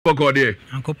Pokode.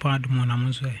 Uncle Padmon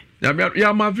Amusway.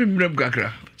 Ya ma vim rem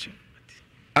kakra.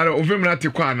 Ara ovim na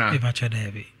tekwa na. E bacha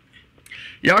debi.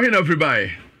 Ya hin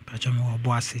everybody. Bacha me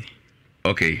boase.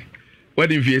 Okay. What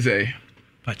did you say?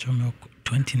 Bacha me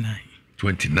 29.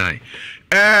 29.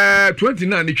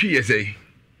 29 ni twi say.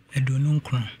 Edonu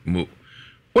nkron. Mo.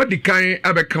 What the kind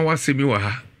abeka wasemi wa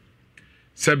ha?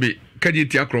 Sabi kaji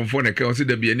ti akromfo na ka o se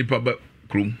da bi anipa ba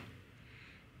krum.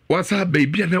 Wasa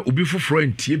baby na obi foforo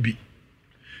ntie bi.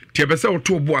 Ti ebese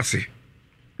oto boase.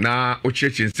 Na o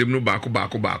cheche nsem no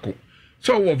baako.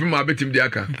 So wo bi ma betim di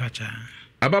aka. Bacha.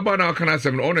 Ababa na aka na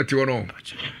asem no onete wo no.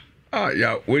 Bacha. Ah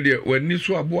ya we de wani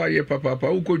so abo aye papa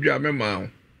ukodwa mema ho.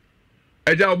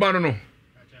 Eja oba no no.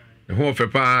 Ho fe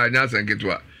pa nya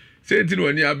sanketwa. Se nti no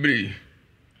ani abri.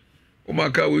 O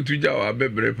maka wetu ja wa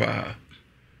bebre pa.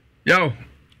 Yaw.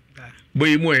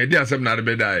 Boy mu e de asem na de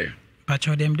bedai.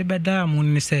 Bacha dem de beda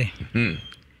mun ni se.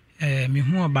 Me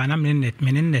hu oba na me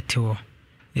net wo.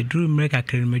 E duru mreka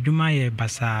kire medwuma ye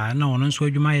basa na ono nso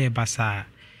adwuma ye basa.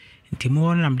 Nti mu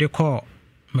won nam de call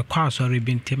me kwa asori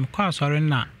bi nti me kwa asori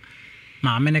na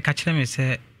ma me ne ka kire me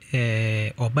se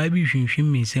oba bi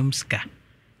hwinhwim me nsem sika.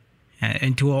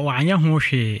 Nti wo anya ho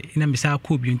hwe na me sa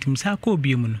akọ bi nti me sa akọ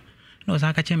bi mu no. Na o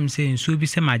sa ka kire me se nso bi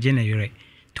se maje na yere.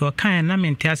 To kan na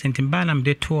me nti asenti ba na me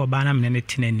de to oba na me ne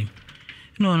tenanim.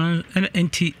 No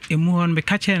nti emu hon me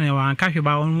ka kire ne wa anka hwe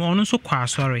ba ono nso kwa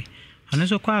asori. Ono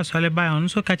so kwa asole ba ono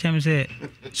so ka chem se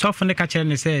sofo ne ka chere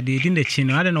ne se de din de chi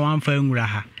no ade no wan fa nwura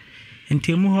ha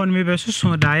enti mu ho no me be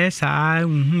soso da ye sa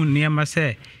hu ne ma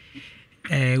se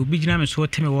obi gina me so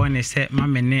teme wo ne se ma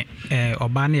me ne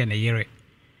oba ne ne yere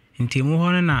enti mu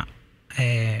ho no na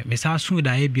me sa su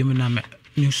da ye bi mu na me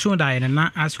so da ye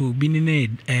na aso obi ne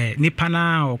nipa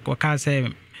na o ka se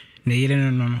ne yere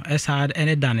no no esa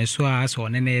ene da ne so aso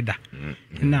ne ne da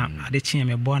na ade chi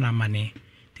me bo na mane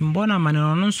timbona mane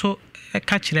no nso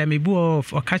ka kire me bu o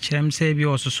ka kire me se bi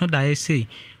o so da ese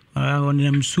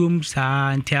onam sum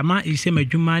sa ntiama ise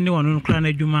madwuma ne wono kra na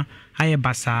adwuma aye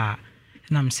basa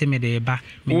na mse me de ba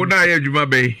wo na aye adwuma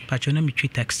be pacho na me twi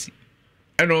taxi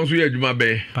ena onso ye adwuma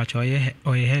be pacho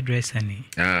oye hairdresser ni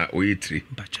oye tri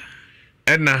pacho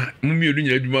ena mummi odu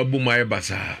nyina adwuma bu ma aye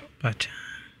basa pacho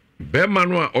be ma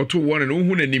no a oto wo ne no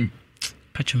hu nanim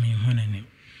pacho me hu nanim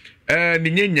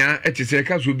ni nyenya etise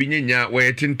ka so bi nyenya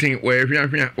we tintin we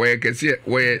hwahwa we kese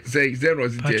we say zero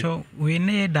zite pacho we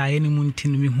ne da ye ni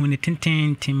muntin mi hu ne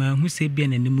tintin ma hu se bi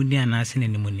na nimu ni anase na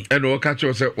nimu ni e no ka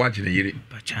cho se wachi ne yire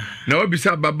pacho na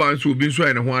obisa baba nso obi nso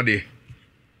aye ne ho ade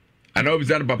ana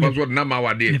obisa na papa so na ma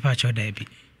wade ne pacho da bi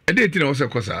e de ti na wo se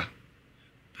kosa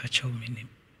pacho me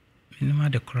ni ma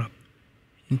de crop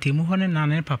nti mu ho ne na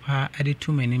ne papa ade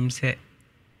tu menim se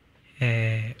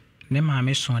ne ma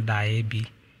me so da ye bi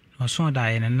so da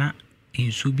ene na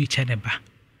insu bi che de ba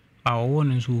wo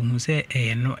no nso hu se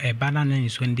no e ba na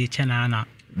nso ndi che na na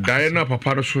da na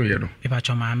papa ro so ye no e ba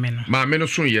cho ma me no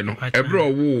so ye no e bro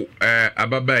wo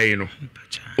ababa yi no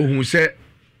ohun se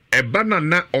e ba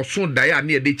na oso da ya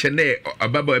na e de che na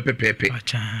ababa e pepepe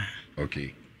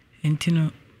okay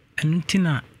entino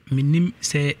anuntina minim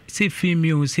se fi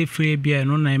mi o se free bia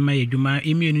no na ma edwuma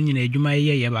emi no nyina edwuma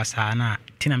ye basa na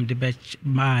tinam de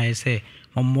ba se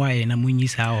omwaye na munyi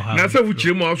sa o ha na se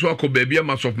wuchire mu aso akoba bia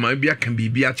masof man bia kan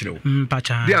bibia kire wo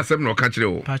pacha dia asem no ka kire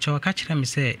wo pacha ka kire me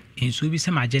se ensu bi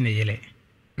se maje ne yele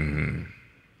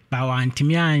ba wa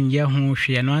antimi anye ho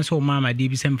hwe no anse o mama di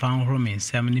bi se mfa ho me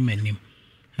nsam ni manim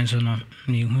enso no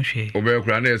ni ho hwe obe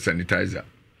kura na sanitizer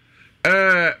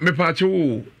me pacha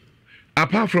wo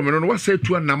apart from no what say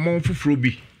to na mon fufuro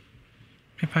bi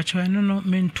me pacha no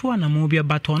me ntu na mo bi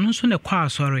bato no so ne kwa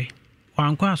asori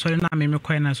wanko asori na me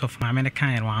koina of ma me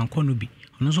kan wanko no bi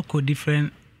ono so ko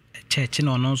different church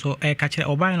no ono so ka kire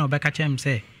oba na oba ka kire me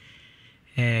se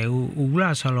owura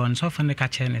asori on so fa ne ka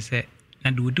kire ne se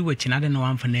na de wodi wachi na de no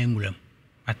wanfa na anguram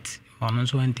but ono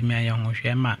so antimi aye ho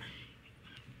hwe ma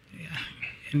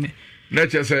na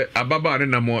che se ababa ne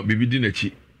na mo bibidi na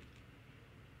chi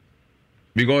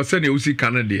because say ne usi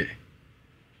Canada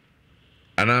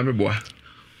ana me boa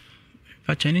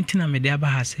fa chani tina me de aba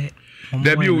ha se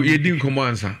da bi o yedin komo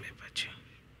ansa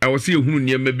I was see ehunu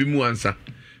niam bi mu ansa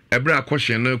ebra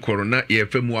akohye na corona ye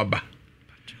fa mu aba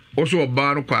oso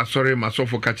oba no kwa asori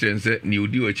masofo ka kire nse ni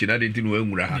odi ochi na de nti no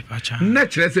anwura ha na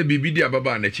kire se bibidi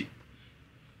ababa na chi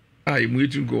ai mu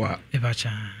yitin ko ha e ba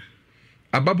cha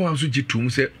ababa anso gitum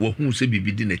se wo hu se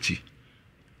bibidi na chi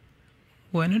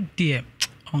wonu de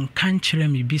on kan kire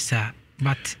me bisa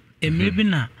but emrebi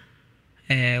na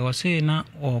was na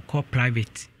or call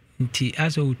private nti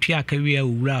aso utu aka wi a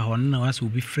owura ho na waso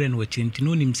obi frɛ no wachi nti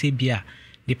no nim se bia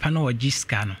de pa no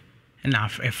ogiska no na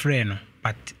frɛ no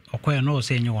but okoya no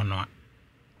se nye wono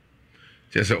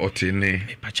Just otine.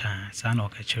 Me pacha sa na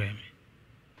okachere me.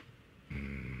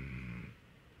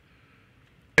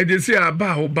 Ejesi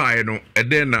aba ho bae no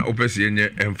eden na opese enye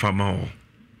emfama ho.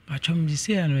 Pacha me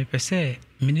disi ya no me pese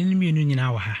me ne mienu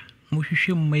nyina wa ha. Mo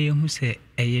hwehwe mo yehu se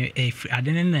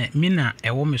adene na me na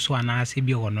ewo me so ana ase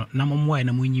bi ho no na mo mo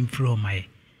na mo nyim fro mai.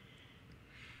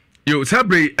 Yo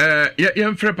sabre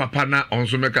yemfre papa na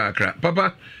onso meka akra.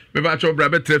 Papa me ba cho bra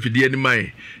betre fidie ni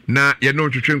mai na ye no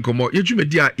twetwe nkomo ye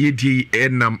dwumadi a ye di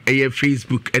enam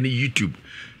Facebook and YouTube.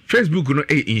 Facebook no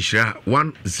Insha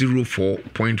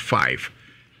 104.5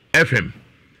 FM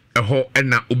eho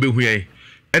na obehuye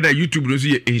na YouTube no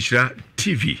ye Insha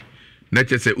TV na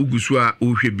chese ugusu a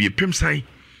ohwe bi pemsan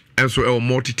enso e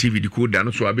multi TV decoder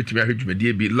no so abetimi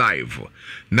ahwedwumadi bi live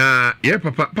na ye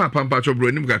papa mpa cho bro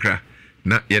nim kakra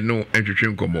na ye no entwetwe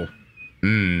nkomo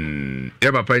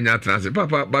ye papa nya transe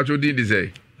papa ba cho din di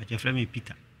say Aja frame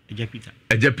Peter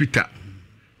Peter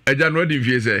eja no di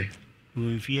fie say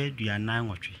wo fie duana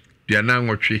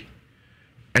nwotwe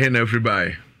na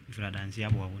everybody Fradansi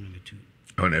abo wo no metu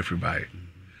on everybody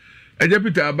eja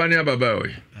Peter abani ababa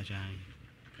oy aja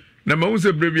na ma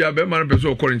wose brebi abe ma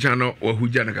peso okori ncha no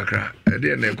wahuja na kakra e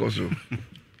de na ekoso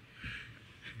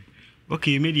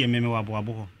okay media meme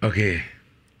wabo ho okay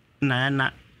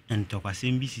na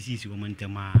ntokwasem bi sisi wo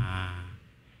ntema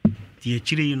ti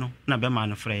akire yi no na be ma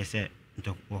no frɛ sɛ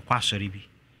ntokwa asɔre bi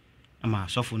ama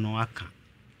asɔfo no aka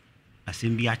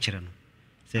asɛm bi akyere no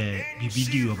sɛ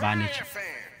bibidi oba na chi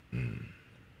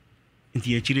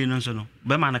nti akire no nso no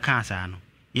be ma no ka asa no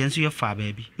yenso ye fa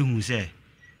ba bi ehu sɛ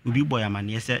obi boy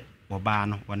amane sɛ oba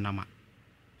no wonama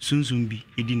sunsun bi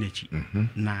edi na chi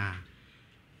na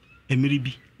emiri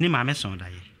bi ne ma me son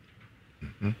daye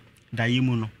daye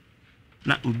mu no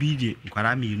na obi je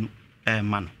nkwara mienu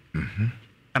ma no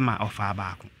ama ofa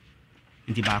baako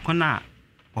nti baako na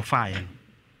ofa aye no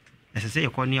esese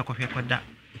yekọ ne yekọhwe koda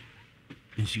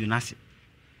nsuo nase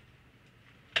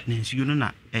na nsuo no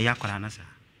na eya kwara na sa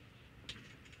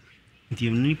nti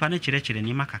nipa na kyerɛkyerɛ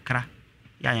ni makakra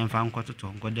ya yemfa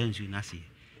nkototo ngoda nsuo nase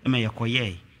ema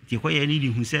yekɔyɛ nti yekɔyɛ ni di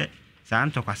hu sɛ saa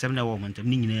ntokwasɛm na wɔ montam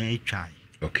ni nyina atwa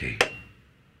okay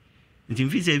nti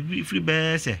mfi sɛ free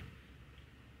bɛsɛ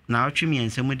na otwemi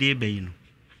ensɛm de bayi no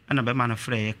ana be ma no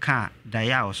frɛ ka da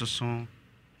ya ososo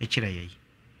e kyerɛ yɛ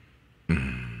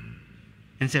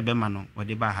ense be ma no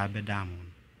ode ba ha be da mo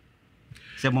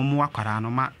sɛ mo mo akwara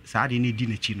no ma saa de ne di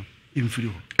na chi no emfiri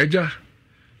ho eja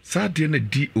saa de na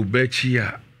di obachi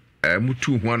a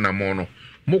mutu ho anamo no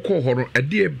mokɔ hɔ no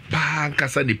ɛde ba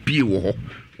nkasa ne pie wɔ hɔ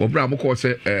obra mokɔ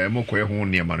sɛ mokɔ ho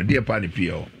nneɛma no de pa ne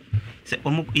pie hɔ sɛ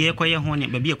omo ye kɔ ye ho ne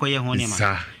ba bi kɔ ye ho nneɛma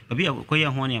ba bi kɔ ye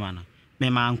ho nneɛma no me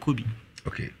ma ankobi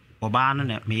okay oba no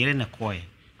na me yere ne kɔe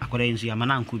akɔda nsu ya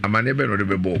mana ankobi amane be no de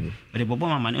bɛbɔ mu de bɔbɔ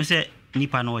mama ne sɛ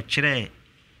nipa no kyerɛ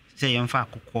sɛ yɛmfa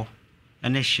akokɔ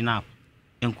na shinap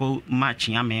enko ma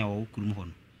chiame o kurum ho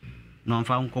no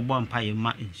mfa nko bɔ mpa ye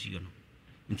ma nsuo no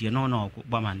nti no na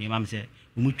ɔkɔ ma ne ma sɛ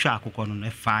mu twa akokɔ no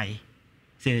fae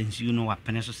sɛ nsuo no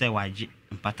wapene so sɛ waje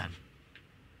mpata no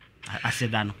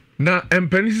aseda no na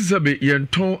empanisi sabe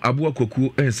yenton aboa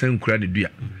koku ensan kura ne dua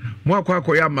mo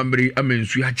akwa ya mamre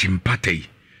amensu agye mpata yi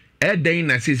eden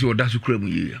na sisi oda so kura mu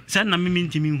yi sɛ na mimi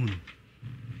ntimi hu no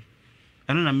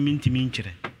ɛno na mimi ntimi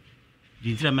nkyerɛ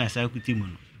di ntira ma sa kuti mu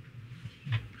no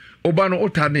oba no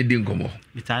ota ne di nkomo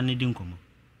bita ne di nkomo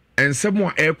ensɛm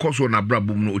a ɛkɔ na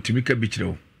brabom no otimi ka bi kyerɛ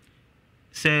wo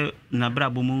sɛ na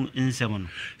brabom nsɛm no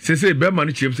sese be ma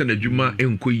no kyerem sɛ na dwuma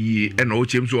enko yie ɛna o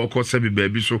kyerem so ɔkɔ sɛ bi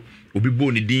baabi so obi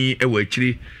bo ne din ɛwɔ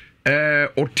akyiri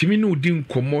otimi no di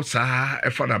nkomo saa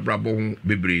ɛfa na brabo ho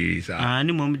bebre saa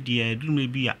ne mom die durume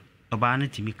bi a oba na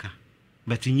timi ka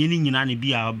but nyini nyina ne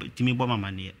bi a timi bɔ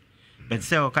mama ne but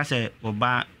sɛ o ka sɛ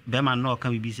oba be ma no ka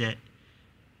bi sɛ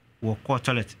wo kɔ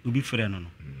toilet obi frɛ no no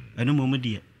ɛno mom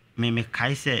die me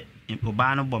kai sɛ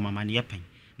oba no bɔ mama ne pen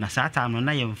na saa ta no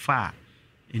na yɛmfa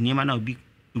nneɛma na obi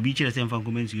kyerɛ sɛ mfa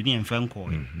nkomansi ne yɛmfa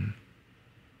nkɔɔ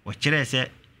wo kyerɛ sɛ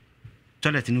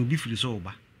toilet no obi firi so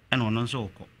oba ɛna ɔno nso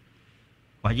wokɔ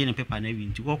waje ne paper na wi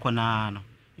nti wokɔ na no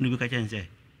no bi ka kyɛn sɛ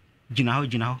gyina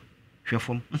hɔ hwɛ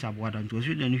fam nsa aboa da nti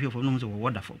osu da ne hwɛ fam no nso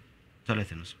wɔ da fam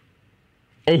toilet no so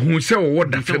ohun sɛ wɔ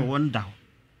da fam wɔ da hɔ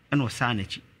ɛna ɔsa na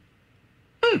chi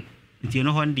nti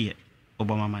no hɔ ndie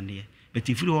ɔbɔ mama ndie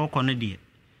beti firi hɔ kɔ no die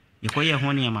yɛkɔyɛ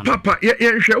ho ne yɛma no papa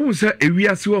yɛhwɛ wo sɛ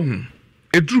ewiase wɔ ho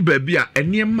eduru baabi a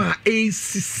nneɛma a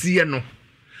ɛsisie no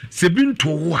sɛ bi nto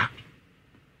wo a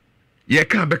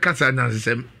yɛka bɛka saa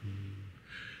nansɛm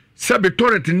sɛ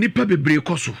betoret nipa bebree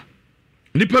kɔ so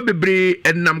nipa bebree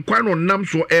enam kwan no nam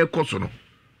so ɛkɔ so no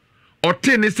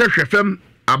ɔte ne sɛ hwɛfam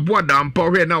aboa da mpa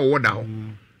hwɛ na wo da hɔ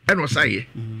ɛno saye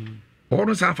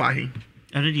ɔno sa fa he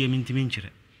ɛno deɛ mintimi nkyerɛ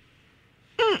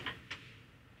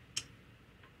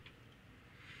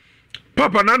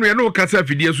papa na no ye no kasa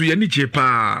fidie so ye ni che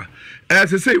pa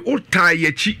se say o ta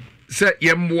ye chi se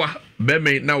ye mmoa be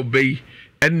me na obei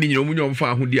en ni nyom nyom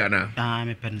fa ho di ana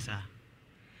me pensa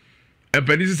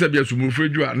penisi se bia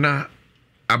sumufreju ana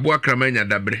abo akramanya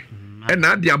dabre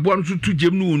na ade abo no tu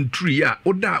jem no onturi a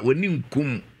oda wani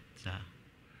nkum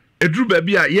edru ba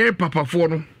bia ye papafo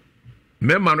no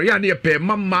mema no ya na ye pe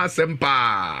mama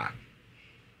sempa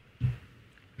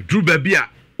edru ba bia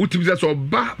utimi so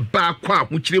ba kwa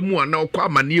ho kire mu ana okwa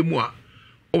amane mu a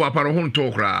o papa no ho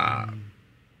nto kra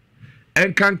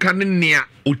enkanka ne nea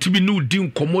otimi no di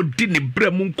nkomo di ne bra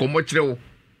mu nkomo kire wo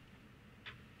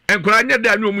enkura nya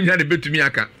da anwo mu nya ne betumi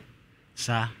aka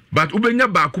sa but ubenya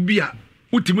ba ku bia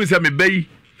utimi se me bayi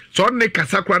so ne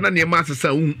kasa kra na ne ma asesa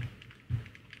hu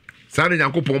sa ne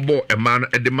Nyankopon bo e ma no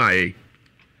e de maaye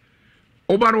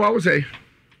oba no wa wo sei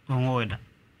onwoda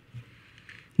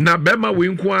na bema we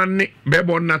nko ane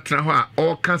bebo na tra ho a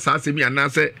o ka sa asemi ana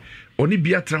se oni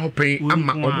bia tra ho pen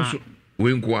ama omuso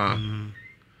we nko a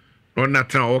no na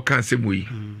tra o ka asemu yi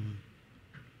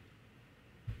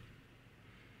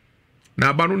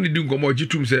na ba no ni di ngomo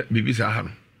gitum se bibi sa ha no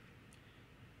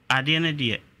ade ne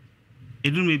de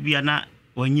edun me bia na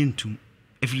wanyintum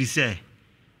efili se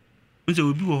nse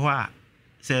obi wo ho a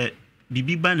se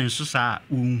bibi ba ne nso sa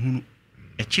wonhunu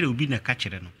e kire obi na ka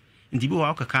kire no ndi bi wo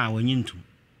akaka a wanyintum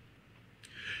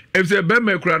efse be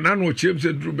me kura na no chem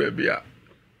se dru ba bia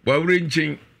wa wure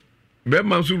nchin be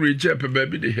man so re che pe ba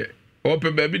bi de he o pe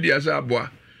ba bi de asa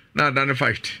aboa na ada ne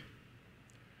fight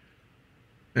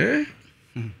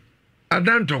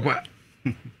adan tokwa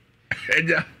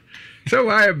eja so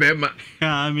why be ma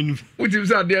mean utim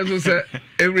sa de so se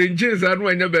every nchin sa no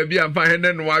anya ba bia fa he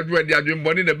ne no adwo de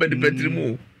adwembo ne ba de patiri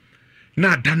mu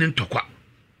na ada ne tokwa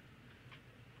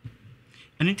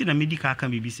enti na medical aka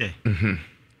bibi se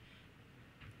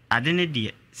ade ne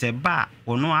de se ba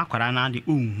wono akwara na de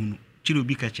ohunu kire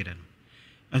obi ka kire no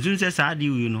azun se sa ade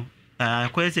wi no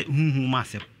ko se huhu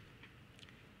masep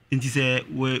enti se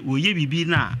wo ye bibi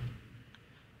na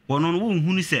wono no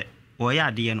wohunu se wo ya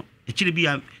ade no kire bi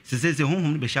se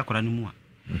huhu be shakwara no mu a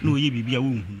na wo ye bibi a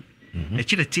wohunu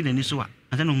kire ti na ni so a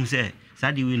ase no hu se sa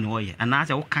ade wi no wo ye ana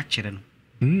se wo ka kire no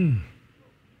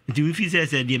enti mi fi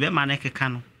se de be ma na keka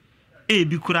no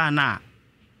bi kura na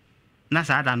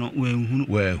saada no wa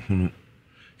hunu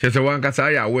se wanka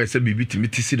sa ya we se bibi timi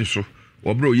tisiri so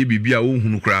obro ye bibi a wo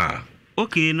hunu kura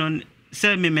okay no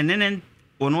se me menene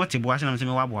ono te boase na se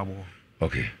me wabo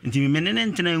okay nti me menene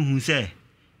ntena hu se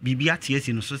bibi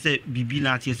atiesi no so se bibi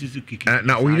na atiesi so kiki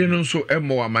na oyire no so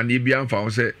emmo amane bi amfa ho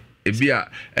se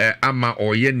ebia ama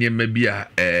oye niema bi a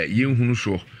ye hunu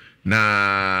so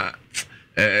na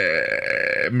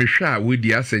mehwa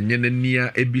wedi asenye na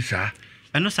nia ebisa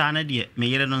eno sa na de me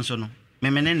yere no nso no me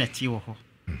menene ti wo ho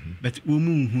but wo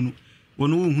mu hunu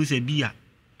wono wo hu se bia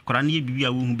kora na ye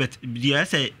bibia wo hu but bia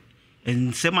se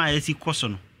ensema esi koso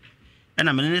no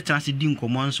ena menene transi di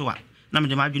nkomo nso a na me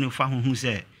de ma dwene fa hu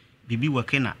se bibi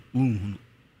wake na wo hunu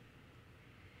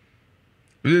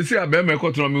we se abe me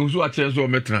ko tro me hu so a kire so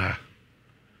metra ha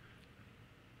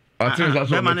atin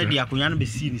so me de akonya no be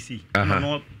si ni si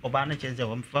no oba na chenze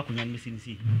wo mfa akonya no be si ni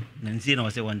si na nsi na wo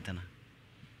se wantana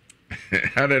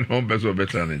ada no beso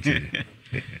betra na nchi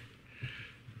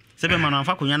sebe man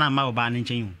amfa konya na ma oba na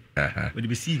nchen hu we de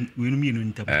be si we no mi no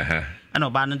ntam ana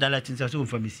oba na dala tin so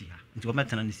mfa me si ha nti wo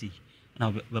metana ni si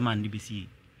na be man de be si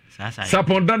sa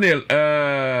Sapon Daniel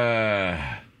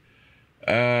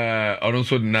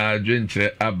oronso na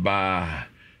dwenchire aba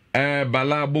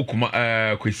bala bokuma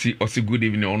kwesi osi good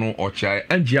evening ono ochai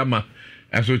anjiama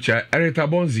enso chai erita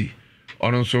bonzi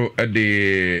oronso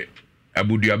de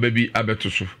abudu ababi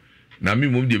abetoso na mi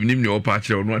mom de nim ne opa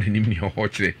kire ono anim ne ho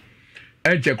kire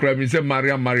enche kura mi se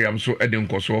Mariam so de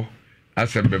nkoso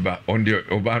asembeba onde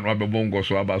oba no abebo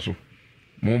ngoso abaso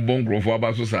mo bongrofo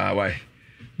abaso sa wai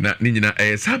na ni nyina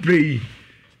sabre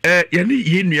ye ni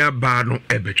ye nua ba no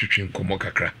ebetwetwe nkomo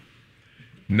kakra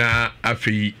na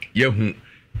afei yehu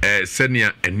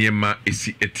senia eniema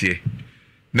esi etie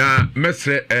na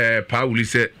mesre Pauli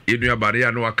se ye nua bare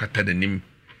ya no akata nanim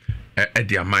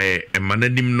edi amaye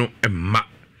emananim no emma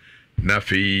na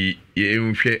afei ye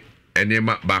nhwe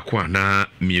eniema ba ko na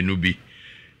mienu bi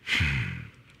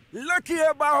Lucky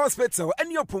Eba Hospital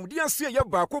and your pum dia so ye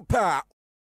ba ko pa.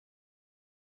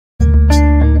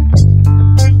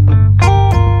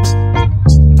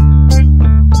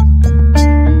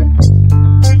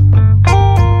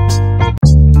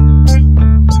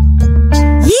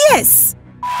 Yes,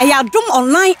 I dom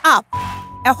online app.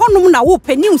 A honum na wo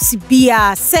pe news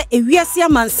bia se ewiase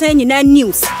amansan nyina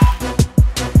news.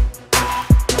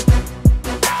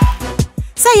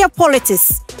 Say your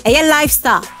politics, your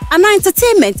lifestyle, and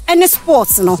entertainment and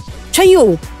sports no.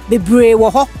 Chayo, bebre wo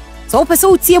ho. So pese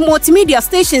utie multimedia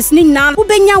stations ni na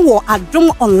ubenya wo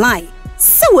Adom online.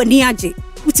 Se wani age.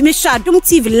 Utime sha Adom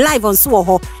TV live on so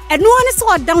ho. Eno ane so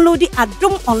download the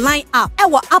Adom online app e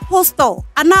wa Apple Store,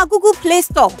 ana Google Play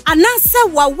Store, ana se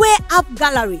wa Way App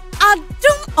Gallery.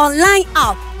 Adom online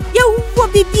app. Ye wo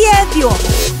bibie bio.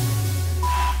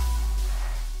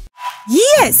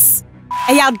 Yes.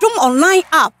 Adom online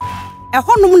app.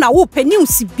 Ehonum na wo pe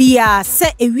news bia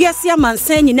se ewiase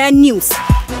amansan nyina news.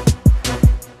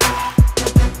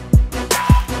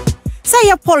 Say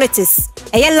your politics,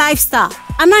 your lifestyle,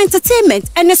 and entertainment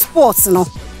and sports no.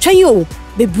 Chayo,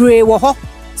 bebre wo ho.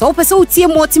 So pese utie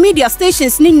multimedia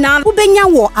stations ni na ubenya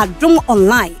wo Adom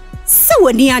online. Se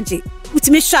wani age.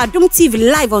 Utime sha Adom TV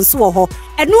live on so ho.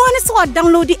 Eno ane so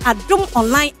download the Adom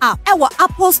online app e wa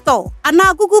Apple Store,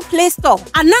 ana Google Play Store,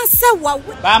 ana se wa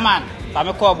Barman,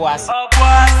 fame ko boas.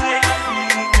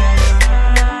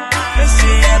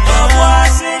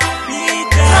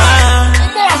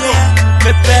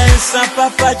 Me pensa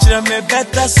papa chira me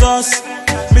beta sauce.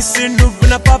 Me sindu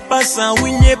na papa san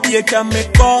winye bie ka me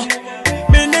ko.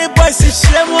 Me ne boy si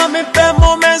shemo me pe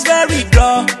moments very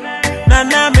draw. Na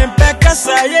me pe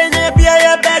kasa yenye bia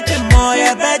ya beje mo.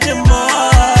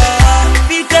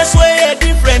 Because we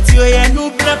different yo ya nu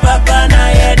na papa na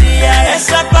ya dia.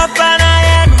 Esa papa na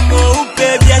ya nu mo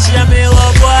upe bia shira me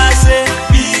oboase.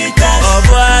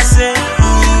 Oboase.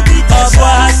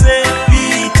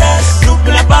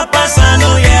 Nubla papa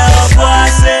sano ya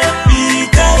oboase.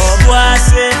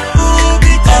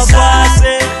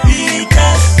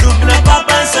 Nubla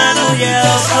papa sano ya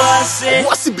oboase.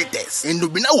 What's the bitters? In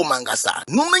Dubina Womangasa.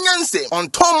 No manyanse on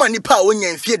Tom and Nipa when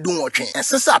you fear doing watching and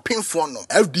Sessa Pinfono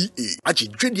FDA. Achi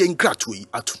Dredian Gratui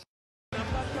atu.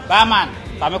 Barman,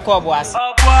 fame ko boas.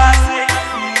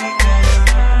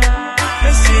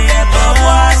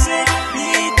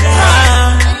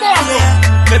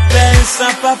 Me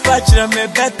pensa papa chira me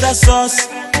beta sauce.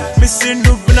 Me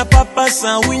sindu na papa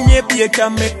san winye bie ka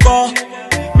me ko.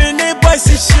 Me ne boy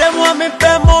si shemo me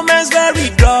pe moments very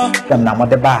draw. Na mo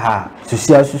de ba ha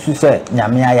susia susu se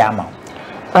nyame ayama.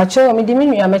 Acho me di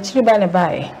minu ya me chiri ba ne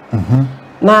bae.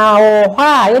 Na o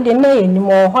hwa ye de na ye ni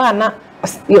mo hwa na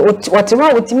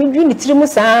whatever otimi dwi ni tiri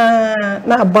saa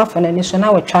na abafa na ni so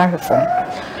na we twa hwefo.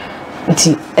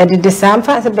 Nti de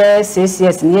samfa se be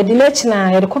CCS ni de lechi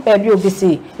na ye de kopa bi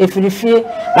obisi efirifie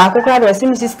ba akokra de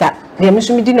sim sister de mi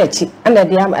so mi di nachi ana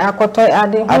de akoto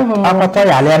ade akoto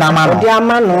yale na ma no de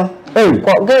ama no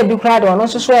ko ga bi kra de ono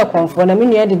so so e konfo na mi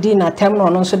nu de di na tem no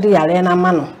ono so de yale na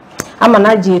ma no ama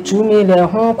na je tu mi le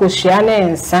ho ko hia na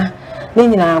ensa ni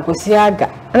nyina ko si aga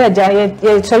ana ja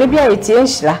ye sole bia ye tie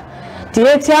nhira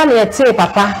tie tie na ye tie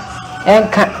papa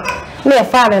enka na ye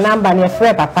fa na number na ye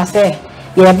frɛ papa se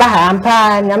ye ba ha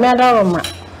ampa nyame adoroma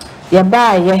ye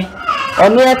ba ye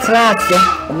oni etrase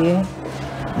ye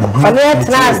oni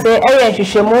etrase eye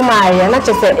hwehwemu ma ye na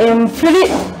chese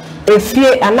emfiri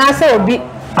efie anase obi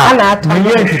ana ato me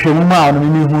hwehwemu ma no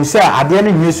me hu se ade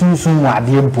na nye sunsun wa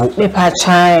ade mpo me pa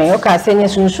chan o ka se nye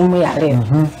sunsun yare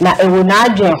na ewo na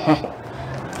adwen ho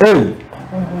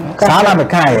sala me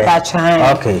kan ye pa chan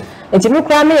okay enti me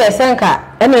kura me ye senka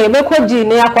ena ye bekoji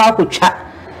ne akwa akotwa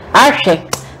ahwe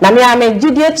na me ame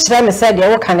gidie kire me se de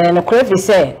wo kan ne kura fi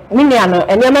se minia no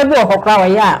enema bi ohokra wa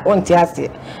ya wonti ase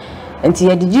enti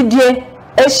ye gidie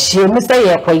ehie me se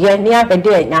ye koye ni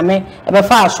ahwede nyame e be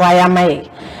fa aso aya mai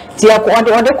ti e ko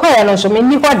ode koye no so me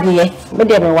ni hode me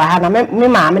de me wa ha na me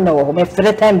ma me na wo me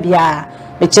fere tan bia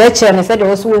me cheche ne se de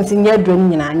wo so wonti nya adron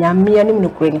nyina nyame ya nim no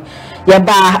kura ni ye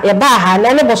ba ha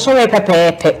na ne bo so we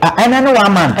pepepe ena ne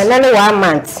 1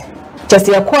 month just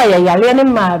ye koye yale ne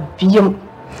ma biom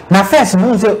na first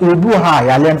no se obu ha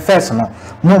yale first no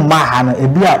mo ma ha no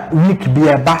ebi a week bi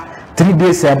eba 3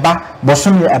 days eba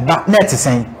bosom eba net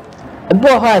sen ebu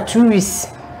ha 2 weeks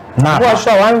na bo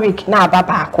so 1 week na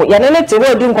baba ko ye ne te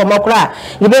we di nkomakura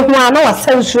ye be hu ana wa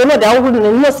sensuo no da wo hu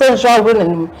no sensuo wo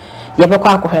no ye be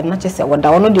kwa akɔhwɛ na kyese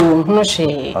woda wono de wo hu no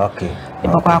hwe okay ye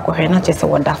be kwa akɔhwɛ na kyese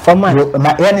woda formal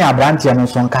na ye ne abrantie no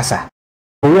so nkasa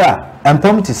owa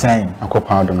empom ti san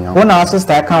akopa adom nya wona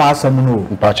sister kan asɛm no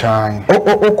mpachan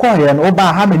o ko ye no o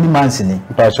ba ha many months ni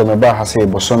mpacho me ba ha se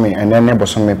bosome enene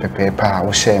bosome pepepe a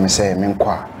wo hye me se me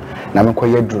nkwa na me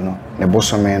koye duru no ne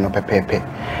bosome no pepepe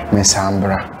me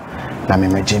sambra na me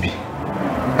majibi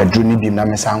aduru ni bim na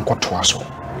me san koto aso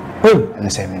ne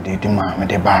se me de ma me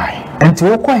de bai enti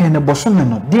wo ko ye ne bosome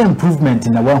no the improvement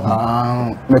na wa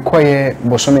hu me koye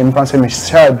bosome mfanse me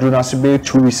sha aduru na se be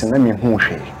 2 weeks na me hu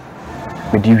hwe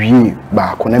me di wie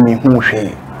ba ko na me hu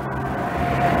hwe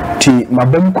ti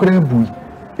mabam kura bui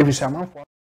efisa manfo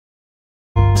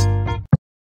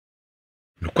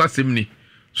no kwasem ni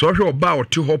So hwe oba o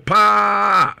ti ho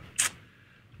pa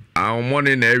our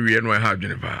money na ewie no ha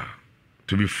dwene pa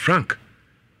to be frank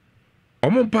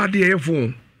omo pa de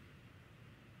yefo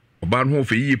oba no ho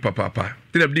fe yi papa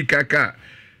tena bi kaka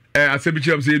asebi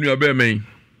chiam se enu abemen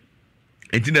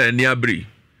enti na ani abri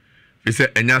be se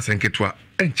enya senketwa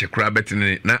enche kra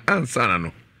betene na ansana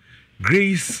no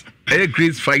Grace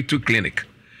Fight Clinic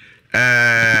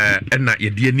na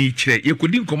yede ni kire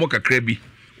yekodi nkomo kakra bi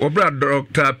obra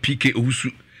Dr. PK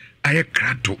Owusu aye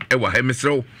krato ewa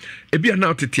hemesrew ebi ana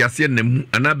otete ase na mu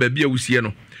ana ba bia wusie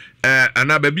no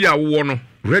ana ba bia wo no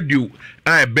radio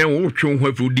a ben wo twon ho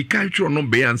afro di kan twon no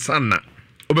be ansa na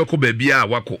obekọ ba bia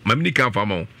wako mamini kan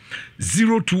fama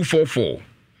 0244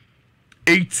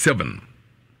 87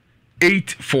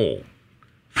 84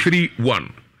 31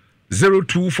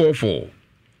 0244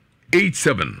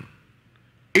 87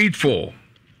 84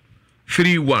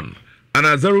 31 and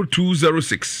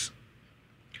 0206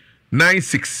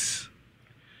 96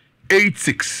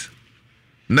 86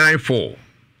 94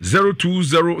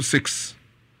 0206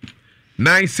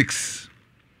 96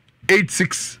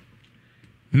 86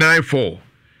 94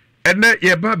 and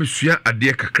ye ba besua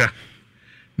ade kakra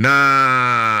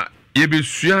na ye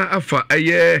besua afa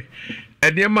aye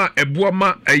enema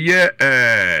eboama aye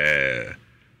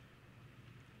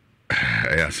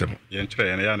Yes, no, a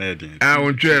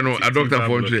doctor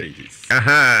for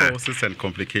causes and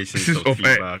complications of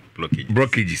fever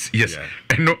blockages. Yes,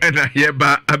 no, and I hear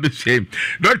by shame.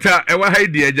 Doctor, I was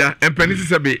hiding and Penny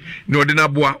Sabi, no, the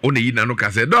Nabua, only no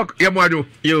Cassa. Doc, Yamado,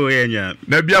 you,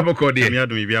 Nabiaboko, the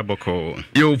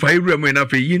you find room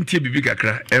enough a yinti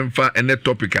bibicacra, Empha and that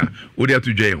topica, would have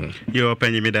to jail. You're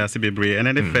penny me that's be and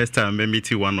then the first time we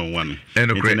meet you 101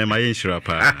 and a my insurance.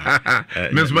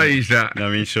 Miss Maisha,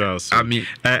 no insurance.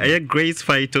 A Grace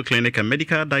Fight Clinic and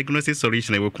medical diagnosis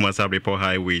solution will come as a report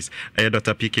highways.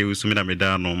 Dr. PK Usumina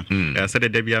Medano said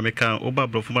that Debbie America Oba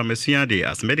Brofuma Messiade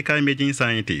as medical imaging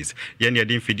scientist. Yanya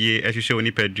Dinfidi, as you show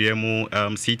Nipedriamo,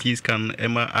 CT scan,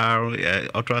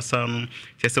 MR, ultrasound.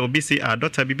 Yes, obviously,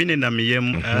 Dr. Bibini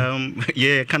Namiem,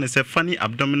 yeah, kind of a funny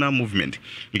abdominal movement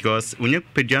because when you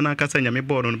pediana Casanya me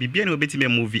born on Bibian will be a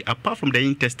movie apart from the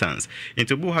intestines.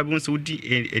 Into Buhabun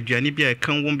Sudi, a Janibia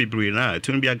can won't be brina,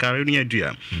 to be a Garania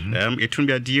dear. It will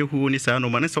be a dear who is a no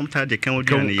man, sometimes they can't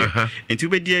do and to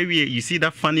be dear, you see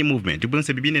that funny movement. You don't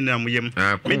say Bibini Namiem,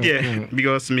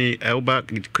 because me, Elba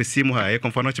Cosimo, I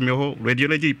confirm to me whole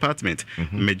radiology department.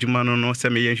 Mejumano no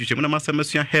semi, you should not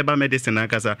Monsieur Herba medicine,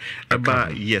 Akasa.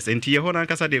 Yes, and to your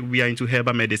Kasa, we are into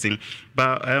herbal medicine,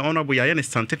 but we are in a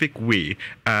scientific way.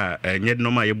 Yet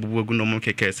no my no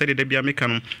keke said the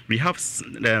Biamecano. We have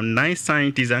 9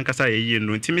 scientists and Kasa a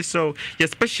no so your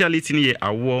speciality in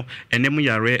a war and then we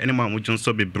are rare and Mamma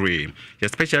Johnson be brave. Your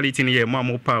speciality in a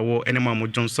Mamma Power and Mamma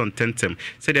Johnson tentem.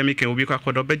 Said they make a week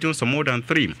of Johnson more than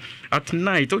 3 at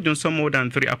night. Oh, Johnson more than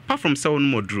 3 apart from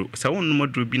Sound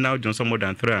Modru be now Johnson more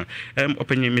than 3.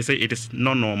 Opinion may say it is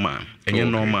not normal and you're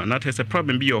normal, not as a problem.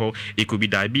 It could be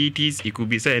diabetes, it could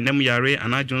be say yare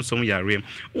and I Johnson yare.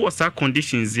 What's our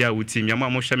conditions here with him?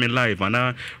 Yamamo Shami live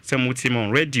and some with him on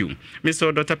radio.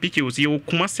 Mr. Dr. Piki was you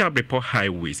Kumasi report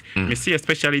highways. Me see a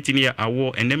speciality near our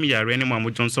war and yare and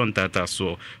Mamo Johnson Tata.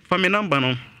 So for me number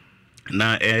no.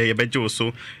 Na bejo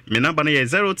so me number na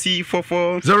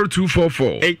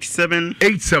 0244 87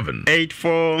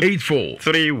 84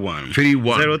 31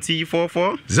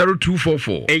 0244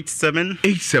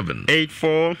 87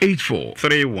 84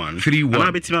 31 and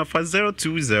betima for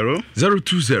 020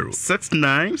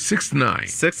 69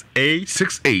 68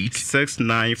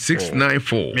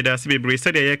 694 me da se be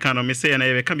said e kan me say na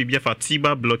e kan bibia for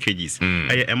tiba blockages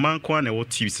e man kwa na wo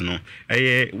tips no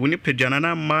e woni peduana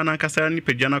na ma na kasa ni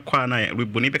peduana kwa na we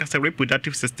boni be kasa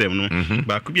reproductive system no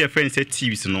ba could be a friend say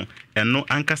tips no eno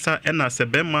ankasa ena se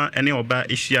bema ene oba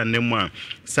ehia nemu a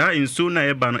sa inso na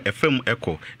e ba no efam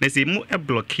echo na se mu e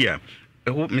block here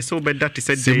me so be that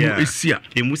said there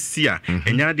emusia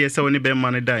enya de se woni be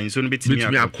man da inso no betimi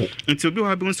akọ nti obi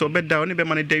ha bi so be da woni be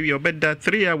man da wi obe da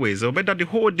 3 hours obe da the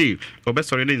whole day obe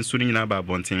sorry le inso nyina ba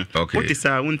bonten what is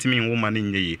a untimi woman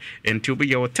nyi nti obi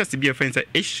ye test be a friend say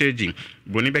HCG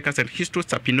boni be ka said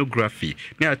histosapinography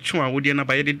na atwa wo de na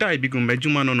ba ye de dai bigum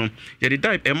majuma no ye de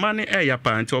dai e man e ya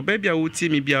pa nti obe bia wo ti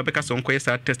mi bia be ka so nkoye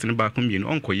sa test no ba ko mi no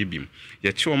onkoye bim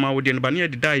ye chiwo ma wo de no ba na ye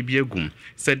de dai bi agum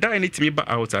say dai ni ti mi ba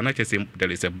out na che say there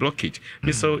is a blockage.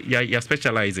 So you're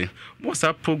specializing. What's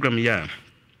that program? Yeah.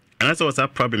 And that's also a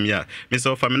problem, yeah.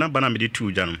 Mr. Famina Bana made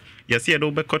 2 Jan. Yes, he had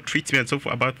over treatment so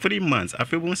for about 3 months. I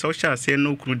feel one social say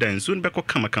no crew then soon back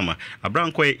kama. A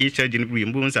brown quay each in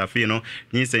green bones I feel no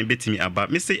needs and bit me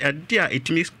about. Mr. A dear it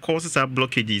makes causes a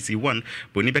blockages one,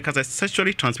 but because of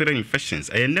sexually transmitted infections.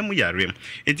 I am rim.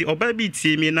 It's the obabi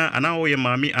teamina and now your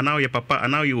mommy and now your papa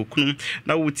and now your kun.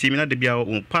 Now would teamina de be our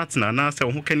own partner and ask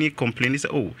who can you complain is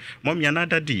oh, mommy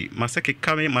another day, Masaki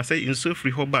coming, Masay in so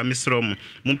free hoba Miss Rom,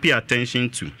 won't pay attention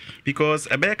to. Because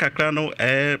a bear crano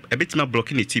a bit more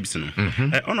blocking the tips.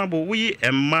 Honorable, we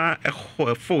a ma a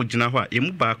forge now, a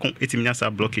mubacon, etimina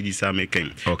blockages are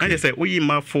making. I just say, we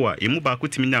ma for a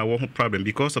mubacutimina won't problem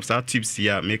because of our tips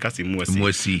here make us in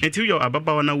mercy. Until your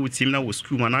ababa now with him now was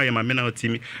screw and I am a man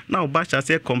team. Now, Bash, I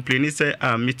say, complain, say,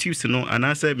 me too, no, and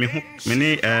I say, me,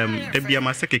 Debbie,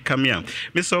 my second come here.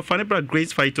 Mr. Fanebra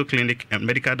Grace Phyto Clinic and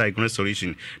Medical Diagnosis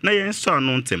Solution. Now, you saw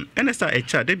known them. And as a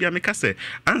child, Debbie, I make us say,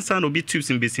 answer no be tubes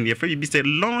in basin, if you be say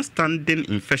long standing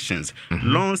infections,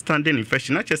 long standing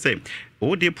infection. I just say,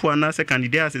 oh, dear poor nurse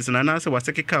candidates and an answer was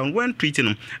second count when treating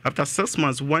them after 6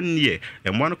 months, 1 year,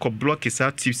 and one could block his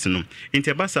out tips.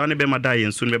 Interbasa on a bema die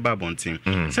and soon be babonting.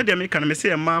 So they make me say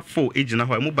a ma 4 age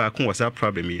now, I move back was our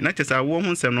problem. Not just our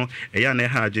woman, no, a young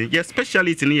hajin, yes,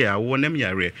 speciality in here, I won them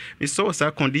yare. We saw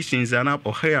our conditions and up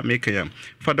or hair maker.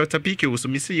 For Dr. Piki was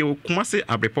Missy, you Kumasi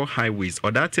Abreport highways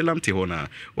or that Telam Tihona,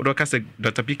 or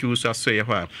Dr. Piki was a say,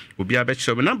 will be a bet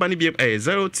shop number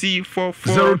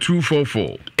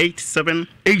 0244 87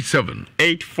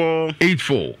 84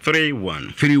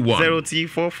 31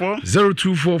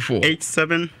 0244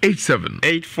 87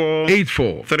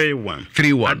 84 31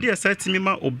 Adia said to me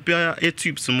ma obia a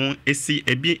tubes mo esi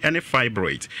ebi any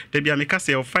fibroid. There be a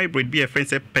mekase of fibroid be a friend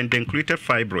pendenculated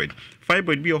fibroid.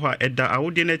 Fibroid be oha edda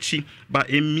awode na chi ba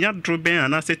emia droben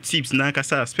anase tips na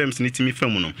kasa sperms ni timi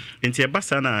famu no enti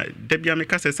ebasa na debia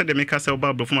mekase se de mekase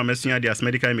oba bro fuma mesua de as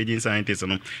medical imaging scientist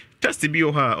no test be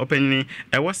oha open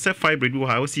e was se fibroid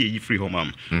oha o se yi free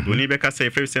home oni be kase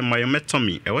e say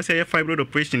myomectomy e was say fibroid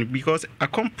operation because a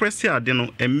compress ade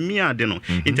no emia ade no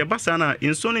enti ebasa na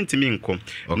inso no ntimi nko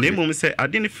na mum se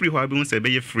ade ne free ho abi se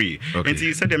be free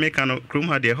enti se de meka no krom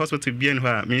ha de hospital bi en ho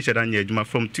a me sheda nya adwuma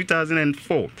from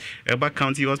 2004 Eba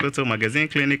County Hospital Magazine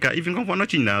Clinic, even come for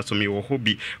nothing now, so me or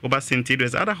hobby, Oba St.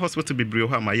 There's other hospital be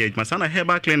brioha, my age, my son,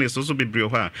 Herbal Clinic also be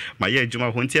brioha, my age,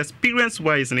 Juma, Hunty, experience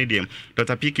wise in idiom,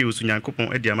 Dr. Piki was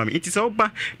Yankupon Edia Mammy. It is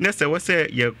over. Nesta was say,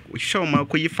 ye show my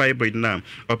quay fibroid now,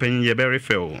 opening your berry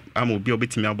fell. I will be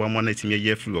obiting me about 1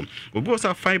 year flu. We both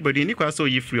have fibroid in equal so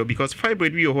ye free because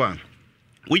fibroid we are.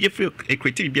 We you feel a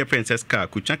critic be a princess car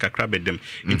could chunk a crab at them.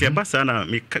 Into a basana,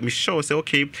 me show say,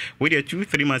 okay, wait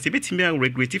 2-3 months, a bit me a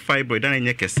regretted fibroid and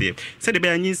a say. Said the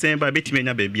bear saying by bit me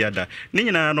a baby other.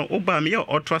 Nina no oba me or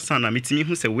ultrasound, meet me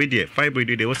who say, wait there,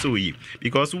 fibroid they also ye.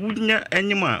 Because wouldn't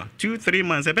any more 2-3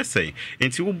 months a best say.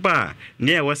 Into bar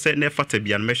near was said never to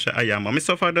be a measure. I am a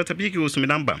Mr. Father to pick you some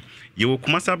number. You will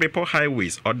come up report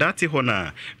highways or that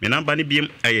hona. Me number be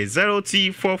a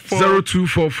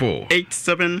 0244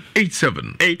 87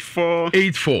 84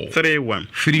 31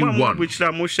 which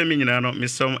that motion meaning no me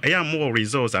some more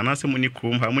results and as money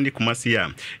krum how many Kumasi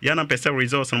ya na pesa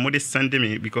results and more send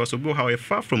me because we go how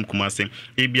far from Kumasi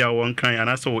ebia one kind and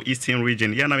also eastern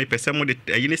region ya na me pesa more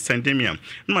you send me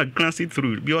no glance it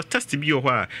through be your test be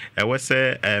your I was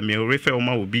say me refer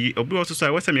ma will be obi also say I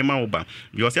was say me ma oba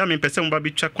because ya me pesa mo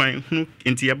be twa kwan hu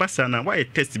into ya basa na why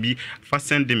test be fast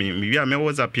send me me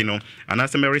WhatsApp you know and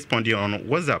as me responding on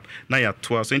WhatsApp na ya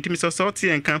to so into me so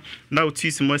and come now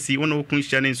tis mercy one of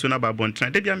Kunshan in Suna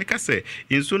Babontra. Debia Mikase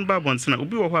in Sun Babonsana,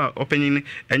 Ubi or opening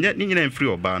and yet Nina and free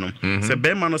or Barnum. So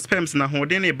Berman of Spams na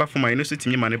Hodene Buffer my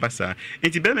university money bassa.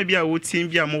 And Tibet maybe I would team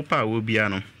via Mopa will be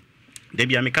ano. They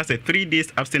be a 3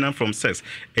 days abstinent from sex.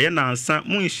 Na san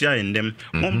munshia in them.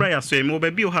 Mombra so mo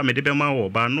baby o ha me de be ma wo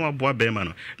ba no aboa be ma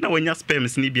no. Na wonya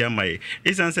sperms ni bia mai.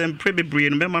 Isan sem prebebre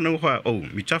no be ma no ho oh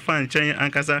mi twafa nchen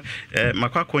ankasa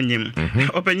makwakonyim.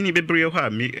 Opanyin bebre ho a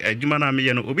mi adwuma na me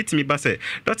ye no obitimi ba se.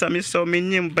 Doctor me so me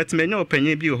nyim but me nya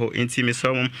opanyin bi ho enti me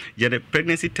so ye the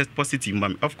pregnancy test positive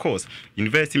mam. Of course,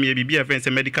 university me be a friend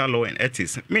medical law and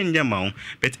ethics. Me nya ma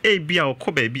but e bia o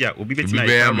ko ba bia obi betimi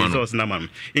results na mam.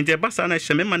 Enti na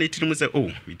sheme mani tirimu se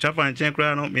oh we travel and chen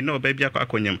kra no me no baby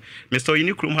akonyam me so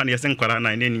yini krum ha ne yesen kwara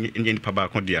na ne pa ba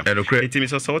kodia enti me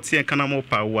so so tie kana mo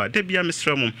pa wa de bia me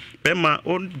srem be ma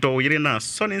o do yire na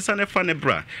so ne nsa ne fa ne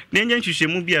bra ne nya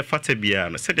nhwehwemu bia fata bia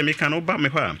no se de me kan oba me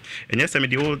ho a enye se me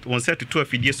de won set to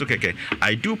afidie so keke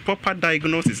I do proper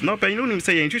diagnosis no but you know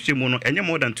say nhwehwemu no enye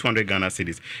more than 200 Ghana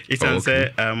cedis it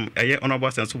say eye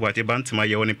honorable sense what e bantama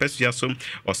ye won pesua so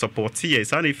or support here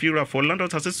so if you for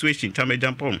landlord association tame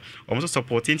jampon almost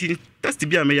supporting test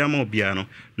be a meyamo biano,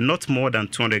 not more than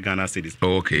 200 Ghana cedis.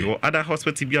 Okay. Or other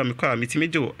hospital be a mekwa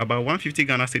mitimejo about 150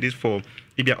 Ghana cedis for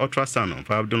ibia ultrasound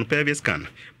for abdominal pelvis scan.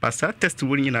 Pasa test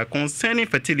winning in a concerning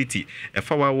fertility. A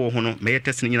 4-hour hono may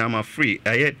testing in a free.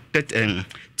 I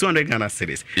 200 Ghana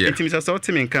cedis. It is a sort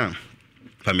of can.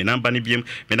 For me number ni biem,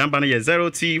 me number ni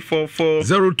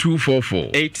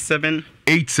 0244 87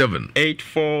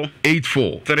 84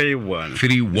 31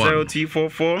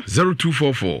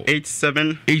 0244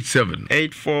 87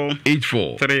 84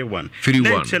 31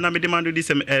 Then me demand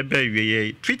this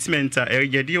treatment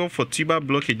area for tuber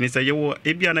blockage ni say you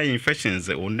ebiana infections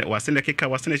was in the keka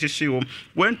was in the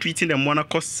when treating them one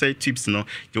cause say tubes no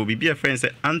you will be a friend say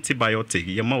antibiotic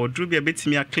your ma would be a bit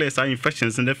me clear say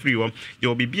infections in the free one you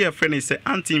will be a friend say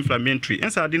anti-inflammatory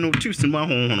and so I didn't know tubes in my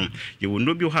home you will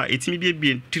know be how it may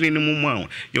be training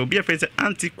you'll be a face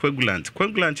anticoagulant.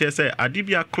 Coagulant, yes,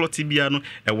 Adibia clotibiano,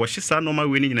 a washisa normal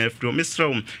winning in a from Miss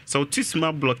Rome. So, 2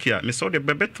 small block here. Miss the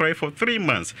baby try for 3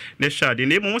 months. The shard, the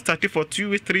name almost started for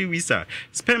 2 or 3 weeks.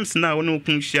 Spams now no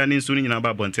punctuation in Sunni in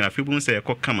Ababonte. A few bones say a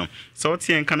cockama. So,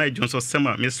 Tian can I Johnson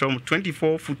Summer, Miss Rome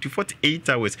 24 to 48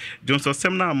 hours. Johnson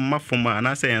Semna Mafoma, and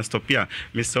I say and stop here.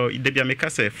 Miss Debia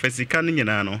Mekase, Fesican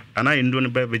Yanano, and I in Don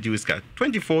Beverly Juice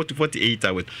 24 to 48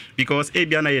 hours because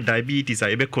Abiana diabetes are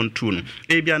able control.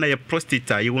 Abiana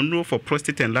prostate, you will know for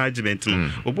prostate enlargement.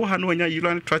 Obohano when you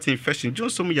urinary tract infection,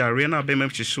 Johnson Yarena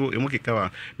Bemem show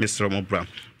Emokikawa, Mr. Mobra.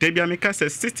 Debia Meka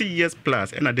says 60 years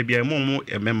plus, and Debia Momo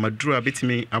a Madura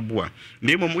bitimi Abua.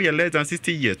 Name we are less than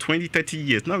 60 years, 20, 30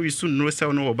 years. Now we soon know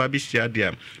so no baby share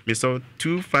there. We saw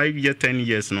 2, 5 years, 10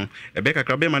 years no. A Becca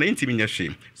Crabem and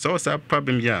intimidation. So it's a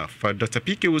problem here for Dr.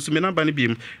 P.K. was Menambani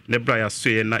Beam, Nebraya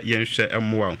Sway, not yen share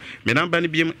and wow. Menambani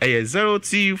Beam a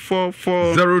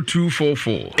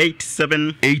 0244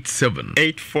 87 84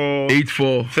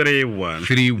 31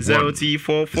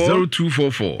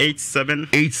 0244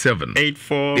 87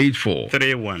 84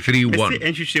 31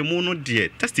 and you say mono dear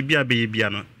test be a baby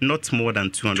not more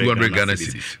than 200 Ghana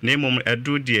cedis. Name a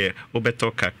do dear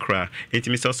obeto kakra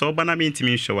intimisa so bana me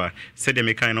intimi shower said the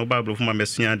mekan no bablo from my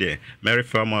messia there Mary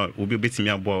farmer will be beating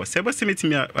me about seba semiti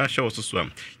me a show so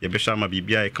swam ye be shama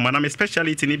bibia come on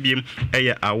speciality ni biem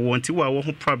eh I want to wo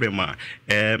problem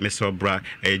Mr. Bra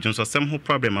Johnson some who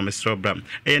problem Mr. Bra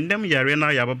and them yare na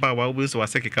ya baba wa obi so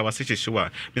waseka waseke show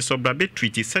Mr. Bra be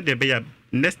treaty said the be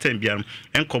next time biam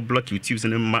enko block you tubes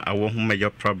and ma awo ho major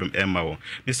problem ema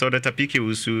Mr. Dr. PK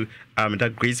usu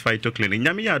that Grace Fighter Clinic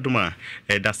nyame aduma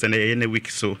that's an any week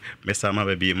so Mr. Ma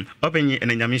babim openye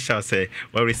and nyame shall say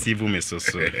we receive me so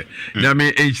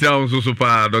nyame enchira so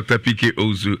pa Dr. PK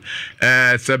usu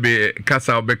sabe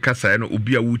kasa obe kasa no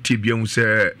obi a wuti bia hu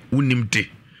se unimde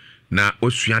na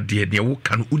osua de ne wo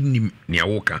kan unim ne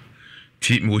wo kan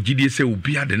ti me ogidie se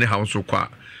obi ade ne ha so kwa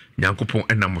Yankopon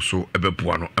enam so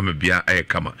ebeboa no amabia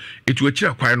kama etu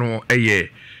akira kwan no eye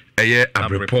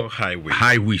Abrepo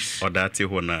highways odati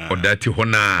hona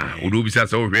odo bisa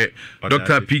so hwe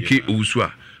Dr. PK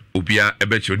Owusu obia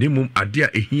ebecho ni mum ade a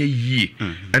ehia yie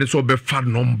ene so obefa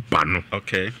number no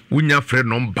okay wunya frɛ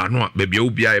number no a bebia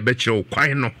obia ebekire wo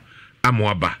kwan no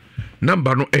amoaba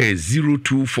number no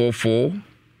 0244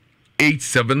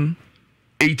 87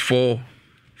 84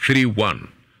 31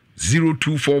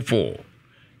 0244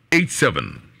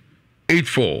 87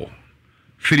 84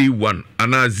 31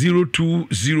 and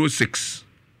 0206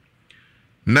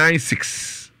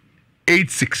 96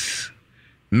 86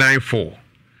 94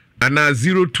 and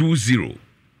 020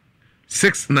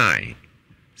 69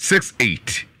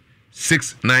 68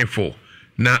 694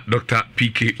 na Dr.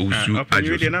 PK Owusu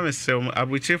ajo na mesem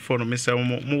abuche for no mesem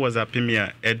mo was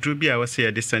apemia edru bia we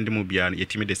say de send mo bia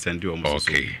yetimi de send o mo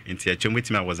so enti a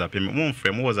chemwetimi was apemia mo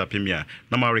mfrem mo was apemia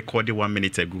na ma record 1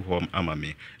 minute ago home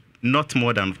amame not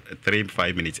more than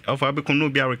 3-5 minutes. Of I become no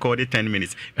be recorded 10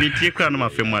 minutes. Me take crown my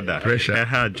film mother. Pressure.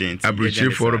 Gent.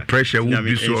 Abriche for pressure will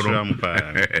be so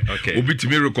okay. Will be to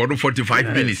me record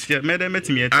 45 minutes. Yeah, madam met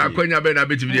me. Kwenya be na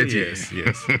bet me yes.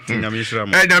 Nyame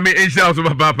shram. Eh nyame insha so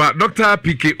papa. Dr.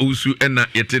 PK Owusu na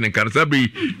yetene kansa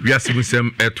be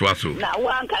wiasimsem eto aso. Na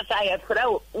wan kasa ye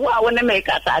frɛ wo a wona me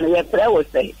kasa no ye frɛ wo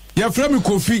sɛ. Ye frɛ me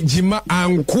Kofi Jima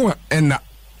anko na.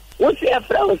 Wo se ye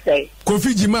frɛ wo sɛ.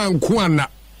 Kofi Jima anko na.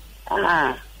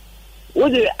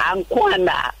 Would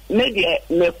Anquana media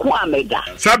me quameda?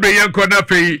 Sabre Yankona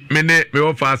pay mene me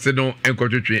offer no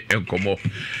enkotwetwe enkomo.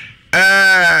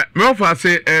 Me offer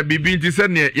say bibi nti se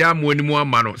ne ya moanimu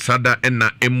amano sada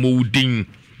na emodin.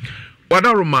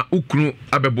 Wadaroma ukunu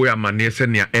abeboya mane se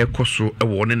ne ekoso e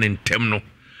wone ne ntem no.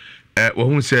 Wo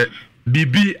hu se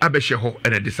bibi abehye ho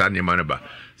ene disa ne maneba.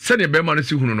 Se ne be ma no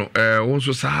si hunu no wo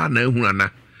so sa na ehunu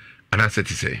ana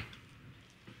seti say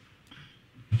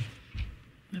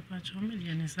Me pacho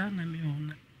million is na me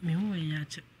ona. Me hu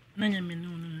yache. Na nya me no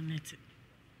net.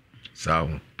 Saw.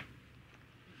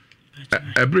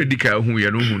 Every dika hu ye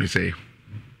no hu ni say.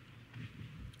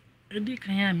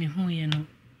 Dika ya me hu ye no.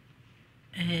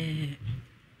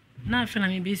 Na afena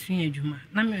me be sua adwuma.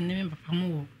 Na me ne me papa mo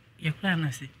wo ye kura na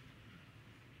se.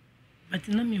 But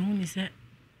na me hu ni say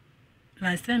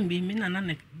last time be me na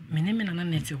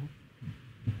net ho.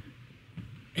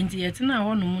 Enti yete na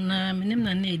ho no na me nim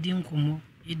na edi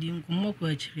nkomo ko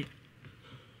akire.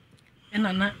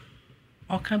 Na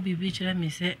oka bibi kire me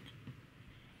say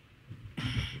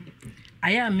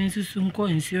aya me susu nko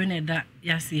nsuo na da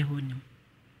yase ho nim.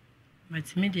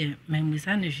 But me de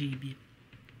membusa na hwe bi.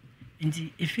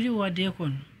 Enti efiri wode ko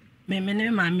no me ne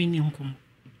ma me ni nkomo.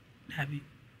 Dabi.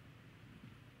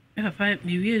 Me papa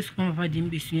me wie su ko papa di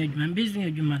mbesu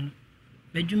adwuma no.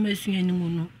 Badwuma sua ni mu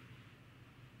no.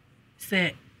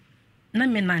 Se na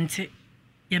me nante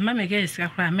ye ma me ga iska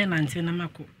kwa me nante na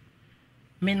mako.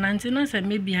 Me nante na se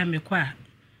me bia me kwa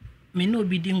me no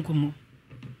obi di nkomo.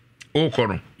 O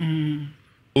kono.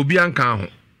 Obi anka ho.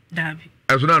 Dabi.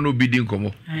 Aso na no obi di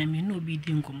nkomo. Ai me no obi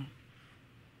di nkomo.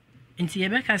 Enti ye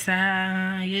be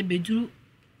kasa ye beduru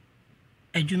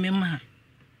adwuma ma.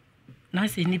 Na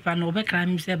se nipa no be kra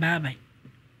mi se bye.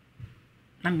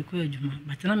 Na me ko adwuma,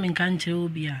 but na me nka nche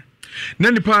obi a. Na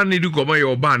nipa ni di komo ye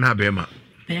oba na bema.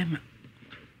 Bema.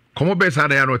 Komo be sa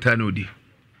na ya no ta na odi.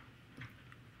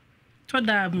 To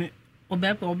da me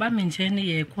oba me nche ne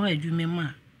ye ko adwuma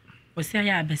ma. O se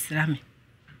ya abesra me.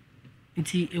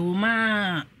 Nti ewo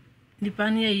ma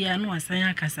nipa ne ye anu asan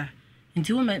akasa.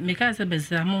 Nti wo me ka se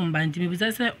besra mo mba nti me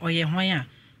bisa se oye hwan a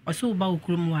o se oba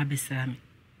okurum wa besra me.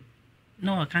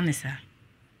 No ka ne sa.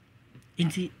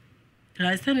 Nti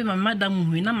last time my madam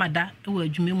hu na mada e wa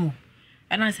adwuma mu.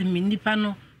 Ana se me nipa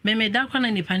no me da kwa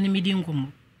na nipa ne medi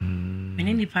nkomo. Me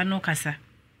ne nipa no kasa.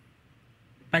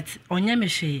 But onya me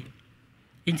hwe.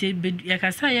 Nti ya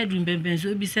kasa ya drum bemben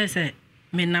so bi se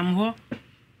me nam ho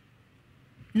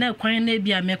na kwan na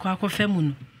bia me kwa kofa mu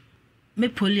no. Me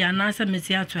poli ana se me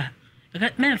ti ato a.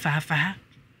 Me fa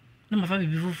na ma fa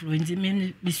bibi fufuro nti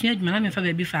me sua adwuma na me fa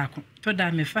bibi fa ako. To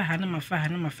da me fa ha na ma fa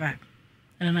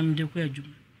ana na me de kwa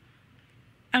adwuma.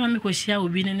 Ama me ko hia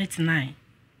obi ne tenai.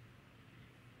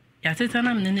 Ya teta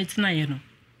na me ne tenai no.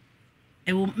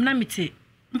 Ewo na me te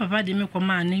papa de me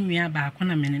koma na nwia ba ako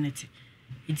na me ne te.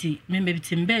 Iti me be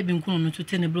timba bi nku no to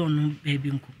te ne bro no ba bi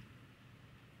nku.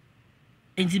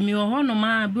 Enti me wo ho no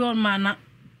ma bi o ma na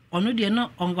ono de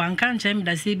no onwanka nche me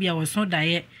da se bia wo so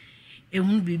dae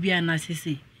ehun bibia na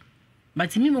sese.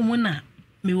 But me mo na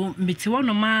me te wo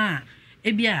no ma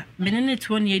ebia menene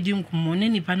to ne edi nkomo ne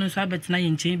nipa no so abetena ye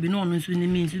nchen bi no ono so ne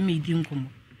me edi nkomo.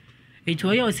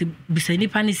 Eto ye o se bisa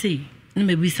nipa ne sei ne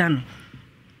me bisa no.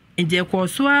 Enti ko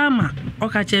so ama o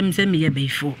ka chem se me ye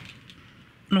beifo.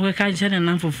 No ka ka chere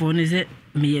na fofo ne se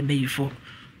me ye beifo.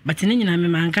 But ne nyina me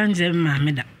man kan je ma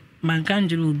me da. Man kan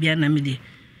juru bia na me de.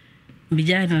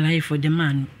 Bija na life for the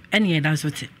man any da so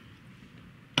te.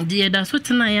 Die da so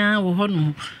te na ya wo ho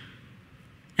no.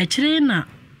 E kire na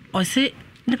o se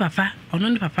ne papa ono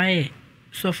ne papa ye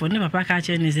so for ne papa ka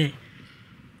che ne se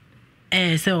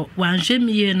so wan hwe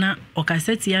mi ye na o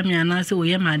kaseti ya mi ana se wo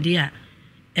ye made a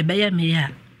e be ya mi ya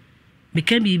be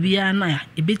ka bibia na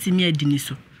e betimi adini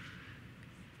so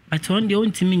but on de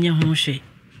on timi nye ho hwe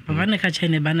papa ne ka che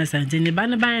ne ba na sante ne ba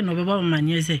ne ba ye no be ba ma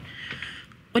nye se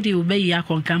o de wo be ya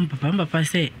kon kam papa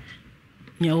se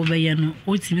nya wo be ye no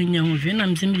o timi nye ho hwe na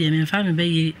mtimi de me fa me be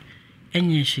ye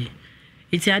enye hwe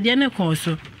iti ade ne ko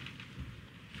so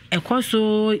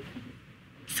ekoso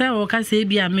se o ka se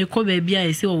bia me ko ba bia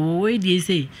ese o we die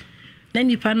se na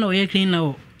nipa na o ye clean na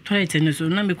o toilet ne so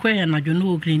na me ko ya na dwo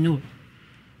no clean no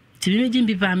ti me jim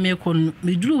bi ba me ko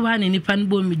me duru wa ne nipa no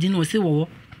bo me di no se wo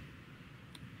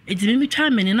eti me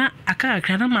twa me ne na aka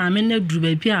akra na ma me na duru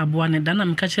ba bia abo ne da na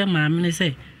me ka che ma me ne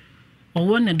se o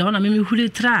wo ne da na me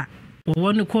huri tra o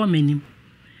wo ne ko manim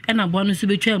e na bo no so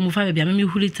betwa mu fa bia me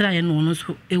huri tra ye no no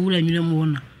so ewura nwire mu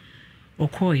na o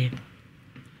ko ye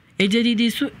ejedi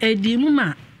su edi mu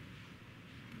ma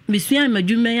misua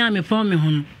madwuma ya me pon me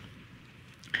ho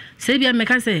se bia me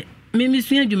ka se me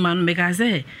misua adwuma no me ka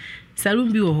se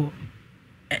salon bi wo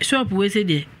shop we se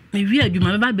de me wi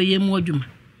adwuma me ba be ye mu adwuma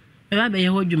me ba be ye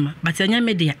ho adwuma but anya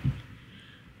me de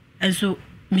enso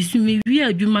me wi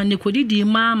adwuma ne kodidi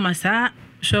ma masa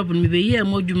shop me be ye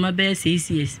mu adwuma be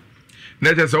CCS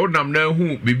na je se odam na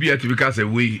hu bibia ti bi ka se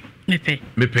we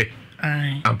mepe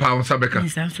ai ampa on sabeka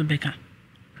nsa so beka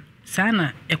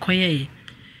sana ekoye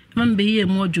mambe ye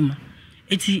mu adwuma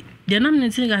eti de nam ne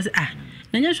tin ga se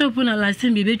na nya shop na last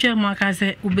time bi betwa mu aka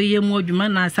se ubeye mu adwuma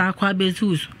na asa akwa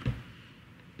besu so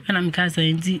ana mi ka se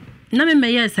enti na me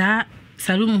meye sa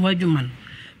salum ho adwuma no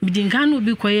midinka no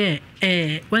bi koye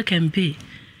work and pay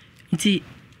nti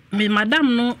me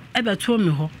madam no ebeto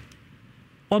me ho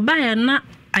oba ya na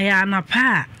aya na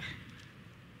pa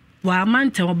wa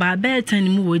mante oba be tan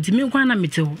mu wodi me kwa na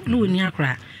mete ho no oni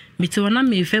akra mete ho na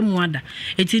me fa mu ada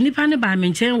eti nipa ne ba me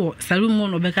nchen wo salum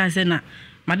no be ka se na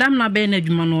madam na be na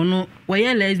adwuma no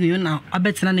woye lesbian na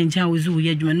abetena na nchen wozu wo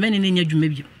ye adwuma me ne nya adwuma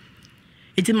bi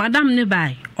eti madam ne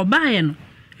bai oba ya no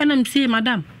enam si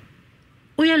madam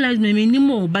oya lesbian me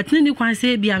nimo but ne kwa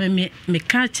se bia me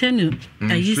ka che no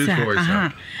ayisa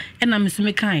aha enam so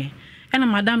me kan ena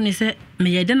madam ne se me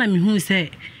ye de na me hu se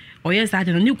oye saade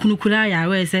no ne kunukura ya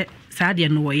we se saade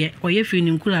no oye fi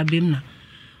ni nkura bem na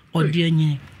odi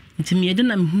anyi nti me ye de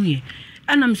na me hu ye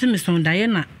enam se me son daye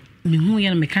na me hu ye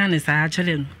na me kan ne saa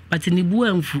chele no but ni bu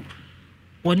amfu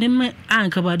woni me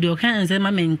anka ba de o kan se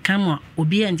ma me nkam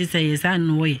obi anje se ye saa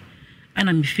no ye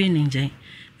ana me fi ni nje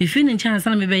me fi ni chance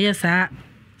na me be ye saa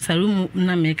sarumu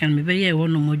na me kan me be ye wo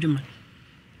no modwuma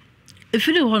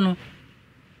efiri ho no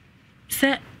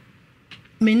se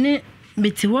mene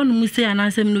beti wonu mu se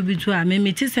anasem no bi to a me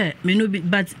meti se me no bi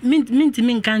but minti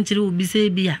min kan kire obi se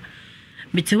bia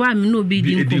beti wa me no bi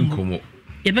di nkomo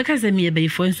ye beka se me ye be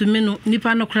fo nso me no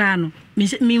nipa no kra no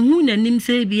me hu na nim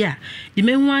se bia di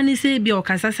me hu ani se bia o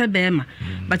kasa se be ma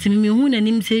but me hu na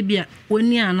nim se bia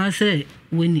woni anase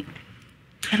woni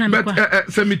but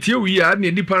se metie wi ya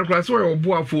na nipa kra so yo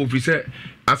bo afo ofi se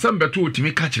asem beto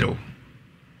otimi ka kire o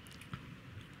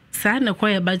sa na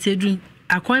kwa ye batedun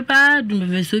akoy pa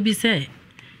dum so bi se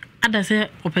ada se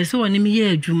opese woni mi ye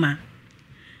adwuma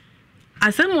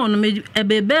asem wonu me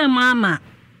ebebe mama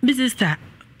bi sister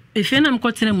efe na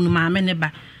mkotene mu ma me ne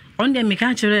ba on de me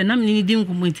ka kire na me ni di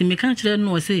nkumu nti me ka kire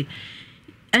no se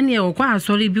ene e kwa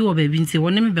asori bi wo ba bi nti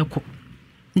woni me beko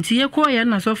nti ye ko ye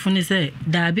na sofo ni se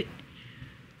dabi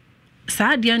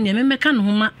saade an ye me meka no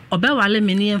homa obewale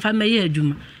me ni emfa me ye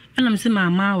adwuma enam se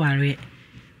mama ware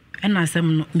ena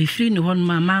asem no me free ni hon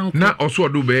mama nko na oso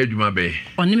do be adwuma be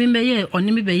oni me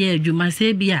be ye adwuma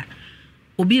se bia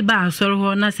obi ba asoro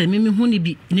ho na se me hu ni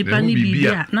bi nipa ni bi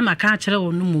bia na maka akere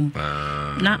wonu mum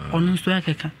na onu so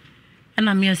akeka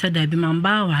ena me se da bi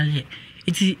mamba wale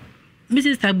iti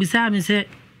Mrs. Tabisa me se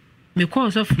me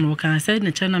call so no kan se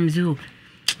na chana me zo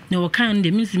ne wo kan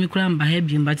de minsi mi kura mba ha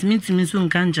bi but minti mi so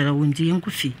nkan jara wonti yenko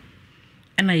fi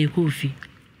ena ye ko fi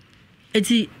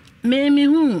eti me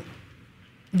hu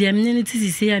de mnene ti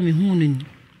sisi ya me hu no ni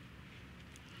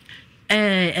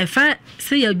efa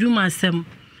se ya dwuma asem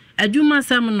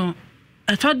no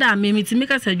etoda me mitimi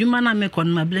ka sa dwuma na me kon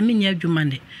ma bla me nya dwuma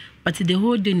ne but the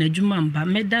whole day na dwuma mba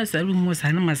me da saru mo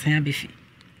sa na masan abefi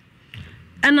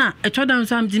ana etoda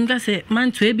nso am dimka se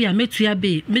man to e bia metua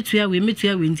we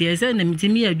nti ese na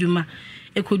mitimi ya dwuma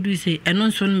ekodu se eno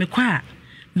nso me kwa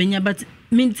menya but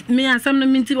me asam no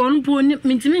minti on po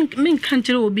mitimi min kan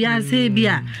kire obi ase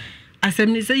bia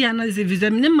asem ni se ya na se visa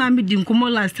ne ma me di nkomo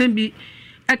last time bi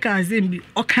aka azem bi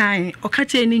oka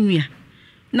che ni nua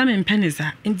na me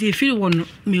mpenisa nti efiri won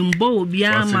me mbo obi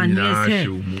ama ne se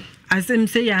asem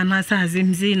se ya na sa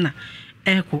azem zina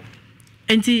eko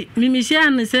nti mimishia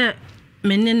ne se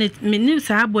menene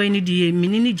sa boy ni die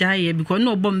menini jaye because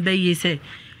no bom be ye se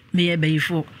me ye be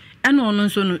fo ana ono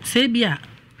nso no se bia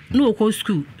no okọ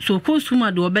school so okọ school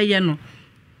ma do be ye no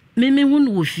me hu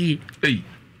no wo fie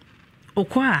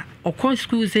okọ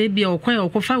school se bia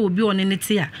okọ fa obi one ne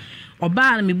te a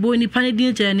oba me bo ni pane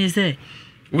din che ne se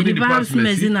ni ba su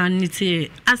mezina ni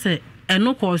te ase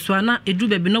eno ko so na edu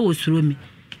be na osuro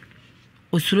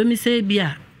mi se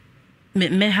bia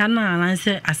me hana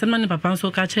anse asema ne papa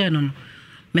nso ka che no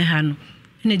me hano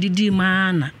ne didi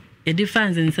maana e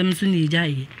defense nsem so ni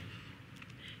jaye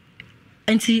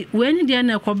enti weni dia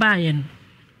na ekoba ye no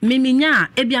miminya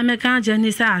e bia me ka je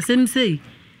ni sa asem sei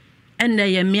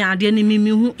enne ye me ade ni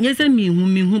mimi hu ye se mi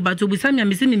hu but obusa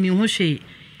me se mi hu hwe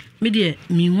me de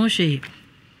mi hu hwe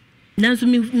nanso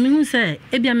mi hu se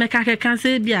e bia me ka keka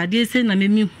se bia ade se na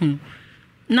mimi hu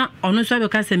na ono so be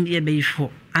ka se me be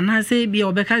ifo ana se bia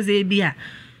obeka ze bia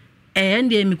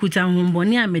ende mi kuta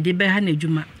homboni a me de be ha na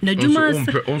djuma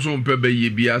onso mpe be ye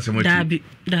bia se mo dabi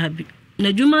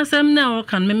na djuma sam na o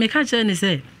kan me ka che ne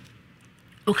se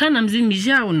o kan am zi mi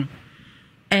jawo no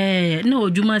na o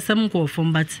djuma sam ko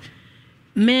fom but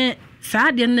me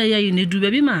sa de na ye ne du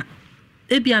be bi ma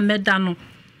e bia me da no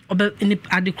obe ni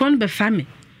adekron be fami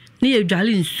ni ye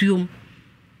dwale nsuom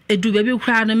edu be bi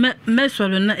kwa na me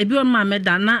soro na e bi on ma me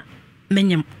da na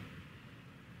menyam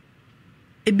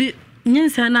ebi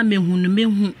nyensa na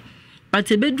mehu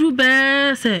but ebedru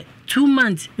be se 2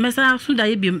 months mesa so da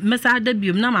ye bi mesa da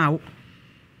biom na mawo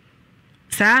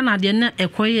sa na de na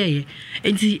ekoye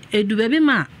enti edu be bi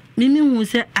ma mimi hu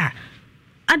se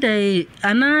Ada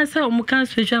ana say omuka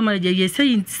special manager ye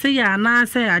say ana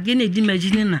say ade na di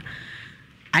magine na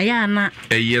aya na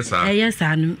yes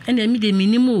anu ena mi de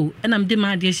minimo ena mi de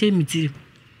ma de hye mitiri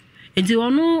enti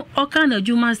ono oka na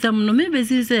adwuma sam no me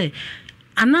besi say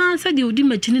ana say de odi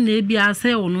magine na e bia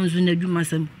say ono nzu na adwuma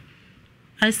sam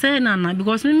I say na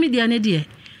because me media ne de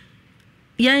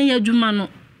yan ya adwuma no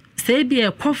say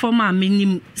bia ekofom a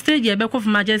menim stage e be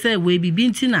kofom a je say we bibi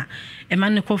ntina e ma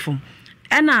ne kofom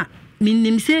ena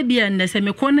minim say bia na say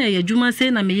me kona ya adwuma say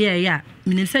na me ye ya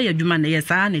minim say ya adwuma na ye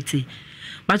saa na ti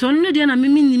but ono ne de na me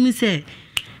minim say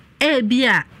e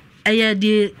bia eye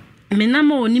de me na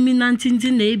ma oni mi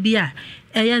nantinti na e bia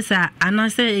eye sa ana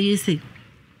say eye say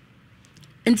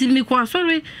enti mi kwa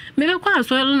sorry me be kwa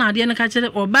sorry na de na ka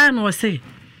kire oba na o say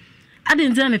ade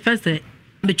ntia me pese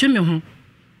me twe me ho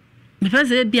me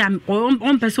pese bia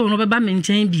on pese ono be ba me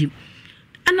nchen bi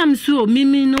anam so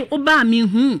mimi no oba mi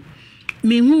hu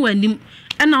wanim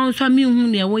ana on so mi hu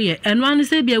ne wo ye eno an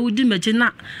say bia wudi machi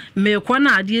na me kwa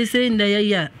na ade say nda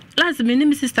ye last me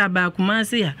ni sister ba kuma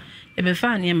say ya e be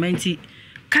fa ne manti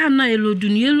kan na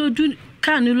elodu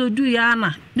kan elodu ya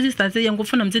na mi sister say yanko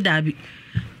fo na mti dabi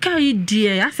kai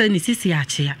die asa ni sisi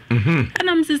achia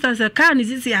ana mi sister say kan ni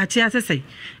sisi achia say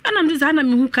ana mi za na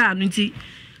mi hu kan nti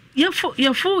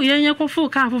yefo yenye kofo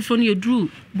ka afofo no yedru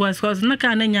boys cause na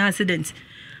ka na nya accident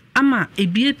ama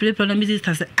ebie prepare na mi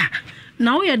sister say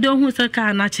na wo ye de hu say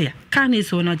ka na chia ka na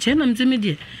so na chia na mi mi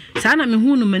de sa na mi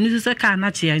hu no mani say ka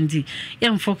na chia ndi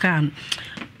yemfo ka no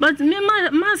but me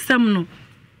ma sam no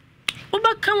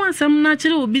obaka wa sam na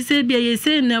kire obi say bia ye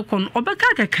say na kon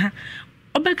obaka kaka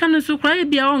obaka no so kra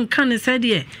bia on ka ne say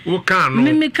de wo ka no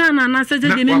me ka na say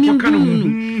de me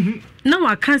mi na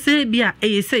wa ka say bia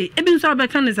e say ebi nso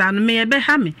obaka ne sa no me be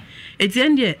ha me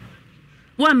etien de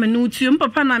wa me no tuo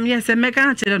papa na me say me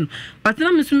ka kire no but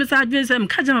na me so me sa adwen say me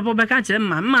ka jama obaka kire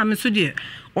ma me so de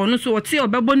ono so ote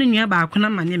obebo ne nua ba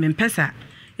akona ma ne me mpesa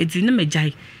eti ne me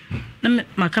jai na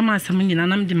makama asam nyina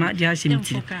nam de ma de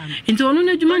ahimti enti onu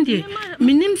na dwuma de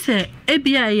minim se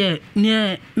ebia ye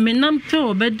ne menam te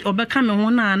obeka me ho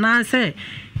na na se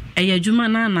eye dwuma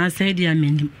na se de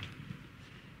amenim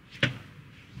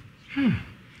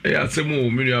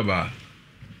asemu mi nua ba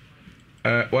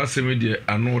wasemi de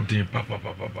anodin papa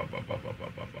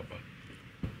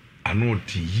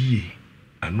anodin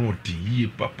yi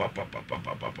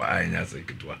papa anya se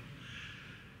kitwa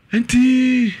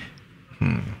enti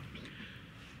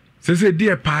Sese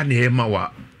dia pa ne ma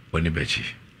wa woni bechi.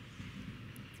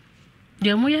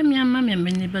 Dia mo ya mi ama me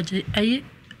ni bechi ayi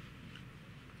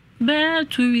be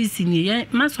 2 weeks ni ya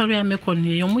ma sorry am ko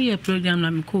ni yo mo ye program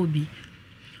na me ko bi.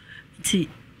 Ti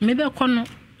me be ko no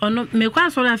ono me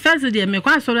kwa sorry first dia me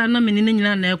kwa sorry na me ni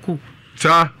nyina na eko.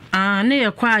 Sa ne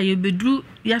ye kwa ye bedru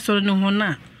ya sorry no ho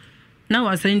na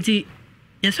wa senti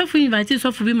ye sofu invite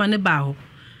sofu bi ma ne ba ho.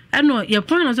 Eno ye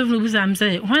point na so from buza am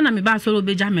say when na me ba so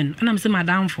be jamen ana me say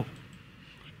madamfo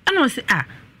ana say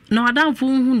na madamfo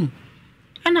hunu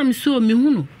ana me so me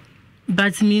hunu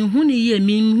but me hunu ye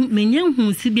me nyen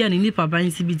hu si bia ni papa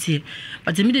nsi bitie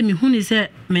but me de me hunu say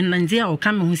me nanzia o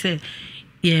ka me hu say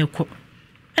ye ko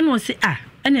eno say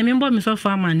ana me mbo me so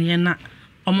fa man ye na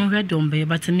omo hwede ombe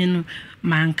but me no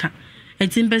manka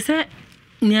etimpese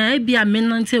nya e bia me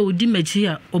nante odi machi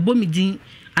a obo me din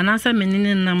anasa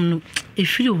menene nam no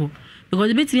efiri ho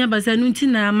because betimi abasa no nti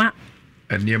na ama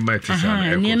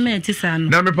eniema etisa no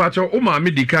na me pacho o ma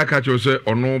me dika ka cho se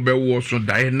ono be wo so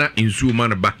dai na nsu ma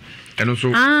na ba eno so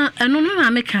eno no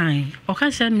na me kan o ka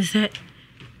sha mi se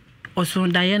o so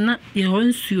dai na ye ho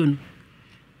nsu no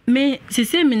me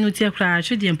sese minuti akra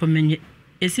ahwede empamenye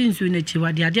esi nsu na chi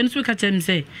wade ade no so ka cha mi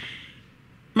se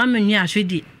ma menye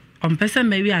ahwede o mpesa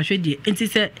mawi ahwede enti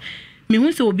se me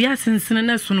hu se obi asensene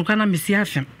na so no kana mesi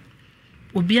afem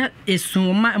obi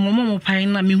esu ma momo pai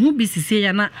na me hu bi sisi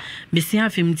ya na mesi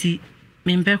afem ti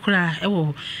me mpekura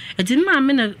ewo eti ma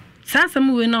me na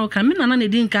sasam we na o ka me na na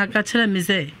di nka aka kire me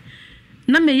se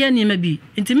na me ye ni ma bi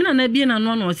enti me na bi na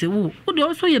no no se wo de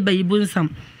o so ye bayibo nsam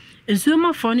ensu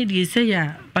ma fo ni de se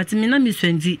ya but me na me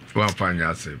swanti wa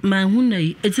fanya ase ma hu na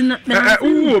yi eti na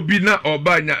wo obi na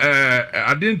obanya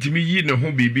ade ntimi yi ne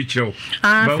ho bibi kirew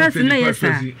first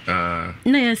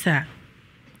na yesa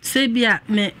se bia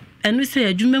me enu se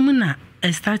adwuma mu na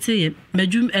start ye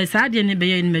madwum saade ne be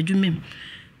ye ne madwuma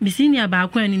me senior ba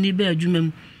akwa ni be adwuma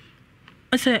mu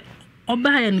se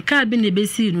oba ye nka bi ne be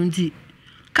si no nti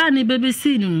ka ne be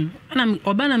si no na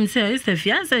oba na me se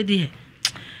fiancée de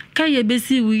ka ye be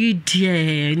si wi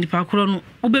die nipa kro no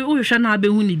obe hwehwe na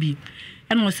abehu ni bi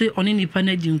ena o se oni nipa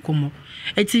na di nkomo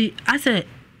eti ase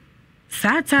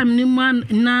saa time ni man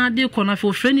na de kona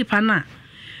fo freni pa na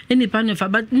nipa ne fa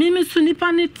but me su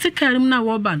nipa ne tikarim na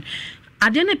woban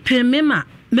ade ne peme ma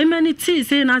ni tea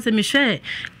say na say me share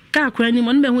ka kwa ni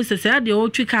mo no be hu sese ade o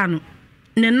twi ka no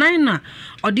ne nan na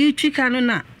ode twi ka no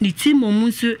na ni tea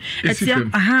momu so etia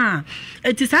aha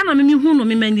eti sa na me hu no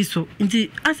me mani so nti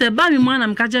ase ba me mu na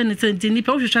me ka je ne nti ni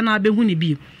pe ohwehwe na abehu ni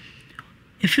bi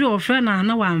efiri ofre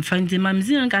na wa amfa nti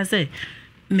mamzi nka say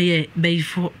me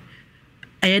beifo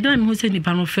ayeda me hu se ni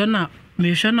pa no fe na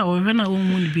me hwe na ohwe na wo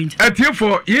mu ni bi nti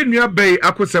atiefo ye nua bei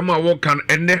akosem a wo kan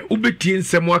enne ubeti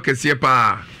nsem akese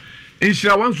pa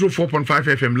Inshira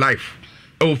 104.5 FM live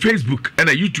on Facebook and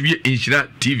YouTube ye Inshira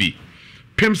TV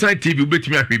Pemside TV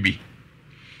ubetimi ahwebi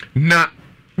na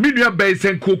me nua bei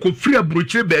sen koko free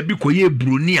abrochire ba bi koye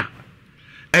bronia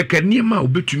ekaniema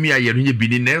ubetumi aye no ye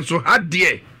bini nenso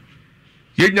hade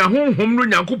ye nya honhom no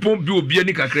nyankopon bi obi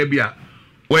ani kakra bi a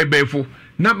we beifo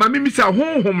na mame mi sa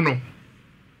honhom no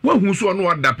wa hu so no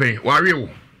wadapen wa wewo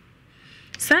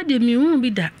sade mi hu bi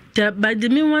da ba de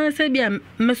mi wan se bia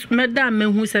me da me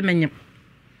hu se menyem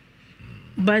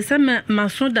ba se me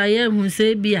maso da ye hu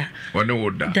se bia one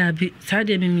woda da bi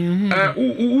sade mi hu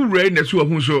u re na so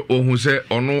hu so ohun se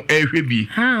ono ehwe bi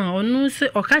ha ono se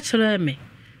o ka kire me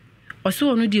o se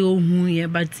ono de ohun ye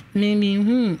but me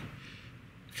hu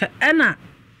se ana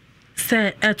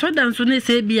se eto dan so ne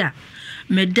se bia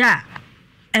me da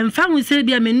emfa hu se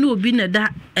bia me no obi na da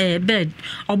bed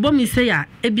obo mi se ya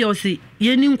e bia o se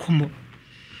ye ni nkomo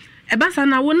ebasa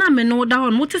na wo na me no da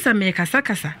hon mo te se me kasa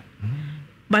kasa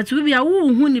but we bia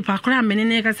wo hu ni pakra me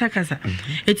ne kasa kasa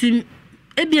eti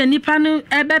e bia nipa no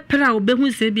ebe pra obe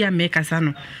hu se bia me kasa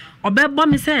no obe bo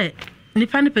mi se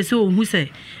nipa ne pese o hu se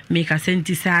me kasa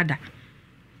nti sada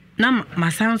na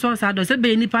masan so sada se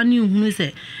be nipa ni hu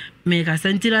se me kasa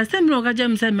nti la se me ga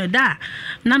jam se me da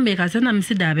na me kasa na me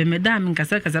si da be me da me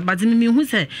kasa kasa but me hu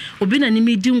se obi na ni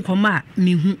me di nkoma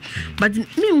me hu but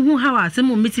me hu ha wa se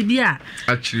mo meti bia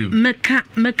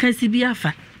meka si bia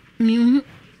fa me hu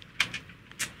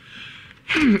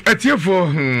atiefo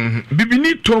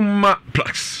bibini Toma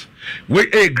Plus we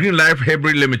a Green Life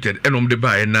Herbal Limited enom de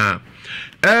buy na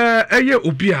eye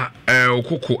obi a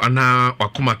okoko ana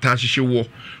wakomata hihye wo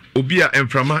obi a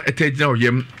emframa etagina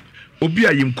oyem obi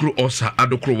a yimkru osa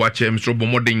adokro wache msro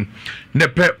bomodin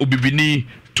nepe obibini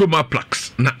Toma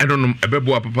Plus na enonom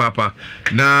ebebo papa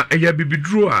na eye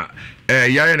bibidru a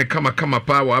yaya ne kama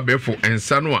pa wa abefo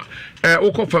ensa no a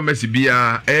okọ pharmacy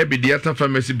bia bidiata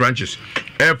pharmacy branches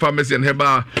pharmacy and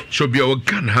heba shobia o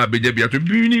kan ha beja bia to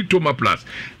bibini Toma Plus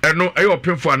eno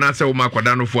opemfo anase wo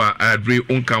makwada no fo adre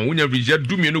onkan wonya vija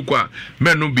dumienu kwa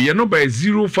menu bia no by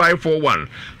 0541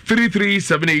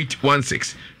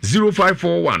 337816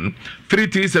 0541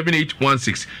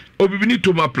 337816 obibini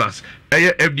Toma Plus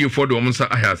FDA for the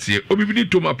omonsa ahase obibini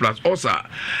Toma Plus osa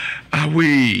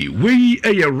we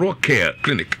rock care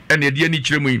clinic and the ani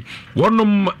chiremu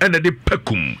wonom and the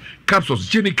pecum capsules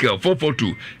genical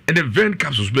 442 and the vein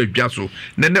capsules be biaso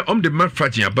na the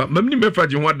mefagin aba mamni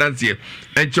mefagin ho dance here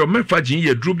and your mefagin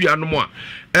ye drubia no mo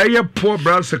poor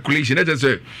blood circulation that is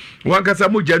wankasa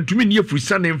mo jantumi ne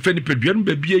afrisane mfa ni peduanum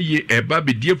ba bia ye eba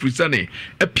be die afrisane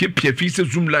piepie fi se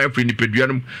zoom live ni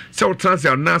peduanum se otanse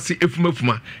anase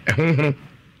efumafuma ehonhon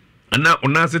ana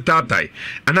onase tatai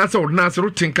ana se onase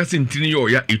rotin kase ntini yo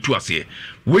ya etu ase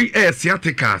we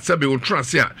sciatica sabe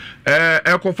ontrase a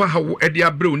ekofa hawo ede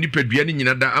abre oni peduane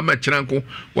nyina da ama kiranko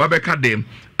wabeka dem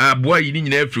aboa yi ni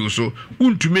nyina afiri so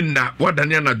untumi nna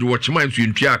wadane anadwo wochima nsu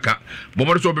ntua aka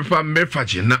bomoro so befa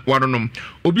mefaje na waronom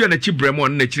obi na chibremo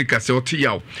na chiri kase ote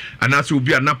yaw anase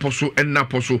obi anaposo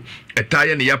ennaposo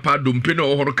etaye ne yapa dompe na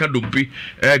ohoro ka dompe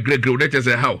gregre odete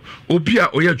se how obi a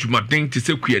oya adwumaden te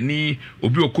se kuani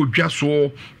obi okodwa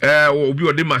so obi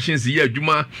ode machines ye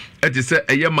adwuma ete se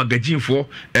eye magazine fo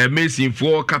mason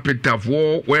fo carpenter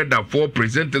fo welder fo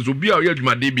presenters obi a oya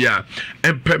adwumade bia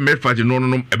empe mefaje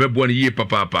no ebebo ne ye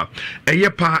papa eye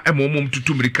pa emomom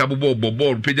tutumrika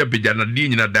bobo peja na di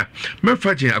nyina da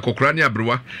mefaje akokora ne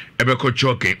abrewa ebeko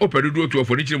choking opedudu otu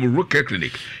ofo ni chiri rock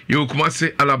clinic you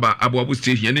kumase alaba abuabu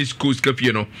station ni schools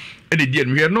kafie no and the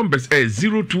numbers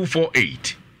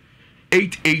 0248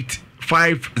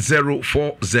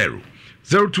 885040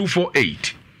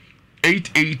 0248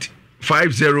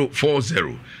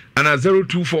 885040 and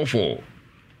 0244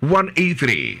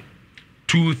 183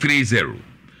 230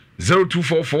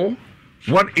 0244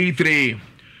 183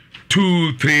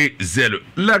 230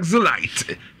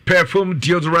 Luxolite perfume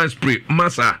deodorant spray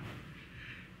massa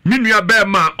minua be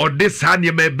ma odesa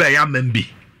ne me be ya mambi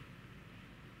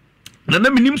na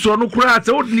minim so no kura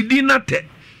se odni din nate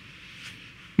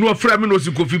no afra me no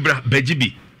si kofi bra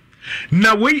bagibi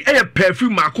na we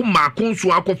perfume mako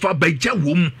so akofa bagya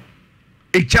wom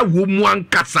echa wom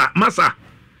ankasa masa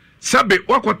sabe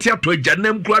wakote ato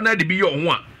agyanam kura na de bi yo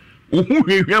ho a Uhu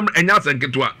hwehwam enya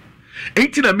senketwa.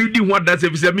 Enti na medi ho ada se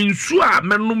me nsu a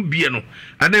menum bie no.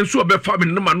 Ana nsu obefa me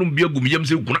no manum bie gum yam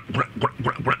se gura.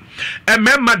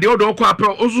 Emema de odo ko apra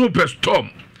ozo per storm.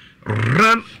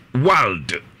 Run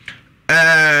wild.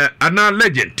 Ana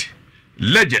legend.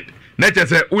 Nature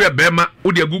say we are bema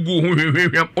udi agugu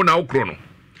hwehwam ona okro no.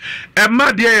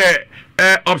 Emma de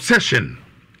obsession.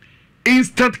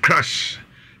 Instant crush.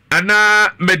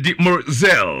 Ana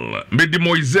medimoiselle.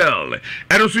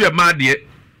 And also your madie.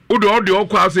 Udi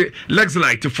okwa say legs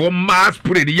light for mass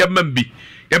put the yamambi.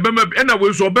 Yamambi and I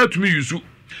will so bet me use your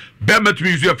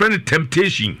friend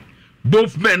temptation.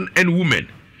 Both men and women.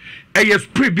 Yes,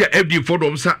 previa FD for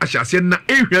them, sir. I shall say, na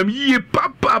ehwam ye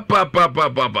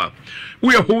papa.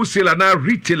 We are wholesaler now,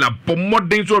 retailer, but more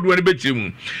than so do any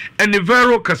betting. And the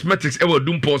Vero Cosmetics ever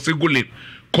do possible.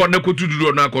 Corner to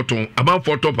do na cotton, about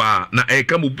for topa, na a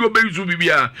come up your baby to be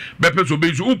a beppers obey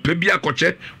you, pebia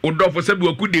coche, or do for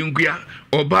several good inquia,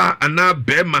 or bar and now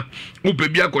bema,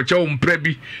 upebia coche on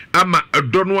prebi, ama a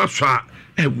donwa swa.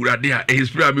 Ewuradia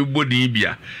esprit mi body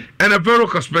bia and a Vero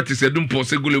Cosmetics edum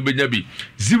possible benyabi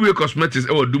Zero Cosmetics e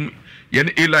odum yen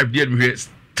a life there me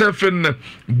Stephen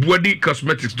Body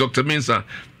Cosmetics Dr. Mensa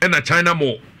and a China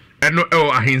Mall and no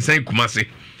ahinsan kumase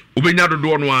obenya do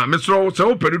no a mesro se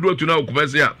o peredo to na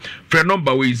kumase a friend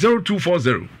number we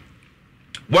 0240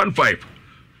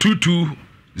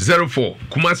 152204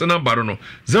 kumase number no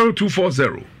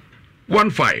 0240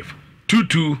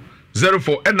 152204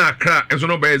 and Accra is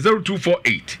number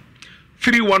 0248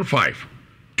 315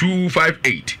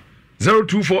 258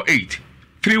 0248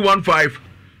 315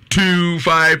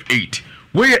 258.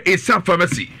 Where is some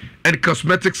pharmacy and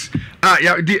cosmetics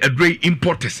the Adre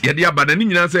importers yadia banani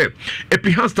nyina say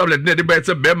epihans tablet na de ba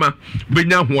se bema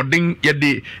benya hoden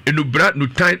yade enubra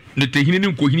nutan netehini ni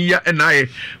nkohini ya enaye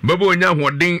babo nya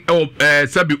hoden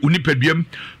sabi unipaduam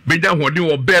benya hoden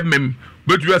wo bemem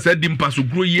but you are said dim pass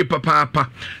grow ye papa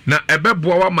na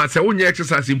ebeboa wa ma se wonya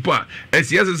exercise mpo a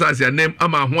exercise ya name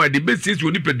ama ho de basis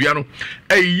woni pedua no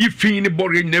yi fin ni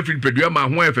bore nyina fin pedua ma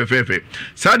ho efefefe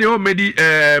sa ne o medi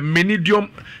minidium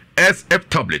SF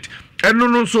tablet eno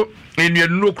no so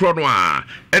enu kro no a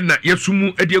na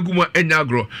yesumu ade aguma enya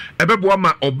agro ebeboa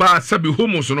ma oba sabi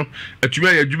homos no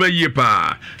atuma ya adwuma yie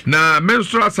pa na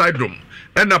menstrual syndrome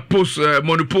na post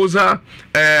menopausal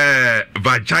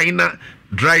vagina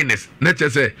dryness nature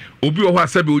say obi o ho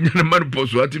asabe onya na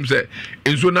menopause atim say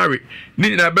enso nawe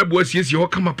ni na bebo asiesie ho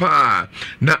kama pa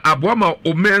na aboa ma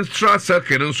o menstrual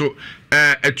cycle nso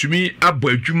atumi abo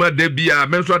adwuma da bia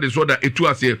menstrual disorder etu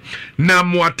ase na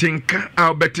moatenka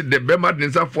albert de bema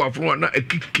densafo afro na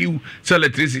akikiu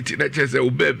electricity nature say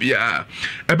oba bia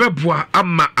ebeboa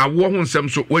ama awo ho nsem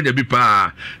so wanya bi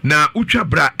pa na utwa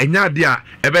bra enya ade a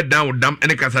ebe down dam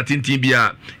ene kasa tintin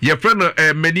bia ye friend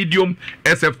medium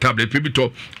SF tablet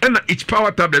pibito and each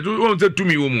power tablet won say to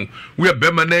me wo we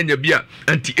bema na enya bia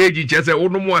anti age che say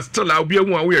wono mo still a obi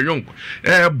hu a we young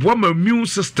boa ma immune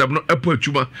system no epo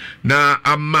atuma na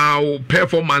ama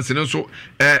performance no so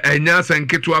enya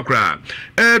sanketu akra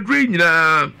dre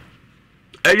nyina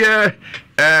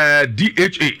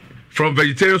DHA from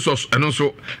vegetarian sauce and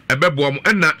also ebeboa mo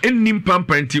na ennim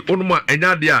pampanti onuma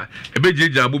enya de a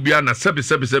ebejija abubia na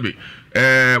sebi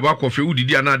wakofe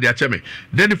udidi ana de acheme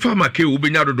then farmer ke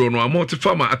ubenya dodo no amount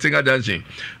farmer atenga junction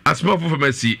asma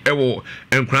pharmacy ewo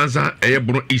enkranza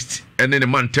eyebro east ene ne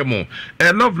mantemo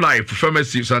love life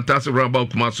pharmacy fantastic roundabout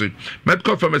Kumasi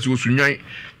medical pharmacy wosunwan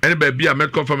ene ba bia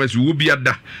medical pharmacy wo bia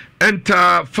da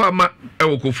enter farmer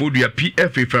ewo kofodua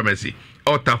PFA pharmacy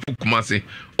otafu Kumasi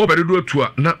obedo to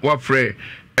na wafre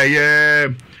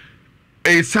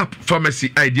ASAP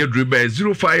pharmacy idea drive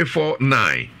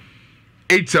 0549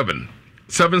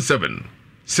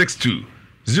 877762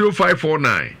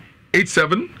 0549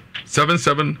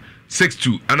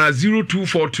 877762 and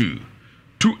 0242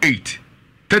 28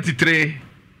 33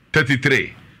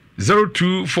 33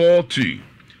 0242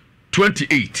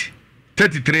 28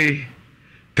 33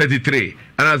 33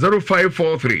 and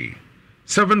 0543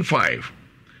 75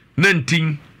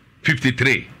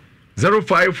 1953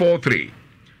 0543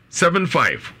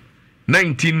 75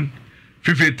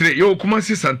 1953 yo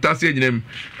Kumasi Santasi nyinem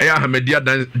eya Hamedia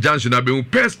Junction abe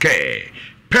peske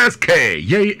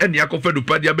ye en yakofa du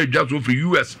padia be dwaso for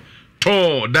US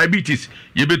to diabetes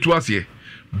ye betu ase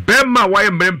bema waye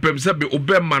mrempem se be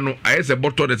obema no ayese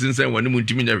botto de sensen wani mu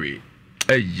ntimi nyawe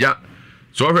eya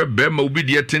so hwe bema obi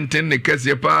de tenten ne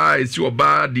kase pa esi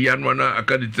oba di anwana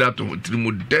akaditirato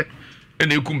trimu de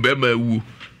ene kum bema wu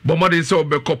bomade se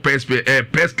obeko peske e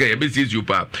be sisu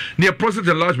pa ne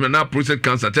prostate enlargement na prostate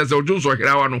cancer tese ojonso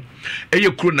hirawa no eye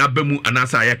kuro na bamu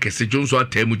anasa aya kese jonso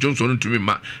atemu jonso no tumi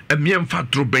ma emiem fa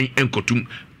droben enkotum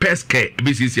pest care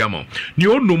ebisisi ama ni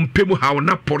onum pemu ha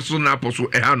na porso na porso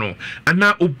ha no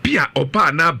ana obi a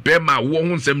oba na bema wo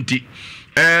ho nsɛmti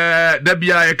da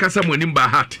bia e kasa mo nim ba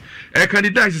heart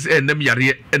candidates nam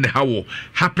yare ne hawo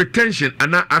hypertension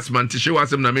ana asthma ntishe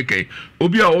wasem na mekai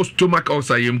obi a o stomach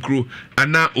ulcer yemkro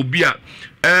ana obi a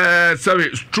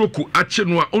sorry stroke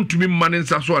acheno a ontumi mane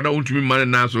nsa so ana ontumi mane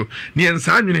na so ne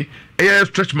ensa anwene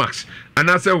stretch marks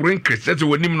ana say wrinkles that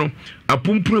wonim no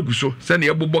apumpura guso se ne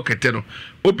yebobɔ kete no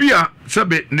obi a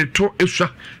sabe ne to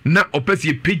eswa na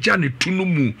opese pagya ne tunu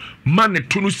mu ma ne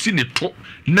tunu si ne to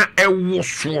na ɛwo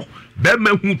so be ma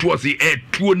hu to se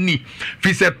etuo ni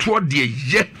fi se to de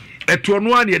ye etuo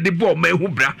no an ye de bo ma hu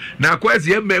bra na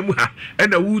akwase e ma mu ha e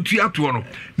na wutu ato no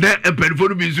na emperifo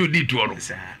no bi zu di to no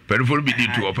perifo bi di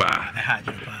to pa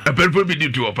perifo bi di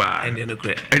to pa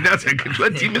and that's a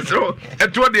 20 minutes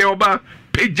etuo de oba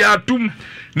pagya tum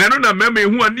na no na mema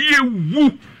hu an ye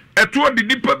wu etuo de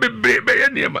nipa bebre be ye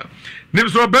niema nim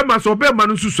so be ma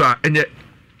no susu a enye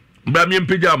ba mi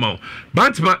mpagya ma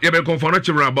bantma ye be confirm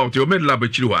chira about your med lab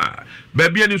chiri wa ba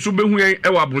bia ni so be hu yen e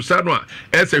wa brusa no a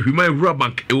e se hwima Rural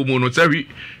Bank e wo mu no sawi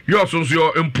yo so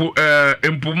yo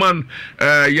impo man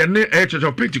ye ne Church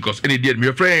of Pentecost any day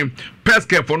me friend pest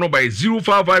care for no by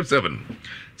 0557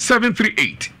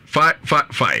 738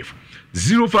 555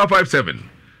 0557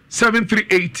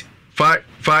 738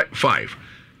 555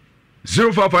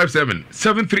 0557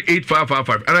 738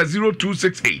 555 and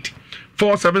 0268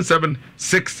 477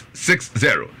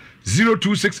 660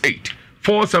 0268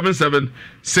 477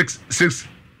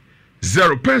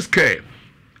 660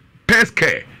 pest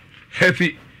care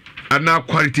healthy and now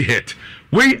quality health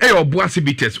we your bossy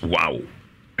bitters wow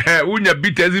unya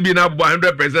bitters bi na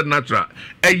 100% natural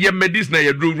medicine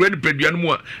ya do ready peduan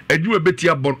mu a adwuma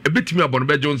betimi abon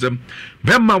be jonsem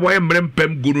bemma wa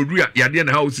emrempem gonorrhea yade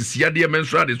na house si yade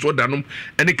menstrual disorder no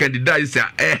any candidate say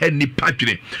ni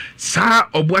patwene sa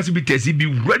oboase bitters bi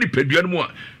ready peduan mu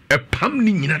a pam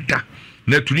ni nyina da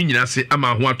na tuni nyina se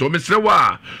ama ho ato mesre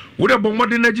wa wo de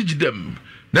bomode na gigidem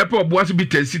na pe oboase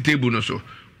bitters table no so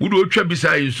would otwa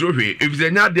bisa insuro hwe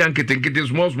efisenya de anketenkete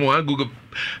small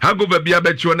hangover bia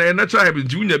becho na natural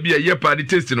habit unya bia ye party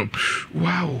taste no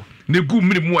wow ne gu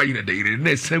mmiri mu ayi na daire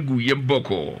na sagu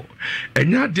yemboko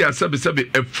enya de asabe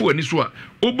efu ani so a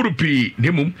obrupi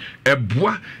nemum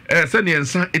eboa se ne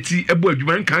ensa eti ebo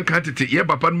adwuma nkanka tete ye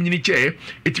papa no nyini che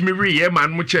eti mewe ye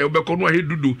man mo che obekọ no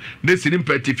ahedudu na sini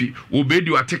mpatifi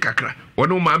obedi wate kakra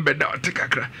wono ma mbeda wate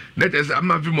kakra na tese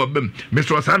amafi mo bem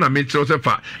mesro sa na metro se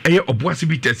fa eye oboase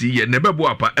bitasi ye ne bebo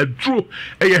apa adro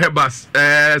eye hebas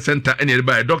center ene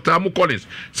by Dr. Amu Collins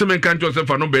semen kan to se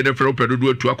fa no be ne fere opedodo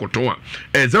atu akoton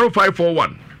a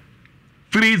 0541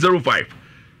 305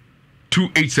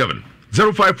 287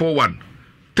 0541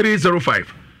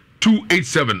 305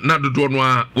 287 na dodo no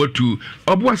a watu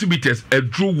oboase bites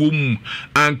adro wom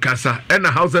ankasa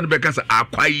ena house and bekasa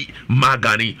akwai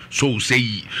magani so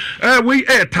say we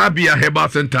tabia herbal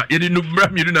center yedi no bra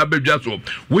mi na badwa so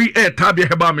we tabia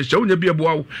herbal me shawo nya bia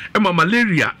boawo ema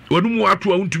malaria wonu mu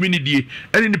ato a untumi ni die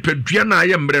ene ni padua na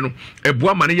aye mbre no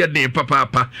eboa mane ye den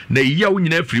papa na iya wo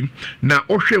nyina afrim na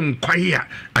ohwe nkwae a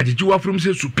agege wo afrim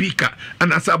se supika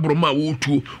ana sabroma wo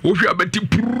tuo ohwe abati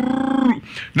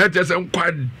na tese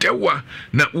nkwa dewa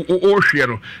na ohwe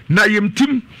no na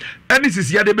yemtim ene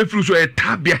sisi ya de be fru so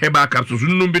tabia heba capsules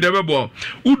num bi de bebo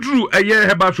udru eye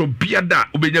heba so biada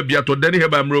obenya biato dani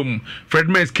heba mrom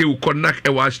Fredmans ke connect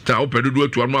e washta opedodo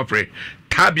atu anu afre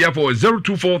tabia for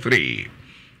 0243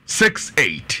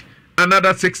 68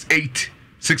 another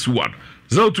 6861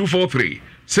 0243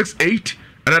 68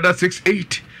 another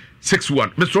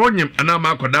 6861 Mr. Onyem anama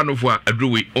akoda no fo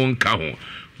adruwe onka ho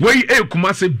we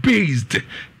Kumasi based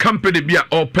company bia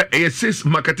ope ASS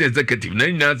marketing executive na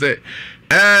nyina se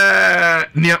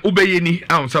nia ubeyeni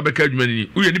a sabeka adwumani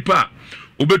uye nipa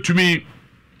ubetumi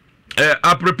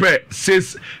I prepare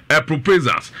says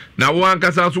proposals now one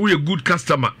kasa so we a good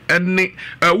customer any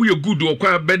we a good or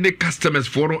quite many customers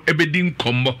for ebedin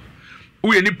combo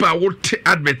we nipa what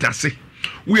advertise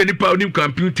we nipa onim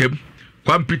computer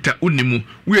unimu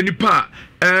we nipa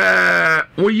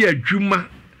we adwuma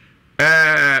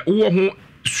wo ho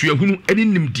suahunu eni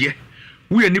nimde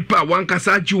we nipa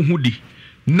wankasa agi ho di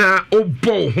na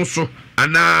obo ho so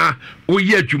ana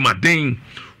oye adwumaden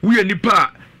we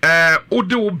nipa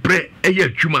ode wo bre eye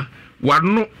adwuma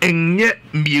wano enye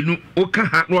mienu oka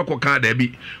ha no akoka da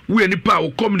bi we nipa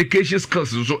wo communication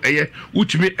skills so eye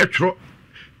utumi etwro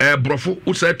brofo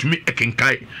usa tumi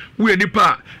ekenkai we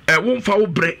nipa wo mfa wo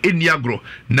bre eni agro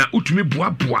na utumi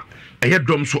boaboa eye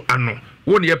dom so ano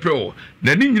won ye pro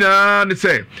na ni nyina ne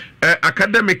say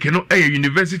academic no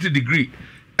university degree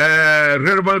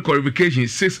relevant qualification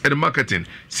 6 in marketing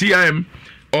CIM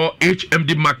or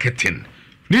HMD marketing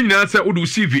ni nyina sɛ wodu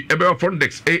CV ebe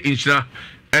Frontex inshira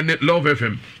and Love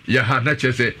FM ya ha na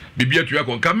kyerɛ bibia tuya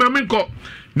kon ka me nkɔ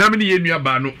na me ne ye nua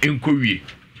ba no enko wie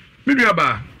me nua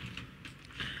ba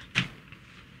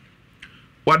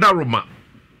wadaroma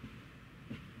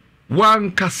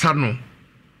wan kasa no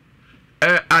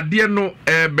ade no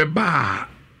beba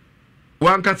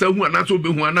wan kasa hu ana so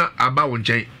behu ana aba wo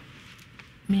nkyɛn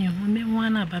me hu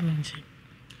ana aba me nkyɛn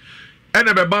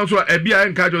ene beba so ebia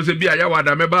enka jo se bia ya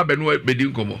wada meba be no bedi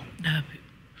nkomo dabe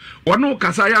wano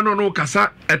kasa ya no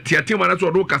kasa etiatia mana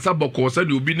so do kasa boko sa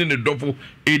de obi ne ne dofo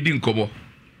edi nkomo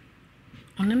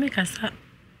one me kasa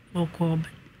boko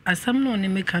asam no ne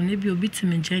me kan ne bi obi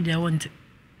timi nkyɛn dia wonte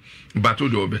bato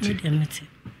de obeti demeti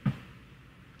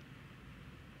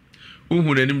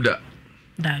uhu nanim da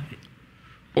dabe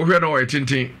ohwe na wo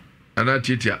tintin ana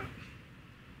titia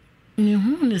ni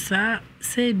hu ne sa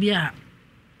se bia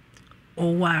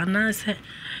o wa na se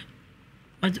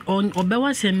on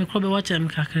obewa se me krobe wa chem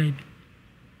kakra bi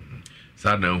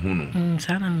sa na hu no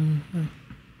sa na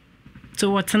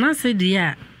so what na se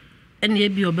dia ene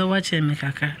bi obewa chem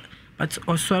kakra but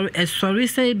sorry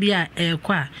say bia e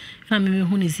kwa na me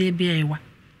hu ni se bia e wa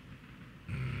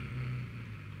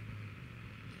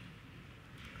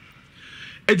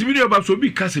ejibini oba so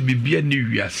bi kase bibia ni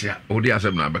wiase a odi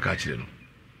asem na abeka kire no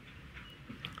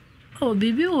oh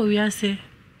bibi o wiase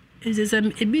is a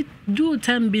bit do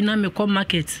time be na me come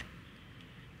market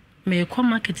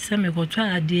say me go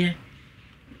try ade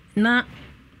na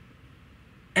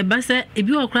eba se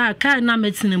ebi okra ka na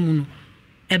metina mu no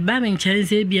eba me nkyere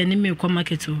se bia ni me come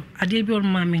market o ade bi o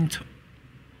ma me nto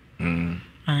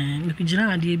me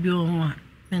kujira ade bi o ho a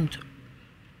me nto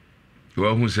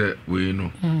wa hu se we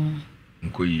no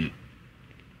nkoyi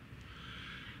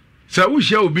sa wo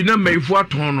hia obi na maifu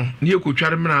aton no ne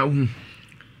ekotware me na hu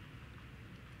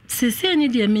sese ni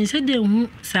de me se de hu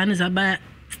sa ne zaba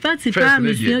start fa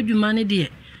me su adwuma ne de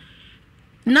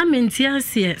na menti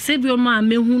ase se bi o ma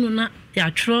me hu no na ya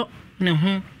twro ne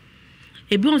ho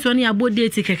ebi on so ne abo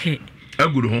date keke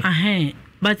aguru ho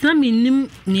but na me nim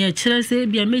ne a kire se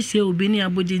bia me hia obi ne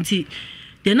abo de nti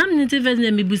de na me nti ve ne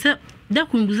me busa da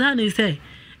kun busa ne se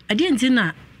ade nti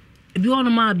na ebi on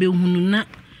ma be hu no na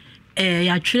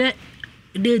ya twre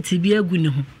date bi agu ne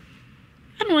ho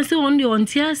eno se on de on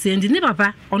tia se ndi ne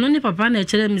papa ono ne papa na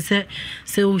kire me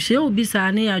se o hye obi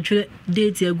sa ne ya twre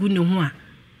date agu ne ho a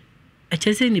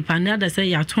echese ni pana da se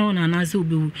ya ton na na se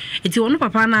obi wu eti ono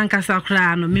papa na nkasa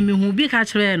kra no me hu bi ka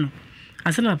kire no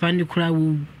ase na papa ni kra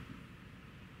wu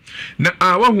na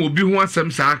wa hu obi hu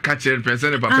asem sa ka kire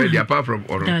person papa di apart from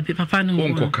oro da papa no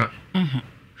onkoka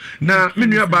na me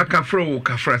nua ba ka fro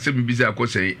ka fra se bi biza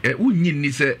akose unyi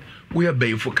ni se wo ya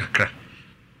bayifo kakra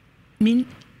min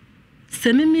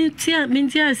se me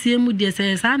tia se mu de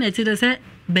se sa na ti de se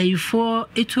bayifo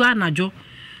etu anajo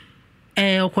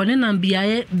okone na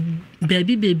biaye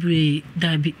baby bebre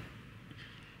dabi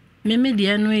me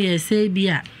de no ye se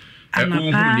bia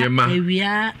anapa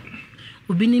ewia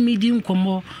obi ni midi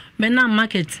nkomo me na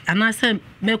market anase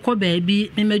me ko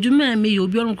baby me madwuma me ye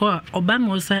obi on ko oba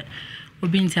mo se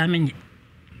obi nti amenye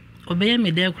obeye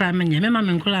me de kra amenye me ma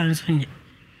me nkola nso nye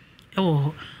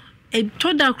ewo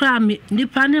to da kra me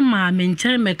nipa ne ma me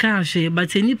nkyere me ka hwe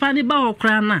but nipa ne ba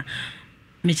okra na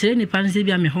me kire nipa ne se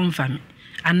bia me ho mfa me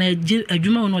ana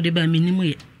adwuma no de ba me nimu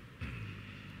ye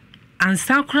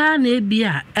ansa kra na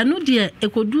ebia eno de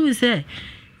ekodu se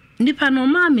nipa no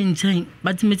ma me nkyɛn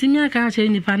but metimi aka hwe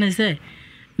nipa ne se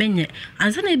menye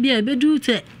ansa na ebia ebedu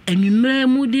te anwumere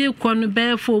mu de kɔ no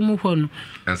be fo mu hɔ no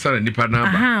ansa na nipa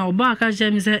na ba oba aka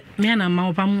hwe me se me na ma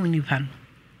opa mu nipa no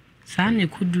sa ne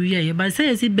kudu ye ba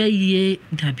se esi be yie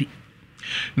dabi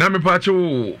na me pa che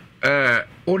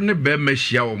one be ma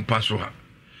hia wo mpa so ha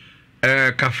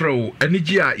kafra wo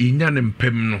anigi a yinya ne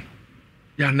mpem no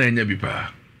ya na anya bi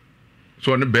pa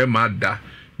so ne be ma da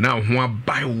na ho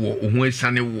abai wo ho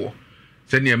esane wo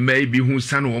se ne mai bi hu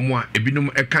sane wo mo a ebinum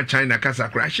eka China kasa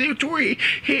kra she toy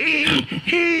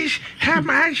he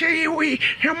ma she we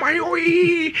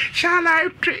we shall I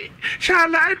treat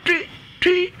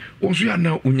onso ya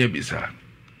na unya bisa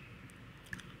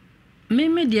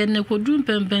me de ne kodu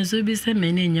pempen so bi se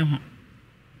me ne nye ho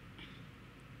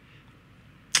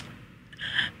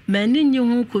mani nye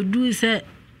ho kodu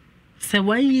se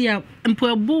wanyi ya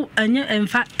mpobu anya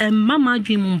emfa mama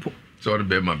adwim mpo so on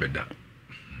be ma beda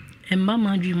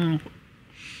mama adwim mpo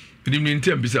ni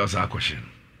ntem bisa osa akoshe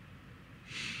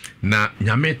na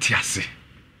nyame tiase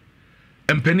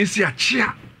empenisi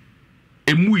achia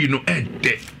emuyi no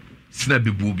ede sina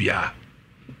bebu bia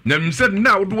na mse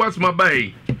na wodo wasma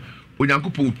bai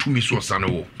onyankopɔ otumi so osane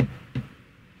wo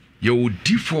ye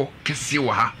odifo kese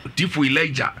wa ha odifo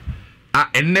Elijah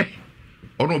enne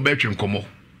ono betwe nkomo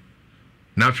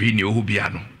na fi ni ohu bia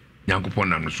no nyankopon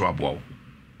nam no so aboa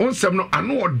onsem no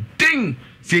ano odin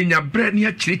se nya bre ne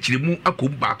akirikire mu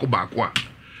akom baako a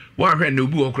wa hwe na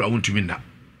obi wo kura wontumi nda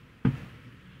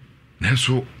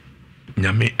nanso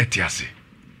nyame etiase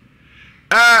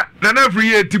na na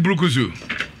free ye tibrukuzu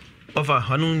ofa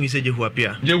hanu ni se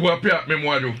jehuapia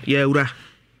memwado ye ura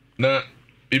na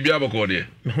bibia boko de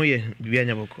me ho ye bibia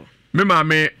nya boko me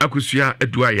maame akusua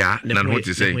adua ya na no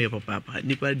te sei me ho ye papa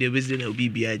nipa de bezire na obi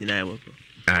bia nyina ya boko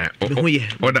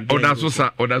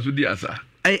oda so di asa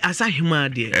ai asa hima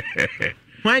de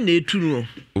why na etu no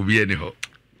obi eni ho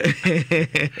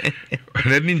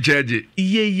na ni nchaje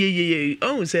ye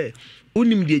oh say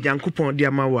unim de Nyankopon de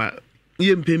amawa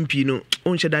ye mpempi no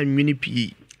onhye da nwini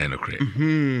pi enokre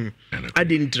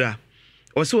adintra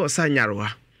oso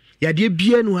osanyarwa yade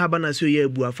bia nu haba na so ye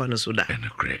abu afa no so da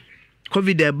enokre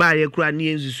covid e ba ye kura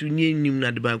ne ensusu ne enim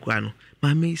na de ba kwa no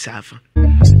ma me isafa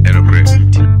enokre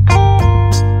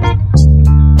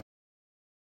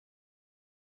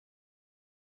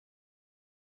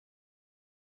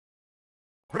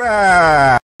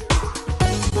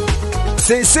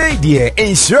Say dear,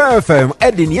 Insure FM,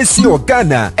 Edin Yesi or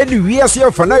Ghana, and we are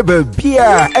here for neighbor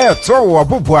beer, air tower,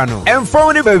 Bubuano, and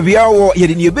phone baby hour, yet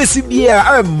in your busy beer,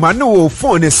 I'm Manu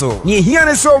phone so. Ye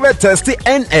hear so test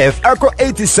NF, Echo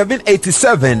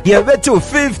 8787, ye bet to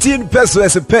 15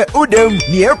 pesos per udem,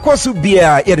 near Kosu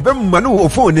beer, yet Manu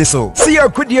phone so. See your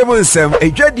good yamonsem, a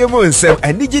dread yamonsem,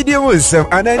 and Niji yamonsem,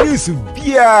 and I knew to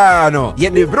piano,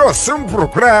 yet they brought some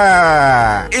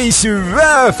procra. Insure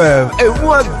FM, and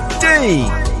what day?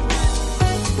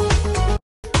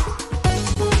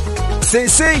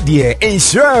 Say dear,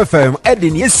 Insure FM,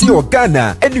 Edin Yesi or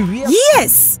Ghana, and we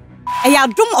yes, I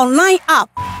adom online app.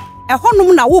 A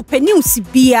honum na wo news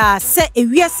bia se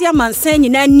ewiase amansan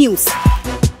nyina news.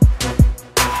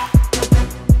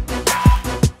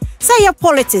 Say your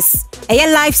politics, your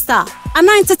lifestyle, and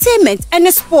entertainment and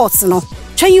sports no.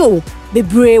 Twen yo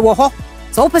bebre wo ho.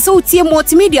 So pese utie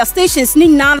multimedia stations ni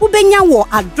na wo benya wo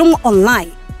adom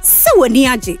online. Se wani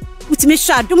age utimi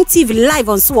sha Adom TV live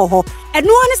on so ho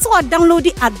eno ane so download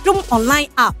the Adom online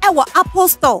app e wa Apple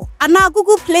Store and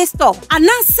Google Play Store and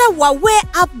se wa we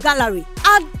app gallery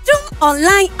Adom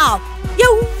online app ye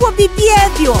wo bibia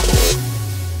bio.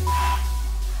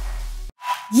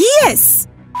 Yes,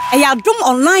 e Adom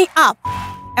online app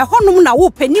e honum na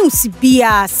wo pe news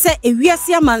bia se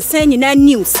ewiase amansan nyina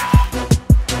news.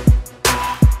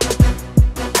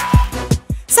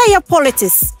 Say your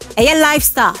politics, your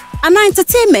lifestyle, and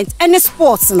entertainment and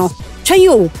sports no. Twen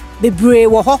yo bebre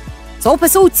wo ho. So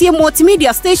pese utie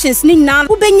multimedia stations ni na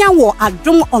wo benya wo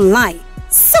Adom online.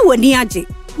 Se wani age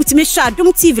utimi sha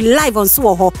Adom TV live on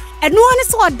so ho. Eno ane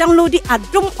so download the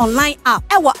Adom online app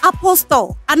e wa Apple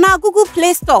Store and Google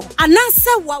Play Store and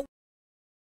se wa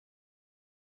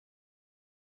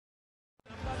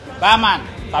Barman,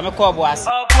 fame ko boas.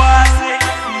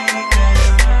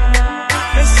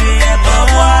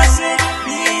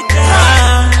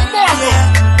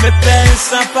 Me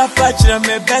pensa papa chira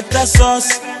me beta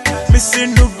sauce. Me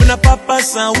sindu na papa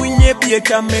san winye bie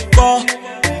ka me ko.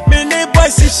 Me ne boy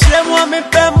si shemo me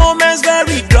pe moments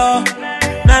very draw.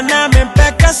 Na me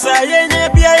pe kasa yenye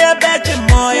bia ya beje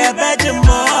mo.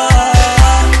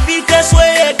 Because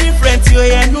we different yo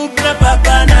ya nu na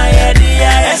papa na ya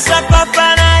dia. Esa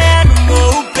papa na ya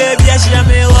mo baby ya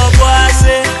shame wo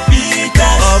boase.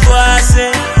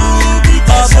 Oboase,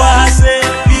 oboase,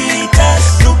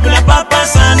 Vitas. Look na papa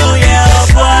sano yeah,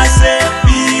 oboase,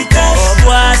 Vitas.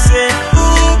 Oboase,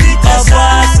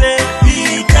 oboase,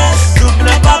 Vitas. Look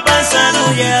na papa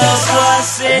sano yeah,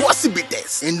 oboase. What's it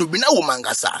bites? In Lubina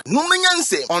Womangasa. No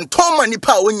menyanse on Toma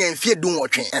Nipa when you fear doing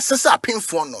watching and Sasa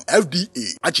Pinfono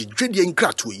FDA. Achi Dredi and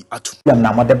Gratui atu.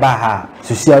 Yamna de Baha,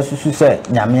 Susia Sususe,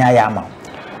 Yamia Yama.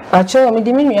 Acho mi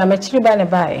diminu ya mechiri bane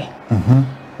bae.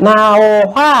 Na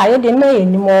oha ye de me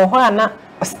ni mo oha na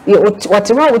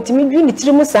whatever wotimi dwi ni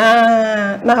tiri mu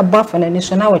saa na abafa na ni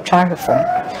so na wetwa hwefo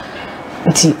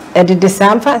nti e de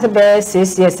samfa se be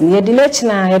CCS ni ye de lechi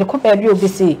na ye de ko ba bi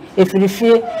obisi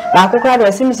efirifie ba akokra de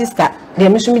wasi mi sister de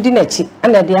mi so mi di na chi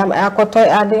ana de akoto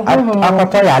ade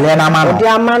akoto yale na ma no de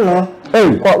ama no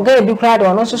ko ga bi kra de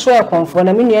ono so so e konfo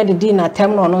na mi nu ye de di na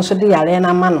tem no ono so de yale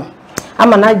na ma no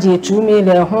ama na je tu mi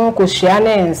le ho ko hia na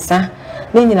ensa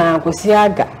ni nyina akosi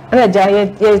aga ana ja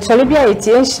ye tole bia ye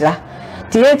tie nhira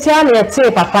tie tie na ye tie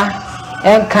papa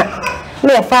enka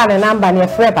na ye fa na number na ye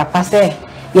frɛ papa se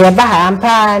ye ba ha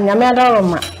ampa nyame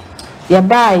adoroma ye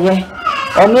ba ye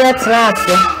onu ye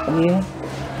trase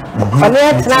onu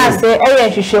ye trase e ye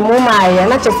hwehwemu ma ye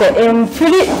na che se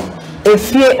emfiri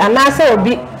efie ana se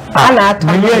obi ana ato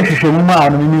me ye hwehwemu ma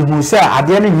no me hu se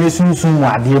ade ne nye sunsun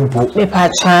ade mpo me pa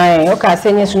chan o ka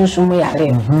se nye sunsun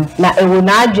yare na ewo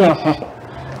na adwen ho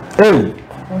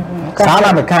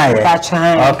Sala me kan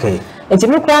ye. Okay. Enti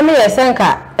me kwa me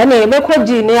yesenka ena e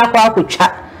bekoji ne akwa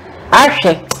akotwa.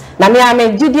 Ahwe na me ame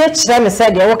gidie kire me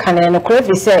se de wo kan ne kro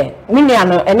fi se me nua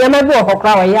no enema bi wo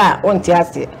hokra wo ya wonti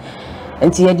ase.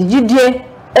 Enti ye gidie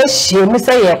ehie mu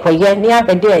se ye koye ne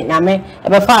ahwede nyame e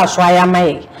be fa aso aya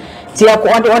mai. Ti e ko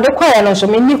ode koye no so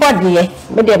me ni hode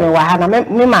me de me wa ha na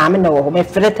me maame na wo me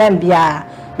fere tan bia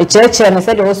me church ne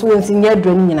se de wo so wonsi nya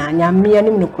adron nyina nyame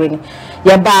anim no kro ni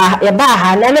ya ba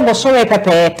ha na ne bo so we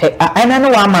pepepe ana ne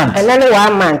 1 month ana ne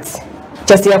 1 month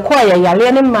just ya ko ya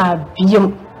yale ne ma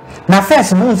biem na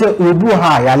first mo se obu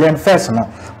ha yale first no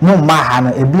mo ma ha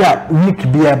no e bia week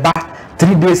bi e ba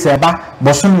 3 days e ba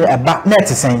bo so me e ba net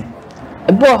sen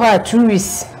e bo ha 2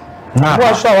 weeks na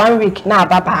bo so 1 week na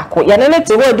ba ba ko ya ne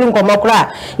te wo di nkomo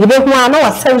kra ye be hu ana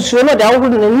wa sensuo no da wo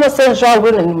no no sensuo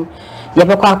wo no ye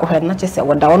be kwa akọ na chese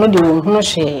woda wono de wo hu no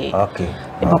hwe okay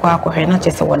ye be kwa akọ na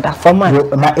chese woda formal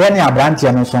na ye ne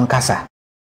abrantie no so nkasa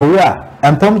owura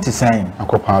empom ti sen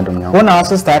akopa adom nya wona wa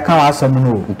sister kan wa asem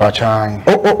no mpachan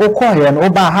o ko ye no o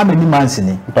ba ha many months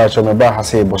ni mpacho me ba ha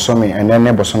se bosome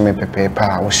enene bosome pepepe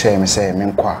a wo hye me se me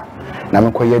nkwa na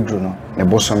me koye duru no ne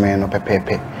bosome no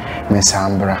pepepe me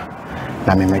sambra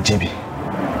na me majibi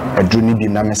aduru ni bi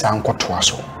na me san koto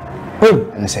aso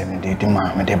and say me de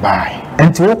ma me de buy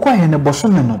enti wo kwa ne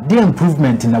bosome no the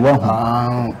improvement na wa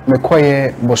hu me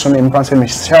koye bosome mpan se me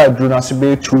sha duru na se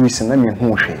be 2 weeks na me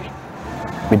hu hwe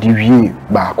me di wie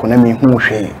ba ko na me hu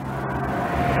hwe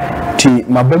ti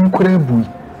mabam kura bu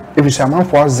efisa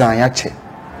manfo azan ya che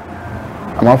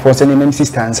amanfo se ne nem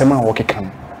sister ansema wo kekam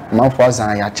amanfo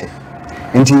azan ya che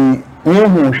enti me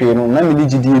hu hwe no na me di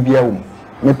gidie bia wo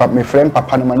me friend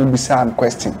papa no ma no bisa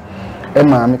question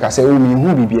Emma me ka say o mi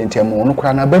hu bibie ntem no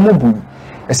kura na ba mo bu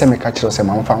ese me ka kire se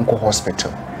ma mfa nko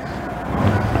hospital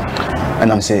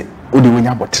and am say o de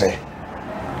wonya botre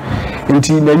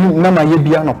enti na ma ye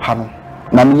bia no pa no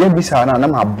na me ye bisa na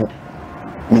ma bu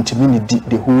mentimi ni di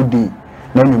the whole day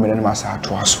na numere na ma sa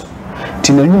to aso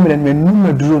ti na numere me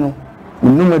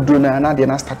numaduro na de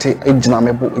na start ejina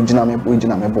mebo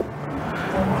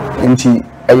enti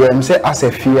am say as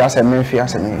a fee as a men fee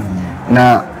as a me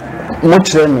na mo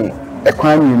kire me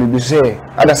ekwani ni bi say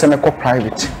ada se me ko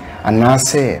private ana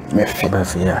say me fi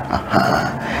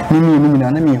aha ni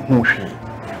na me hu hwe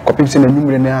ko pim se na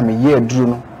numere na me ye duro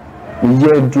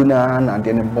no na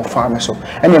de ne bo fa me so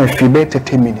ene me fi be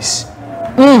 30 minutes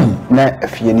na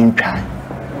afie ni ntwa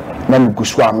na me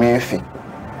gusu a me fi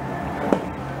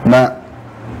na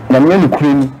me ni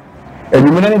kure ni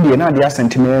edumere ne de na de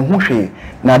asentime hu hwe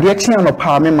na de tia no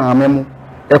pa me maame mu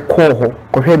ekọ ho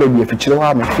ko hwe da bi afikyire ho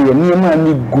a me fi ni ma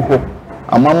ni gu ho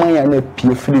amama ya na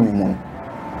pie firi mi mu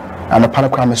ana para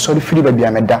kwa me sorry firi ba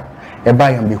bia me da e ba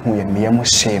ya me hu ye me yam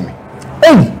hye me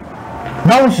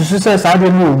na wo susu se sa de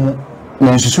no mu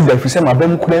na susu da fi se ma ba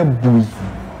mu kura bui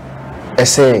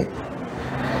ese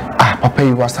papa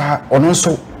yi wasa ono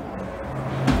so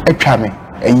etwa me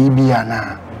eyi bia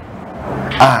na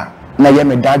na ye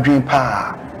me dadwen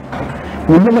pa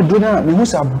me no do na me hu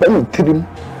sa ba me tirim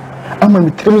ama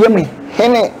me tirim ye me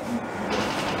hene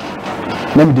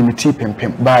na me de me ti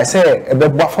pempem ba se e be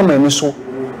bua fa me so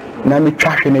na me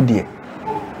twa hwe ne de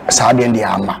sa de de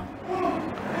ama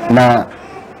na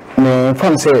me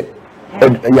fam se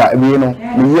ya bi no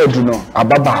me ye du no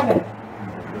ababa ko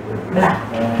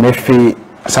me fi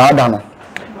sa da no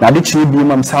na de chi bi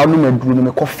mam sa no maduru no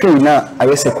me ko fe na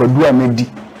ayese kwadu a medi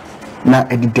na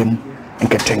edidem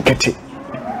nketenkete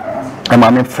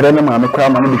ama me frɛ no ma me kra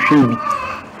ma no de hwe bi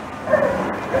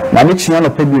na de chi no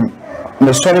pa bi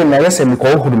me sɔre na ayese me ko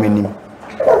huru menim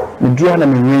me dua na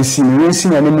me wensi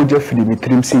na ne mu jafiri me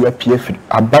trim se ya pie afiri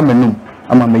aba menum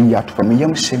ama me yi atofa me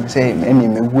yam hye me se ene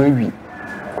me wu awi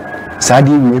saa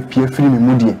de wi pie afiri me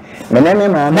mu de me na me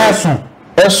ma na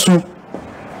esu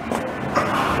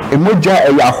emoja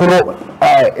ya horo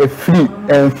free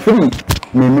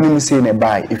me minimum say na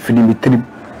buy free me trip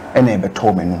ena e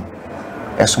beto me no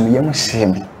eso me yam hye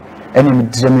me ena me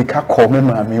dire me ka call me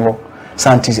ma me wo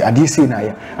santis ade say na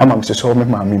ya ama me so me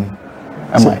ma me mu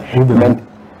ama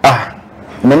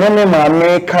me ma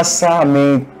me kasa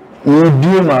me ni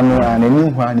bio ma no ana ni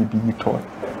hu ani bi to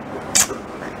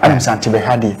ana santi be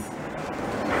hade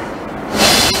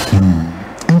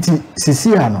nti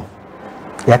sisi ano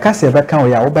yakase be kan o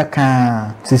ya wo be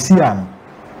kan sisi ano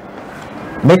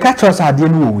me ka cho sa ade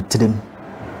no wo tirim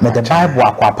me the bible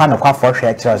akwapa no kwa for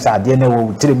hwe cho sa ade no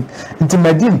wo tirim nti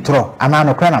madi ntro ana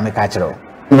no kra na me ka kire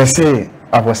me say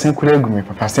abosen kura gu me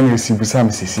papa se me si busa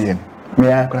me sisi en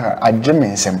me akra agye me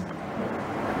nsem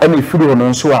ɛna firi no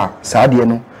nso a saa deɛ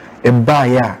no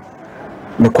ɛbaa ya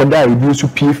me koda ebi nso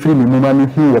pie firi me muma me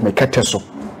hu wɔ me kɛtɛ so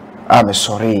a me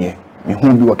sɔre yɛ me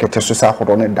hu bi wɔ kɛtɛ so saa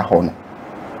horo no da hɔ no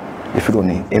efiri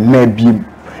no ɛma biem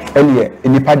ɛne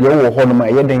nipa deɛ wɔ hɔ no ma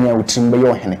ɛyɛ den ya wotirim bɛyɛ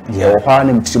ɔhene yɛ wɔ hɔ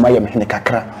na mtirim ayɛ me hene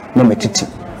kakra na matiti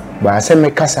ba sɛ me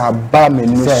kasa ba me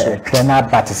ni so hwɛ na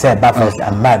ba te sɛ ba fɛ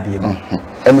amba biem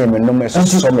ɛne me no me so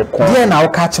me kɔ deɛ na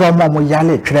woka kyerɛ mo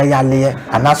yale twere yale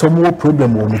anaso mo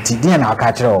problem wɔ miti deɛ na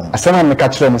woka kyerɛ mo asɛm me ka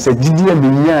kyerɛ mo sɛ didie me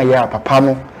nya ya papa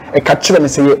no ɛka kyerɛ me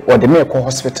sɛ ɔde me kɔ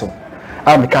hospital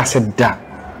a me ka sɛ da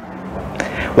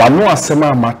wano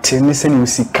asɛm a mate ne sɛ ne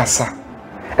osi kasa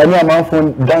ɛne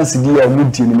amanfo dance di a mu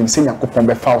die ne sɛ Nyankopɔn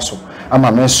bɛfa so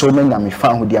ama me so me nya me fa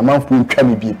ho di amanfo ntwa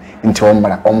me bi nti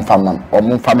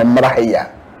ɔmfa me mmara ha ya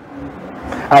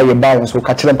aye ba nso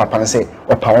ka kyerɛ papa no sɛ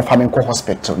ɔpa wɔfa me kɔ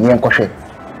hospital ne nkɔhwɛ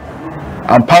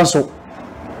ampa so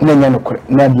na nya no kore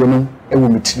na die no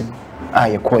ɛwɔ me tirim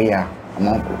aye kɔ ya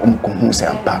amanfo hu sɛ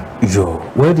ampa yo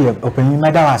we dey open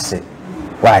meda wase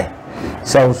why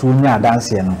so nya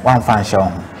dance no wan fan show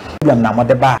ho problem na mo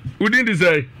de ba within the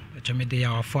say Chomede ya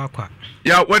wafo akwa.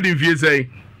 Yeah, what did you say?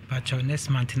 Pacho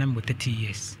next month na mo 30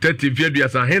 years. 30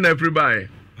 years and hen everybody.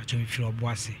 Pacho mi firo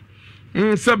boase.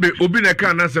 Sabe obi na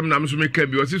ka na asem na mso me ka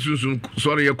bi o si sunsun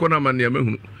sorry ye kona man ya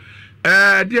mahunu.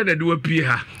 Dia na de wa pie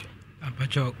ha.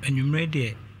 Pacho enwumre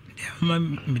de ma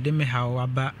me de me ha wa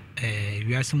ba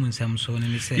wiase mu nsam so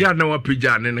ne se. Ya na wa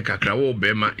pija ne kakra wo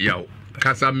be ma yawo.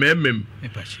 Kasa memem. Me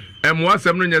pacho.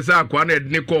 Wasɛm no nyɛ sɛ akwa na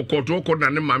ɛde ne kɔkɔtɔ kɔ na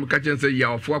ne maame ka kyɛn sɛ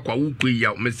yawfo akwa wukɔ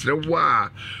yaw mesrɛ wa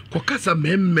kɔkasa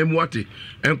mɛmmɛm wate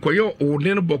ɛnkɔyɛ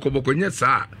ɔne no bɔkɔbɔkɔ nyɛ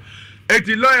saa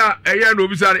eti lawyer ɛyɛ no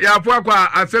obisa yawfo akwa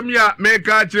asɛm ya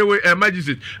meka kyerɛ we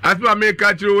magistrate asɛm a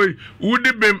meka kyerɛ we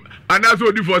wudi bem anaso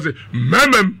odi fo sɛ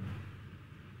mɛmmɛm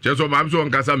kyɛ so maame so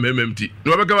ɔnkasa mɛmmɛm ti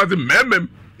na wɔbɛka wa sɛ mɛmmɛm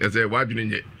yɛ sɛ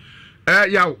wadwene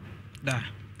nyɛ yaw da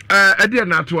ɛdeɛ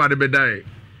na ato ade bɛdae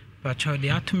Pacho de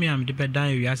atumi am de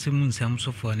bedan wiase mu nsam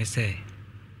sofo ne se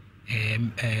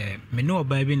me no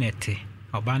oba bi nete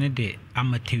oba ne de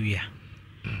amatewia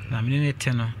na me ne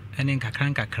te no ene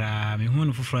nkakra me hu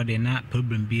no foforo de na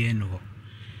problem bi eno ho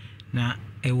na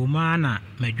ewo ma na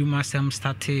madwuma sam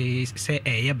start se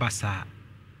eye basa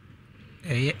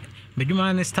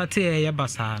madwuma ne start eye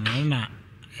basa na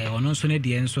ono so ne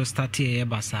de enso start eye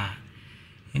basa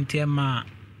nti ma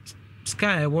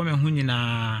Sky woman who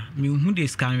na me who de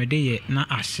scan me de na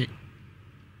ahye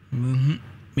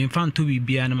me fan to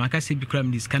be and makase bi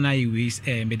kram this can I ways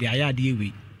me de ayade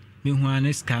we me hu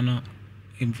an scan no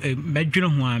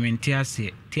medwene ho a me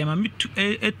ntiase ti ama me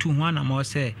etu ho na ma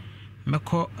se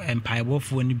mekɔ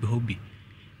empaibofo ni bi hobi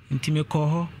nti mekɔ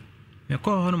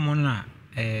ho no mo na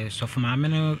sofo ma me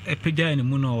no epagya ni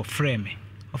mu no ofrɛ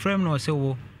me no se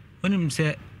wo onim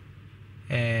se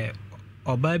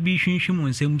oba bi hwinhwi mu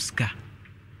nsɛm ska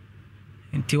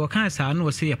nti wɔka saa no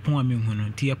wɔse yɛpon a menhu no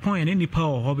nti yɛpon yɛ nipa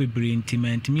wɔ hɔ bebree nti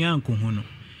mantimi ankohu no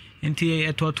nti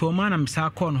ɛtɔtɔ ma na mesa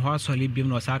kɔ no hɔ asɔle biam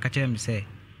na ɔsa ka kyerɛ me sɛ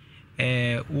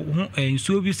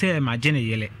nsuo bi sɛ magye ne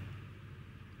yele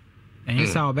ɛnyɛ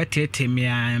sɛ wɔbɛtete me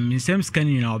a nsɛm ska no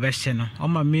nyina wɔbɛhyɛ no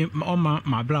ɔma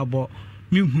mabrabɔ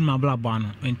menhu mabrabɔ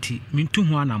ano nti mentu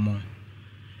ho anamɔ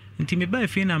nti me ba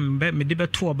fi na me de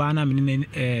beto oba na me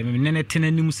ne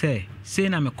tenanim se sei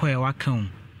na me koye waka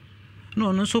no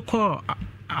ono so ko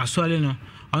asole no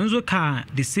ono so ka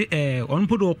de se ono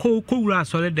podo ko wura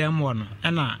asole dem wo no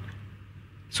na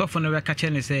sofo no be ka che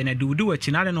ne se na de wudi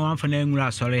wachi na de no amfa na nwura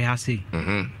asole ha sei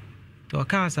to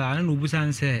ka sa na no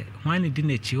busan se hwan ne di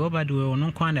na chi oba de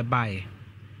ono kwa na baaye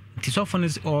nti sofo no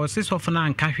o se sofo na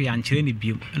anka hwe ankyere ne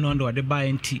biem na ono de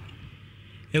baaye nti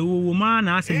ewo ma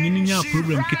na asem ni nya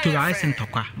problem kito rice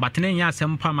ntokwa but na nya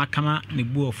asem pa makama ne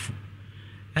buofu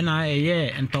na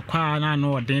eye ntokwa na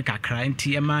no odin kakra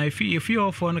nti e ma efi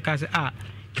ofo no ka se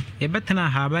e betena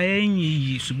ha ba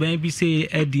enyi suban bi se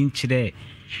adi nkyere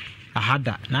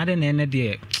ahada na de na ene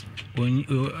de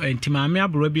nti ma me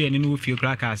abro bi ene no fie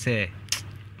kra ka se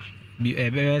bi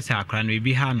ebe se akra no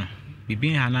bi ha no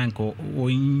bibi ha na nko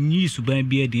onyi suban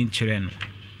bi adi nkyere no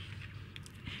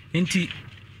nti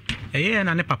eye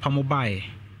na ne papa mo bae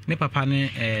ne papa ne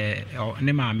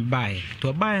ne ma me bae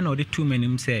to bae na odi tu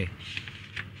manim se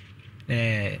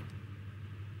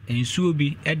ensuo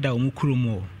bi eda omu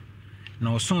kuromo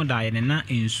na oson dae ne na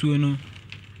ensuo no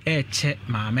eche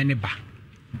maame ne ba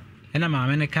ena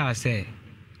maame ne ka se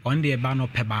on de ba no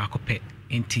pe ba ko pe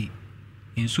enti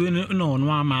ensuo no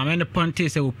no maame ne ponte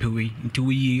se opewe nti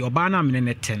wi oba na me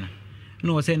ne te no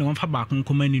no se ne won fa ba ko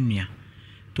nkoma ne nua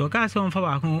to ka se on fa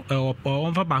ba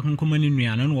ko nkoma ne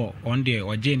nua no on de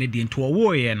oje ne de nti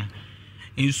wo ye no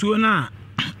ensuo na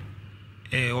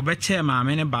obeche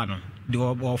maame ne ba no de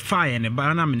ɔfa ne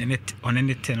ba na me ne ɔne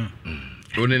ne te no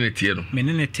one ne tie no me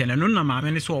ne te no na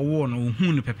maame ne so ɔwo no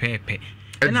ohu no pepepe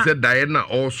ɛna sɛ dae na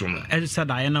ɔso no ɛsɛ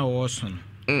dae na ɔso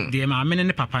no de maame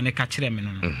ne papa ne ka kyerɛ me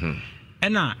no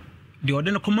ɛna de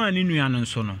ɔde no kɔma ne nua no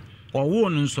nso no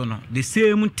ɔwo no nso no the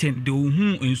same thing de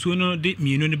ohu nsuo no de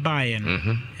mienu ne baeɛ no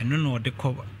ɛno na ɔde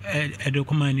kɔ ɛde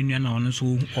kɔma ne nua na ɔno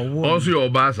nso ɔwo ɔnso yɛ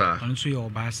ɔbaa saa ɔno nso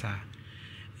yɛ ɔbaa saa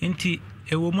nti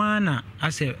ɛwɔ mu na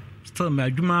asɛ still me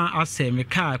adwuma asɛ me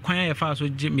car kwan yɛ fa so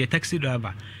gye me taxi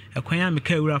driver ɛkwan yɛ me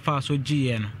car wura fa so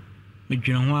gye yɛ no me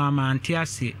dwene ho ama ante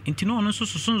ase nti no ɔno nso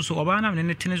so ɔbaa na me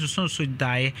ne tene so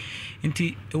daeɛ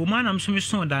nti ɛwɔ mu na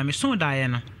me so daeɛ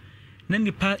no na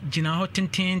nipa gyina hɔ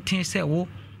tententen sɛ wo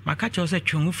maka kyerɛ sɛ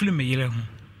twɛn ho fili me yere ho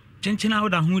kyenkyena wo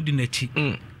da ho di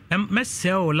n'akyi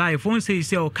mɛsɛ o life wɔn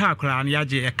sɛ o car koraa no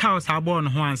yɛagye ɛka saa bɔɔ no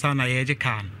ho ansa na yɛgye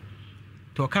car no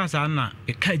to ɔka saa na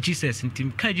ɛka Jesus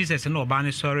nti ka Jesus na ɔbaa ne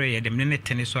sɔre yɛ dem ne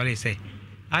tene sɔre sɛ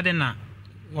ade na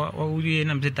wɔwie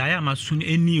nam sɛ daeɛ ama so no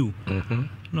ɛni o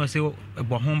na ɔsɛ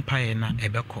ɛbɔ ho mpaeɛ na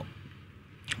ɛbɛkɔ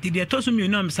nti deɛ ɛtɔ so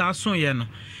mmienu a mesaa soeɛ no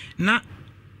na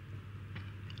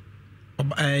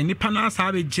nipa na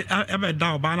asa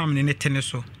ɛbɛda ɔbaa na mene ne tene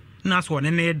so na so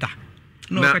ɔne ne da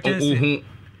na ɔka kyerɛ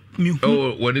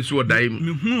sɛ wani so dae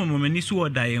mu mehu mo mani so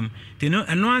dae mu de no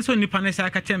ɛno anso nipa ne sɛ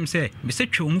aka kyerɛ m sɛ mesɛ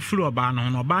twɛ wo firi ɔbaa no ho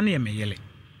na ɔbaa no yɛ me yele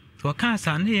to ɔka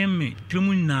sa ne yɛ me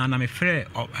tirimu nyinaa na mefrɛ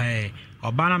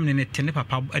ɔbaa na mene ne tene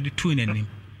papa de tu n'anim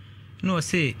na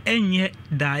ɔsɛ ɛnyɛ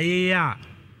dae a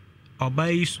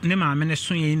ɔbaa yi ne maame ne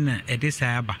so yɛ na ɛde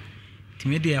saa aba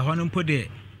timi de ɛhɔ no mpo de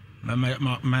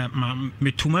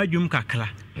metuma adwum kakra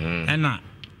ɛna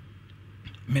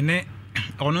mene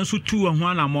ɔno nso tu ho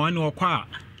ana ma ɔne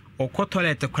ɔkɔ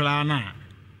toilet koraa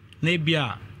na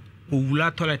bia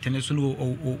owula toilet ne so no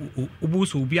obu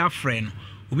so obi afrɛ no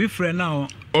obi frɛ na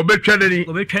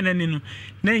obetwa nani no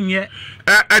na nyɛ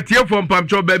atie fo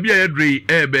mpamcho baabi a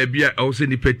yɛdre baabi a ɔsɛ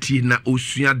nipa tie na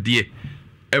osua de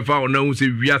ɛfa ɔna hu sɛ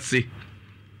wiase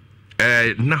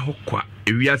na hokwa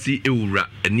wiase ewura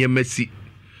nneɛma si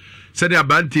sɛde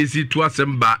abante si to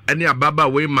asɛm ba ɛne ababa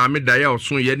wei maame dae a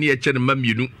ɔso yɛ ne yɛkyɛ ne ma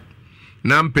mienu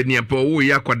na mpaniapa wo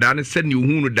yɛ akwadaa ne sɛ ne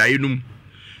ohu no dae num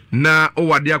na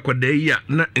ɔwade akwadaa yi a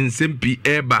na nsɛm pi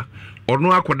ɛba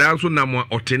ɔno akwadaa nso nam a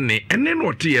ɔtenne ɛne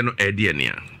no ɔteyɛ no ɛde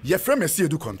ania yɛfrɛ me sɛ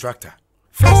edu contractor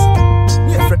first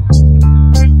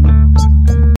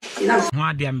ho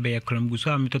ade ambɛ kram gu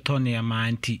so a metotɔ ne ama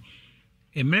anti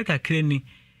America kreni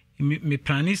me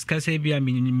planis ka sɛ bia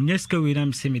me ska we na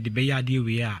me se me de bɛyɛ ade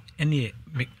we a ɛne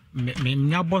me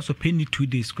nya boss of penny 2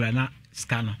 days kra na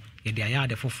ska no ye de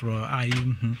ayade foforo a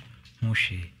yhu ho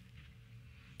hwe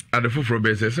ade foforo be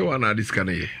sɛ wana ade ska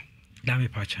no ye da me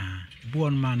pacha bu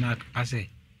on man na ase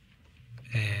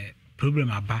problem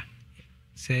aba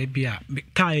sɛ bia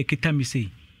ka e kita me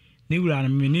sei ne wura na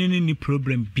me ni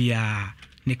problem bia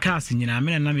ne cars nyina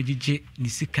me na me gige ni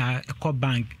sika ekɔ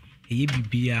bank eye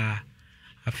bibia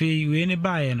afi we ne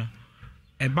bae no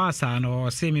e ba sa no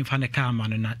se me fa ne car ma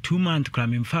no na 2 months kra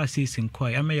me fa season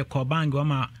koi ama ye kɔ bank o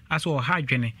ma aso ha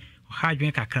dwene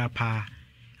kakra pa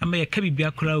ama ye ka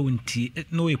bibia kra wonti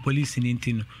no we police ni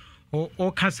nti no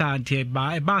o kasa de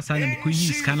ba sa na me ko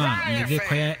yi scanner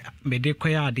me de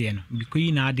koya ade no me ko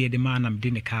yi na ade de ma na me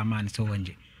de ne car ma ne so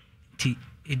wonje ti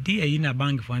edi ayi na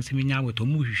bank fo anse me nya woto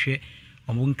mu hwehwe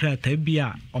omo nkra ta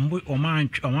bia omo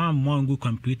mo ngu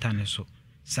computer ne so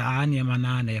saa ne ma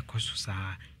na ekoso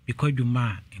saa because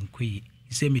dwuma enkoyi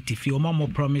se me tifi omo mo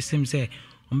promise him say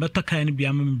ombeto kan ne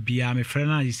bia me frɛ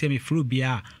na se me fru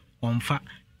bia omfa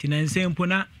tinanse mpo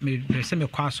na me se me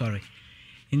kwa sorry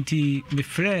nti me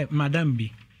frɛ madam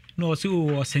bi no se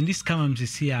o send this scam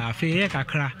sisi a afi ye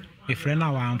kakra me frɛ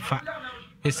na wa amfa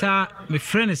esa me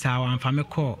frɛ ne saa wa amfa me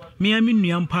call me ami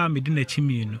nua mpa me di na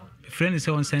chimienu me frɛ ne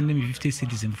se on send me 50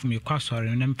 citizens for me kwa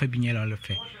sorry na mfa bi nyela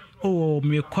olofe o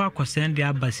me kwa send the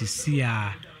abasisi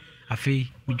a afi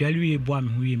me dwali bo am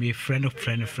hu me friend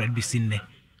bi sinne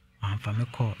amfa me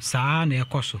call saa na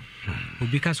ekoso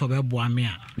obi ka so be bo ame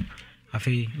a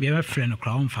afi be friend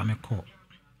kra on fa me call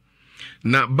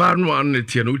na ba no an ne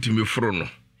tie no utimi foro no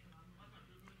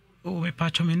o me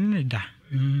pacho me ne da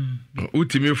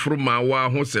utimi foro ma wa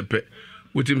ho sepe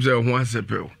utim se ho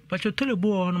asepe o pacho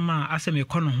telebo on ma aseme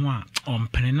kɔ no ho a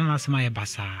ompene na asema ye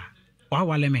basa wa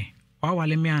wale me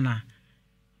ana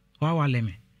wa wale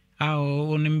me a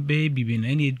onim baby bi na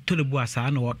ene telebo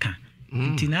asa na woka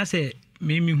nti na se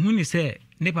me hu ni se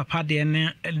ne papa de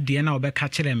na obeka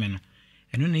kire me no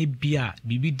eno na bia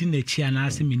bibi di na chi ana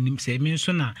ase menim se me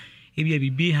nso na ebia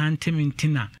bibi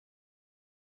hantementina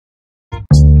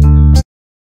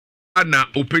ana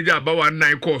opeja ba wa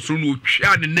nan ko so no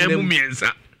otwa ne namu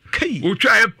miensa kai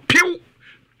otwa e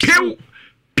pew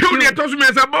Kill the Tosum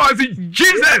as a boss,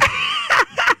 Jesus.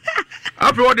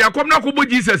 After all, they are coming up with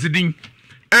Jesus ding.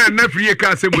 And never ye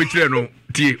can't say which no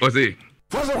tea or say.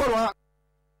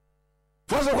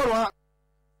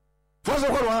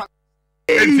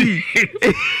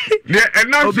 And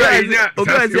now, Jesus.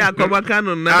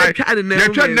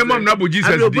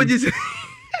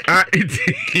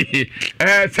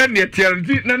 Send your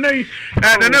charity. Nana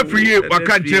free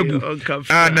Wakanchebu.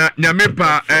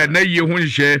 Namepa, Nay, who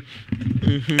share.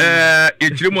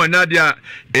 It's Nadia,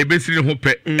 a basic hope.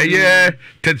 A year,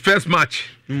 31st March.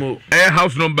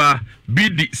 House number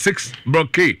BD6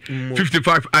 Block K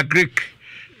 55 Agric.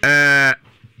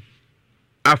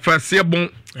 Afasiabon.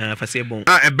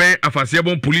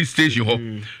 Afasiabon police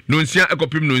station. Nunsia, a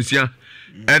copy Nunsia.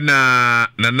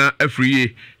 Nana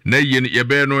free. Na yen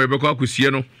yebe no yebe kwa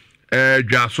kusie no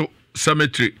dwaso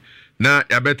cemetery na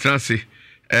yabe transe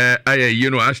aye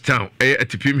yeno Ashtown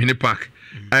atipim hine park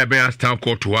aye be Ashtown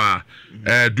court wa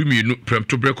duminu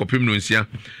premto break opim no nsia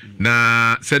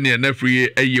na sene na free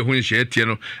aye ho nhye tie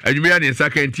no adwuma ya ne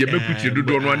nsaka ntie be kuti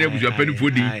dodo no na abuja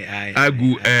panifodi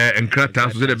agu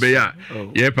enkrata so de be ya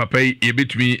ye papa ye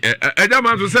betumi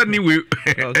adama so sane we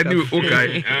anyway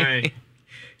okay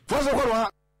fozo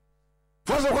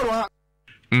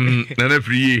nana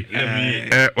free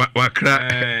wakra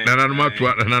nana no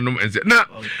matwa nana no ense na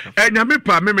nyame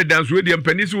pa me dance we de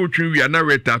mpani so wotwe wi na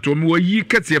reta to me yi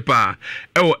kete pa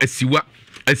ewo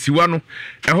asiwa no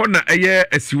eho na eye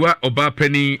asiwa oba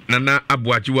pani nana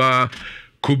aboajiwa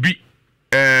kobi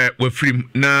wafrim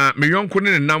na me yonko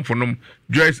ne namfonom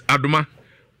Joyce Adoma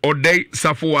Odei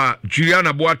Safoa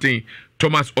Juliana Boatin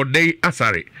Thomas Odei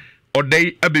Asare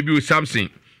Odei Abebi Samson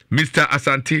Mr.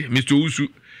 Asante Mr. Usu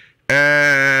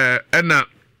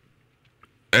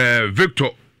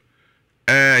Victor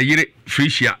Yire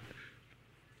Frisia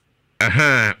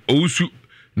Ousu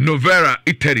Novara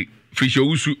Iteri Frisia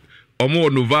Ousu Omo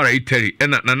Novara Iteri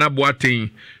Nana Boatin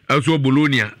also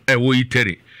Bologna ewo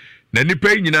Iteri na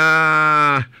nipa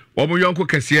nyina omo yonko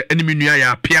kese enimi nua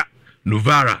ya pia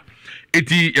Novara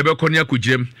eti yebekonia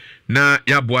kujirem na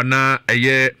yaboa na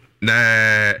eye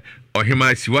na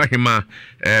ohima siwa hima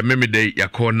memede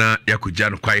yakona yakuja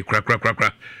no kwai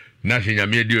kra na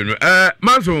hyenyame dio no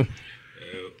manso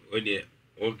ode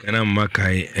o kana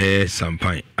makai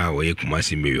sampan a wo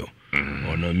yekumasi meyo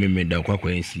ono memeda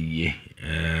kwakwa ensiye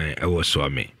ewo so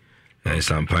ame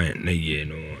sampan na ye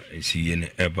no ensiye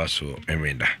ne ebaso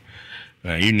emeda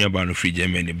yuni aba no free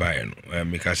Germany buy no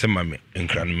me ka se mame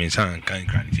nkran me san kan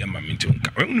nkran ti mame nti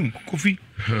nka wonu kofi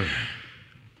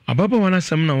ababa wana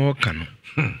sam na wo ka no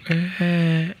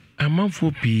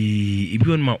amanfo pi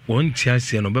ibi on ma won ti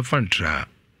ase no be fantra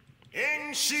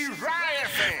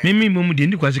mimi momu de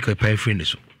ndi kwase ka pai friend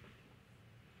so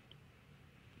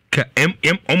ka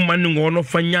on man ngo no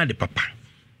fanya de papa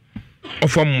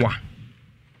ofamwa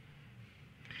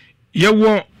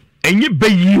yewo enye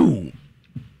bayi o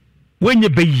wenye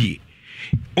bayi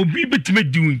obi betime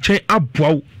di nche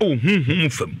aboa o hunhum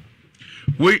fam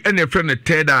we ene friend the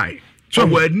third eye so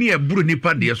we ni eburu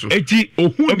nipa de so eti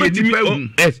ohun de nipa hu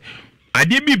yes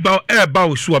ade bi ba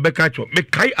ba so abeka cho me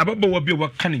kai ababa wa bi wa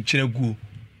kan nkyere gu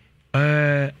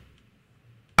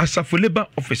asafo labor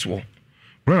office wo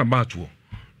run about wo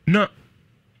na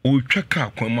o twa ka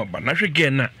kwan ma ba na hwege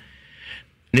na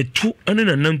ne tu ane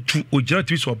na nantu o gira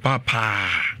ti so ba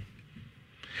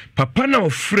papa na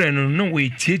ofre no no we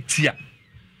tietia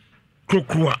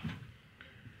krokroa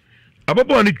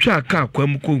ababa ni twa ka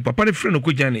kwam ko papa ne frɛ no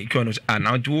ko gyan ko no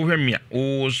na wo hwemia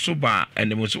o so ba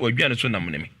ene mo so odwane so nam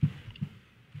ne me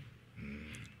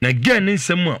na gyan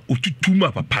nsɛm a otutu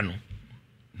ma papa no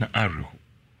na arro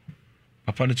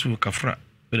papa ne tu kafra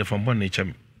be fam bon na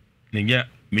cham ne nya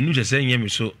menu se sɛ nya me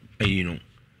so ayi no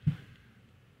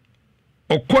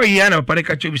okoyi ana papa ne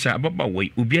ka chobi sa ababa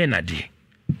wai obi na de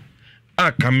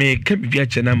aka me ka bibia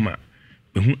kyena ma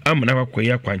mehu amana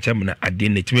kwakoyi akwancha me na ade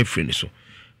na time frɛ ne so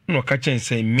no ka chen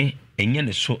say me enye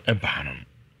ne so eba no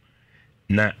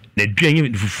na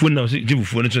duanye fufuo na so je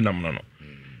fufuo ne so nam no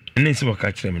ene se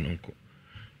ka kire me no nko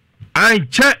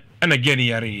anche ana gani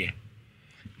yare ye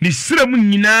ni sira mu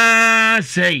nyina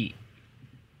sei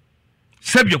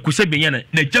sabia ku sabia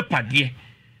na japade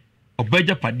oba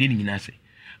japade ni nyina sei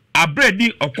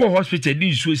abredi okọ hospital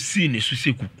di so si ne so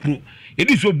se kukuro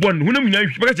edi so bon hunam nyina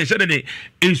hwe ka chese de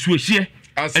ensuohie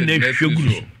ene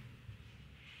hweguru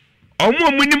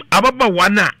omo munim ababa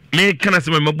wana me kana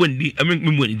se me bondi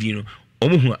me bondi no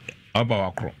omo hu ababa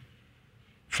wakro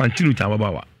fantinu ta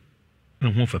ababa wa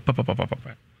no hu fa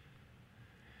papa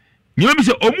nyima bi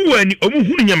se omo wani omo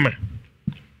hu nyama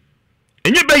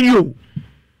enye bayi o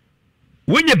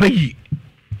wonye bayi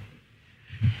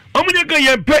omo nyaka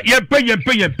yempe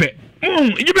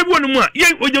you be one more,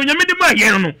 yen, or your Yamidi my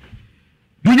yen.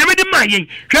 Bu Yamidi my yen,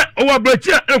 or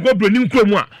Bratia, and go Brunin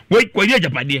Cromwa, wait for your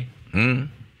Japadia.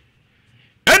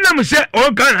 And I'm say,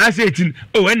 all can I say it,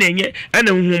 oh, and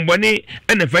a woman bonnet,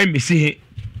 and a fine missing.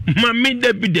 Mammy,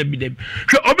 Debbie.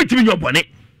 So, I'll be to your bonnet.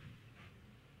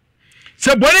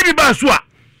 So, bonnet be baswa,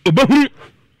 Obahu.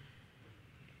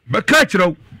 But catch it.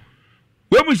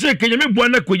 When we say, can you make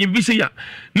one when you visit ya?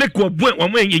 Make what point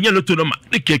one way in yellow to the mat,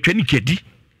 the cake, any kitty.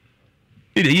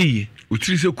 It a ye, which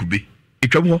is so could be.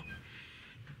 It come on.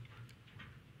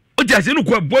 What does it look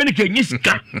what boy can you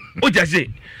scan? What does it?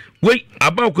 Wait,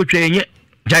 about coach yet.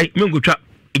 Jai, Mungo trap,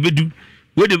 if you do,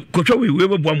 where the coach we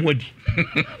were one word.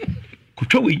 Coach,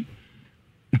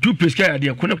 2 pesca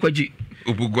idea, Konaquaji,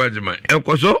 Upuguajama, El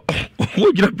Coso,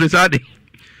 would you have presided?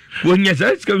 When yes,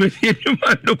 I come with him,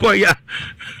 no coya.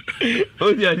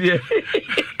 Oh, dear.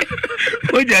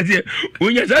 Oh, dear.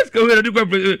 When yes, I come with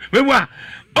a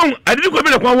oh, I didn't come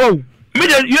in a quo.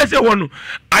 Million, yes, I want.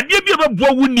 I did be about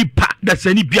what would need pat that's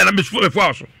any piano miss for a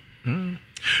fossil.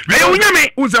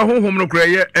 Rayami was a home no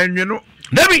cray, and you know,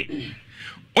 Debbie,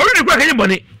 already got any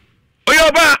money. Oh,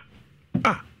 your bar.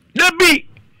 Ah, Debbie.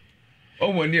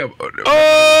 Oh, one year.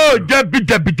 Oh,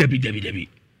 Debbie.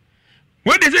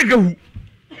 Where does it go?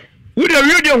 Would a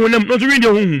radio when I'm not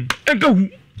radio home and go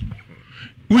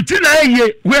within a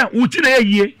year, where within a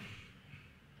year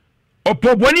or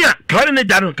Pobonia, Clarence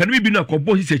Darren can we be not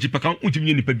compose such a account with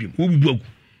me in the pebble who broke.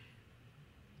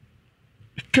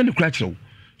 Can you crash so?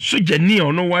 So Jenny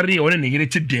or no worry or any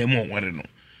irritated demo, worry.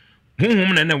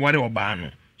 Home and a worry or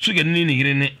barn. So get any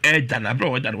in air than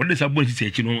abroad that what is a boy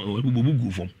say, you know, who go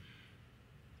from.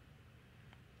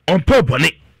 On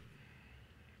Poponi.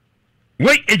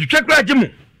 Wait, if you check right, Jim.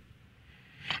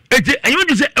 I want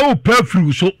to say, oh,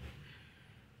 perfume so.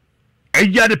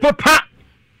 And ya the papa.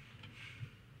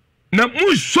 Now,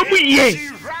 so ye.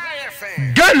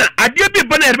 Ghana, I dare be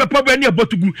banana papa near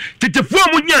Botugu. Take the 4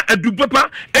 munya and do papa,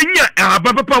 and ya,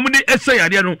 papa money essay, I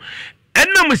don't know. And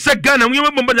now, Mr. Ghana, we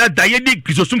remember that Diane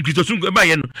Christosum by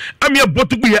you. I'm your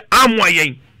Botugu, I'm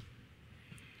why.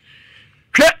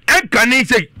 I can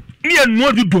say, me and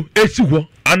what you do, a sugar,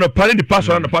 and a parent the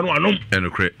pastor and a pano, and a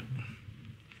crate.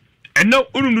 And now,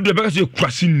 only the best of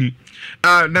crossing.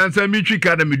 Nancy Mitri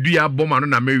Academy, do ya bomb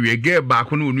on a Mary, get back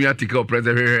when we are to go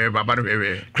preserve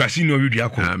Crasino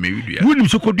Udiaco, maybe. Wouldn't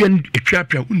so could be a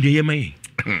trap, wouldn't they, may?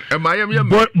 Am I am your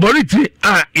Bority?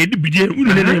 Ah, it begin,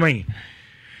 wouldn't they?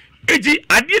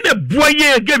 I did a boy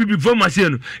gave before my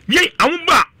son. Yea, I'm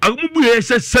back. I will be a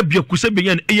subject who said,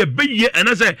 a baby, and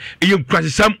I say, you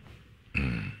crash some.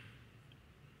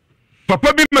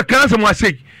 Papa be my cousin was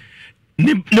sick.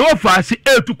 No fast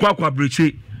air to Quaqua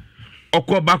Bridge. Or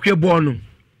call back your bono,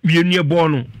 be near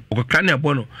bono, or canna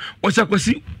bono. Or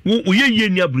Sacosi, we ye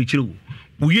near Bridge.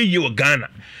 We ye Ghana.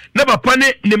 Never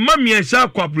pane, the mammy and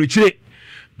Saqua Bridge.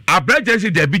 I bet I say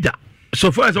the bidder. So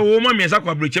far as a woman and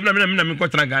Saqua Bridge, I'm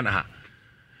not Ghana.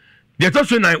 There's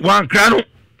also one crown.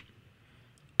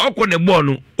 Okone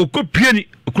bono, oko pieni,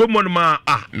 okromon ma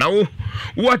now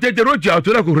what the road out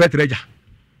to the red treasure.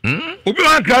 Obi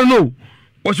one crown no.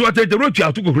 Was what the road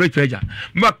out to go great treasure.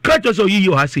 Ma catch so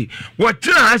you has say. What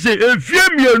I say, if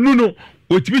you me no,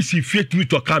 what we see fit me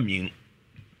to come in.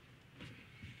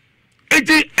 It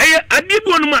is a deep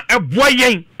one a boy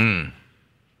yen.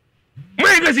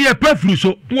 My guess is a perfume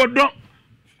so what don't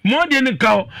more than a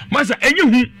cow, Master, and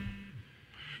you.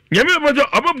 Yammy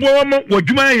about boy, what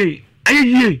you may.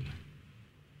 Aye,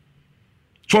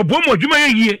 so Bomo, you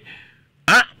may hear.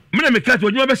 Ah, Madame Cat,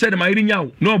 what you ever said, my ring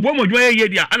out. No, Bomo, you may hear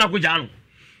the Anacojano.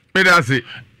 Medasi,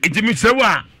 it's a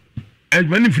Misawa, and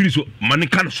many free so, money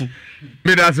cancel.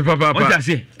 Medasi, Papa, what I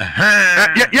say.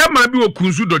 Ya might be a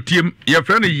Kunsudo team, your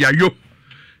friend Yayo.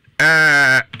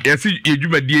 Yes, you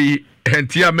may be.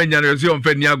 Hentia menya no se on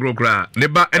fa niagro kra ne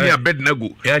ba ene abed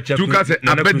nagu tu ka se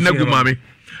abed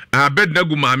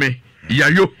nagu mame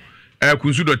yayo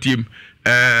kunsu do team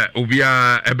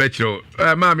obia ebechiro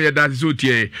mame ya dase so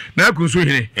tie na kunsu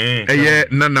hene eye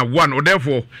nana one or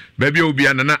therefore baby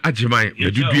obia nana agiman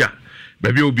bedudua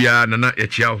baby obia nana ya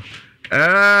chiao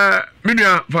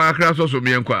menua fa akra so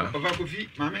me nkwa Papa Kofi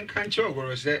mame kan che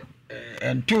ogoro se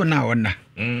ento na wona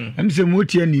se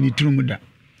motie ni turumu da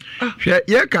hwe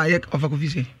ye ka ye Papa Kofi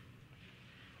se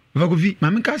Papa Kofi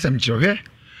mame ka sam chiro hwe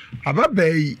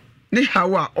ababai ni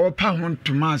hawa opa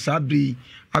hontoma sabi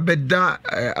abeda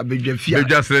abedwafia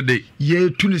bedwasrede ye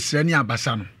tuni srani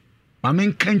abasa no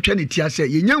mame kan twa ne tia se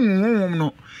ye nya honhom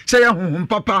no se ye honhom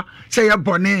papa se ye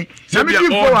bone na me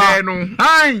difo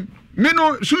ai me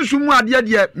no sunsumu ade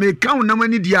de me kan na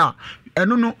mani dia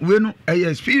eno no we no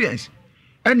experience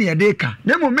ene ye de ka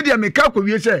na mo me dia me ka ko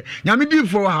wie se nya me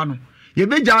difo ha no ye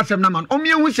beja asem na man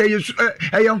omie hu se yesu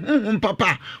eye honhom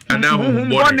papa honhom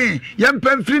bone ye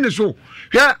mpamfiri ne so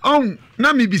hwe on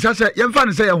na me bisa se ye mfa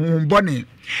ne se ye honhom bone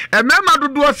emema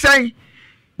dodo sen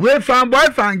we fan boy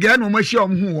fan ge no machi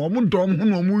omhu omdom hu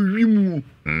no omwim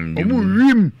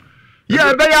omwim ye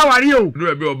be ya ware o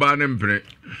do be oba ne mpre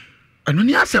anu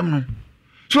ni asem no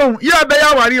so ye be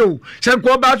ya ware o se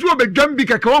ko ba so be dwam bi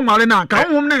keke won ware na ka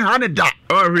honhom ne ha ne da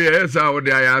o hwe esa o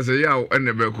de ayase ya o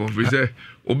ene be ko fi se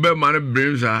obe man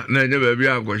brains na enye ba bi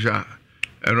ankosha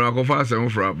eno akofa asem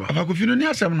fraba afakofi no ni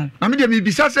asem no na me de me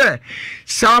bisa se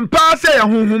sampa se ye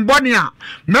honhom bone a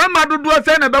mema dodo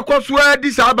se na be ko so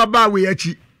adi sa baba we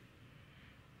achi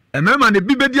emema ne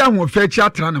bi bedi aho fa achi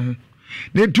atra ne ho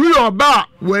ne tu yo ba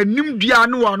wanim dua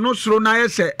no wa no soro na ye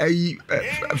se ayi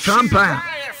frampa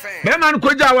mema no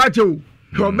koja wa che o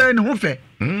yo be ne ho fe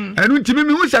enu ntimi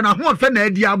mi hu se na ho fe na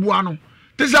adi aboa no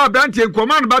te sa brantie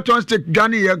command baton stick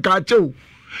gani ye ka che o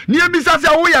ni ebisa se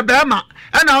wo ye be ma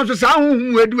na ho so sa ho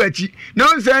hu edu achi na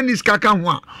on se ni skaka ho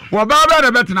a wo ba ba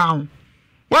na betena ho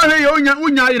wa he ye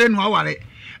unya yire no aware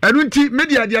enu nti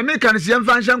media dia make ne se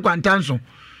mfa nhyan kwantanso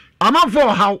amanfo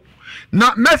how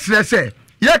na mesre se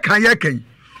ye kan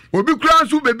obi kura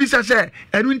nso bebisa se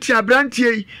enu nti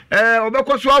abrantie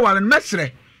obekoso aware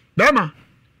mesre be ma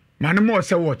mane mo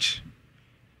se watch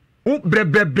o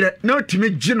brebre na otime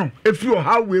gino efiri o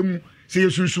how we mu se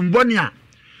yesunsum bone a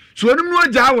so onum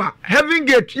no jawa heaven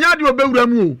gate ya de obewura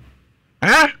mu o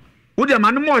wo de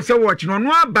mane mo se watch no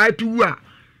no abai to wu a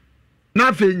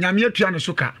na fe nyame atua ne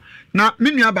so ka na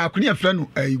menua ba ko ne afra no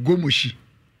gomoshi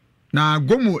na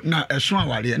gomo na eso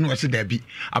aware na wose da bi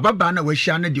ababa na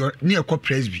wahia na de ne ekọ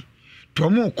presby to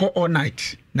mo ko all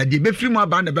night na de be firi mu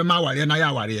aba na be ma aware na ya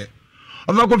aware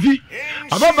ova kofi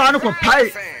ababa no ko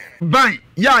pai ban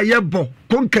ya yebo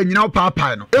konka nyina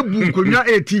papa no ebu nkonya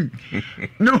 18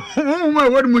 no mo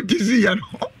wori mu tisi ya no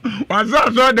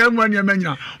waza so da mu anya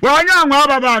manyina wanya nwa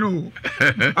baba no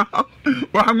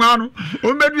wa nwa no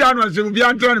o medu ya no se bi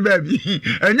anto no ba bi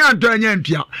enya anto enya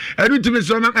ntua enu timi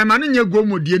so ma ne nya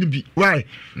gomodie ni bi why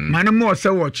mane mo se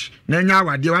watch na nya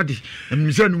awade wade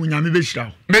emse no nyame be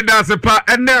hira me da se pa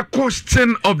ene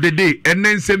question of the day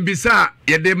ene nsembisa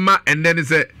ye de ma ene ne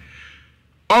se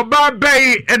oba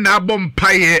bay ena abom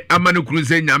paye amane kru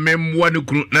se nyame mwa ne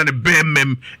kru na ne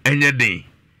bemem enye den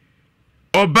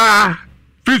oba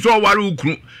fiso ware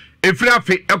ukru efiri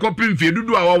afi ekopim fie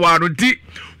dudu a wawaro ti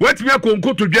watimi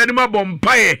akonko to dwane ma bom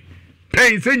paye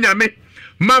pen se nyame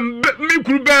mi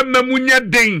kru bemem nya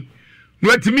den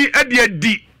watimi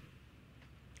adi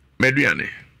meduane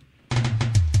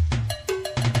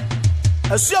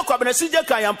Asuo kwabena sije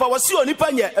kan yampa wasi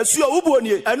onipa nye asuo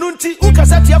ubuonie enu nti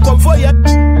ukasa tie komfo ye